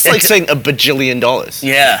 That's like saying $1 bajillion.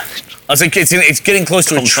 Yeah, I was like, it's getting close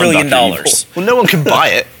to $1 trillion. Well, no one can buy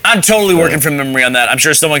it. I'm totally working from memory on that. I'm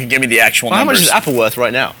sure someone can give me the actual Well, how numbers. much is Apple worth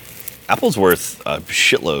right now? Apple's worth a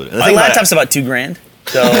shitload. And the My thing about laptop's about $2,000.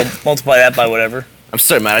 So multiply that by whatever. I'm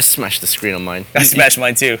so mad. I smashed the screen on mine. I smashed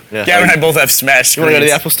mine too. Yeah. Gavin and I both have smashed You want to go to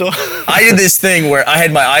the screens. Apple store? I did this thing where I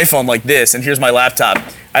had my iPhone like this, and here's my laptop.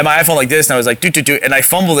 I had my iPhone like this, and I was like, do, and I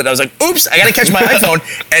fumbled it. I was like, oops, I gotta catch my iPhone,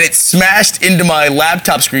 and it smashed into my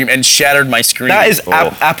laptop screen and shattered my screen. That is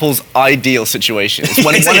Apple's ideal situation. It's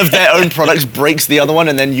when one of their own products breaks the other one,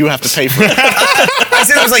 and then you have to pay for it. I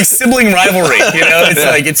said it was like sibling rivalry, you know? It's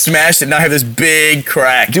like it smashed it, and now I have this big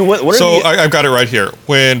crack. Dude, what So are the, I've got it right here.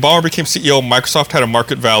 When Ballmer became CEO, Microsoft had a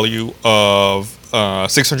market value of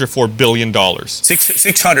 $604 billion.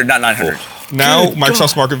 600, not 900. Now Good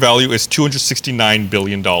Microsoft's God. market value is $269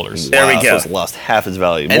 billion. There we wow, go. So it's lost half its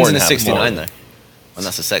value. More Ends than in a half its 69 value. though, and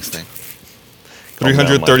that's a sex thing.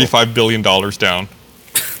 $335 billion down.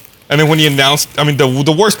 And then when he announced, I mean,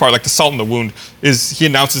 the worst part, like the salt in the wound, is he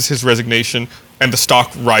announces his resignation and the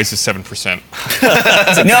stock rises 7%.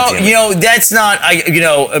 No, you know, that's not,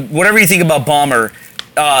 whatever you think about Ballmer,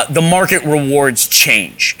 the market rewards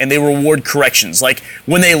change and they reward corrections. Like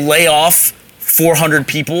when they lay off 400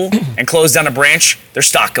 people and close down a branch, their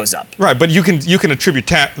stock goes up. Right, but you can attribute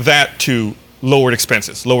that to lowered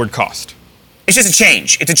expenses, lowered cost. It's just a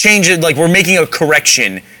change. It's a change, like we're making a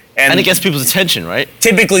correction. And it gets people's attention, right?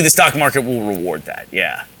 Typically, the stock market will reward that,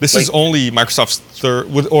 yeah. This is only Microsoft's third,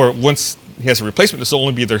 or once he has a replacement, this will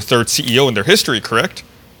only be their third CEO in their history, correct?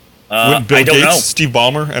 Bill I don't Gates, know. Steve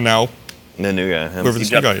Ballmer, and now The new guy. him. whoever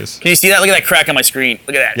this new guy is. Can you see that? Look at that crack on my screen.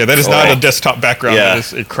 Look at that. Yeah, that is not a desktop background. Yeah. That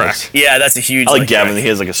is a crack. Yeah, that's a huge. I like Gavin. crack. He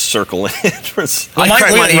has like a circle in it. Well, I mine-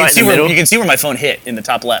 cracked look, mine you, can right in see the where, middle. you can see where my phone hit in the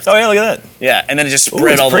top left. Oh yeah, look at that. Yeah, and then it just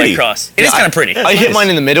spread it's all the way pretty. across. It is kind of pretty. I hit nice. mine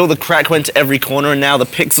in the middle. The crack went to every corner, and now the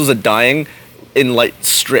pixels are dying in like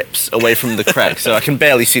strips away from the crack, so I can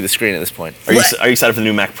barely see the screen at this point. Are you excited for the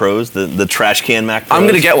new Mac Pros? The trash can Mac Pros? I'm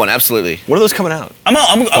gonna get one, absolutely. When are those coming out?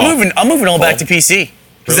 I'm moving all back to PC.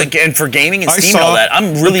 'Cause and for gaming and I Steam and all saw- that,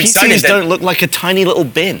 I'm really excited. PCs that don't look like a tiny little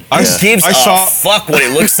bin. I gives I a saw. fuck what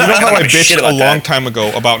it looks like. You know how don't I give a shit bitched a about long that. time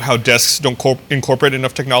ago about how desks don't incorporate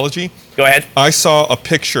enough technology? Go ahead. I saw a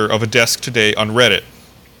picture of a desk today on Reddit.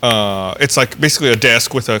 It's like basically a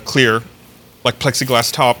desk with a clear, like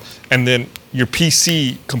plexiglass top, and then your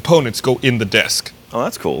PC components go in the desk. Oh,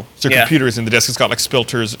 that's cool. So your Yeah. computer is in the desk. It's got like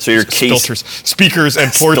spilters, So your case- speakers,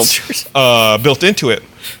 and ports Spilters. built into it.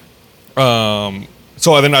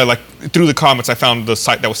 So then I through the comments, I found the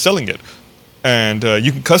site that was selling it, and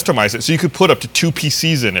you can customize it. So you could put up to 2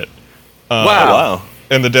 PCs in it, Oh, Wow. wow.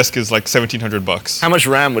 and the desk is like $1,700. How much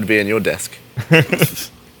RAM would be in your desk? I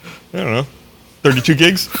don't know, 32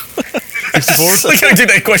 gigs, 64. Look, I take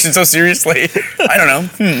that question so seriously. I don't know.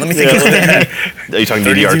 Let me think. Are you talking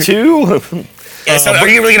DDR2? Yeah, so are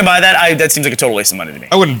you really gonna buy that? That seems like a total waste of money to me.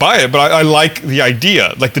 I wouldn't buy it, but I like the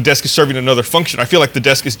idea. Like the desk is serving another function. I feel like the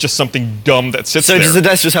desk is just something dumb that sits So there. does the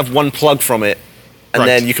desk just have one plug from it, and Right.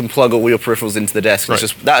 then you can plug all your peripherals into the desk? Right.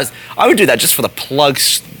 It's just I would do that just for the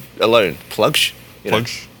plugs alone. Plugs? You know,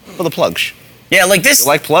 Plugs? For the plugs. Yeah, like this. You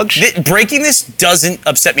like plugs? Breaking this doesn't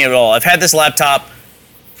upset me at all. I've had this laptop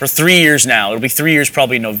for 3 years now. It'll be 3 years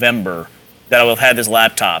probably in November that I will have had this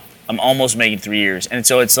laptop. I'm almost making 3 years, and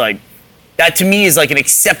so it's like that to me is like an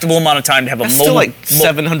acceptable amount of time to have That's a still mobile. like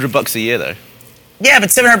 $700 a year though. Yeah, but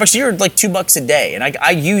 $700 a year, like $2 a day, and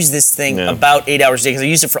I use this thing Yeah. about 8 hours a day because I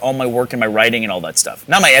use it for all my work and my writing and all that stuff.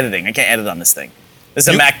 Not my editing. I can't edit on this thing. This is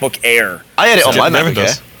a You- MacBook Air. I edit on my Devin MacBook Air.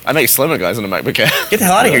 does. I make slimmer guys on a MacBook Air. Get the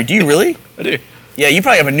hell out of here. Do you really? I do. Yeah, you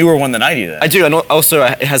probably have a newer one than I do. Then. I do, and also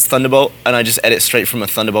it has Thunderbolt, and I just edit straight from a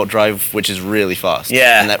Thunderbolt drive, which is really fast.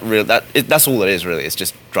 Yeah. And that's all it is really. It's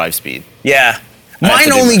just drive speed. Yeah. I have Mine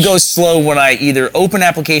to do only much. goes slow when I either open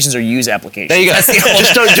applications or use applications. There you go. That's the only,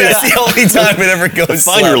 Just don't do that's that. the only time it ever goes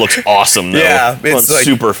slow. Finder looks awesome though. Yeah, it's Runs like-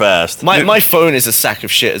 super fast. My phone is a sack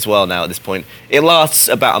of shit as well now at this point. It lasts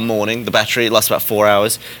about a morning, the battery, it lasts about 4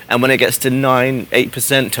 hours, and when it gets to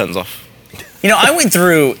 8%, it turns off. You know, I went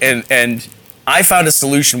through and I found a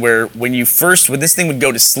solution where when this thing would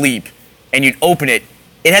go to sleep and you'd open it,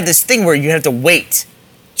 it had this thing where you have to wait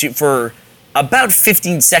for about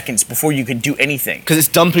 15 seconds before you could do anything. Because it's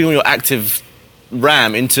dumping all your active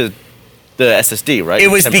RAM into the SSD, right? It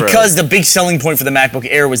was Temporarily. because the big selling point for the MacBook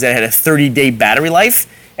Air was that it had a 30-day battery life,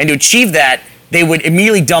 and to achieve that, they would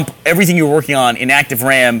immediately dump everything you were working on in active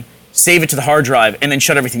RAM, save it to the hard drive, and then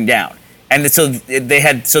shut everything down. And so they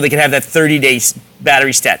could have that 30-day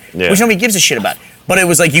battery stat, which nobody gives a shit about. But it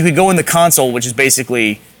was like you could go in the console, which is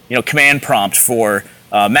basically command prompt for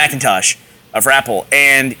Macintosh, for Apple,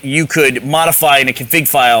 and you could modify in a config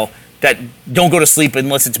file that don't go to sleep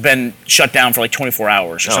unless it's been shut down for like 24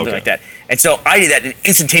 hours or something like that. And so I did that, and it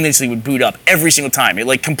instantaneously would boot up every single time. It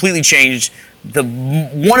like completely changed. The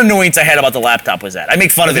one annoyance I had about the laptop was that I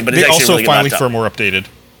make fun of it, but it's actually a really good laptop. They also finally firmware updated.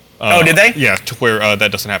 Oh, did they? Yeah, to where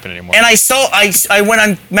that doesn't happen anymore. And I went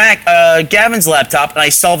on Gavin's laptop, and I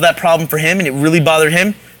solved that problem for him, and it really bothered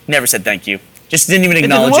him. Never said thank you. Just didn't even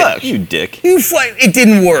acknowledge it. You dick. It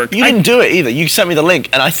didn't work. You didn't do it either. You sent me the link,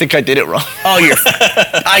 and I think I did it wrong. Oh,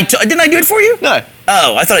 didn't I do it for you? No.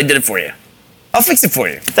 Oh, I thought I did it for you. I'll fix it for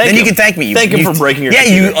you. Then you can thank me. Thank him for breaking your Yeah,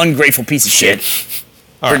 computer. you ungrateful piece of shit.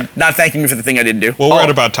 For not thanking me for the thing I didn't do. Well, we're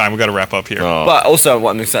at about time. We've got to wrap up here. But also,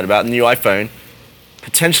 what I'm excited about, the new iPhone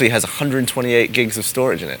potentially has 128 gigs of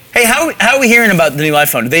storage in it. Hey, how are we hearing about the new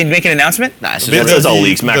iPhone? Did they make an announcement? Nah, it's This just is all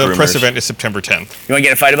leaks, Mac The rumors. press event is September 10th. You want to get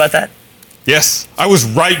in a fight about that? Yes, I was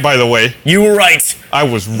right, by the way. You were right. I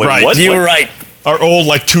was right. what? You were right Our old,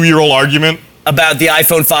 2-year-old argument. about the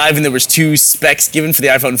iPhone 5, and there was 2 specs given for the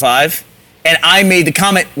iPhone 5. And I made the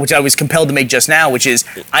comment, which I was compelled to make just now, which is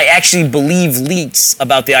I actually believe leaks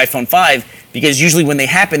about the iPhone 5 because usually when they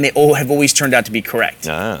happen, they have always turned out to be correct.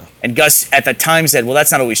 And Gus at the time said, well,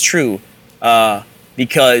 that's not always true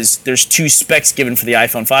because there's 2 specs given for the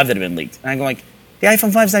iPhone 5 that have been leaked. And I'm going the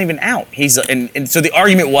iPhone 5 is not even out. And so the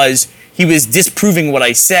argument was he was disproving what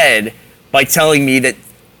I said by telling me that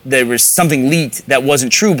there was something leaked that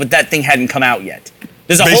wasn't true, but that thing hadn't come out yet.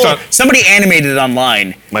 There's somebody animated it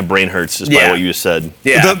online. My brain hurts just by what you just said.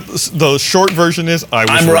 Yeah. The short version is I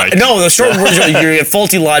was right. No, the short version is you get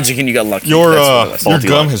faulty logic and you got lucky. Your Faulty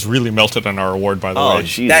gum line. has really melted on our award, by the Oh, way.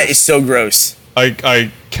 Jesus. That is so gross.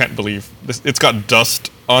 I can't believe this. It's got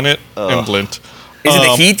dust on it and lint. Is it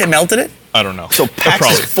the heat that melted it? I don't know. So PAX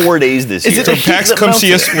Probably. is 4 days this year. it So the heat PAX, that come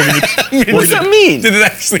see melted us. What does that mean? Did it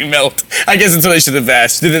actually melt? I guess that's what I should have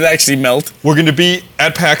asked. Did it actually melt? We're going to be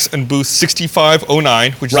at PAX in booth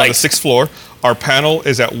 6509, which is on the 6th floor. Our panel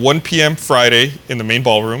is at 1 p.m. Friday in the main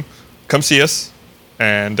ballroom. Come see us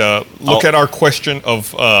and look at our question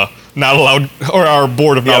of not allowed, or our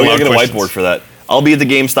board of not we allowed gotta get a questions. whiteboard for that. I'll be at the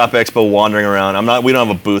GameStop Expo wandering around. We don't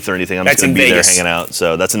have a booth or anything. I'm That's just going to in be Vegas. there hanging out.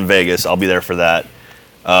 So that's in Vegas. I'll be there for that.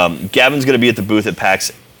 Gavin's going to be at the booth at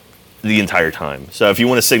PAX the entire time. So if you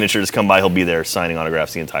want a signature, just come by. He'll be there signing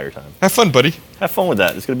autographs the entire time. Have fun, buddy. Have fun with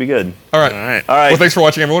that. It's going to be good. All right. All right. All right. Well, thanks for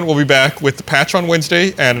watching, everyone. We'll be back with the patch on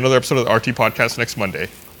Wednesday and another episode of the RT Podcast next Monday.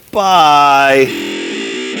 Bye.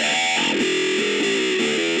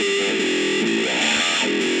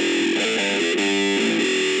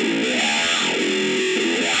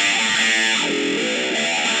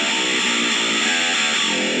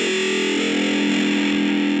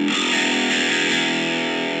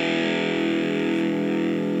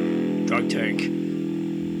 Drug tank.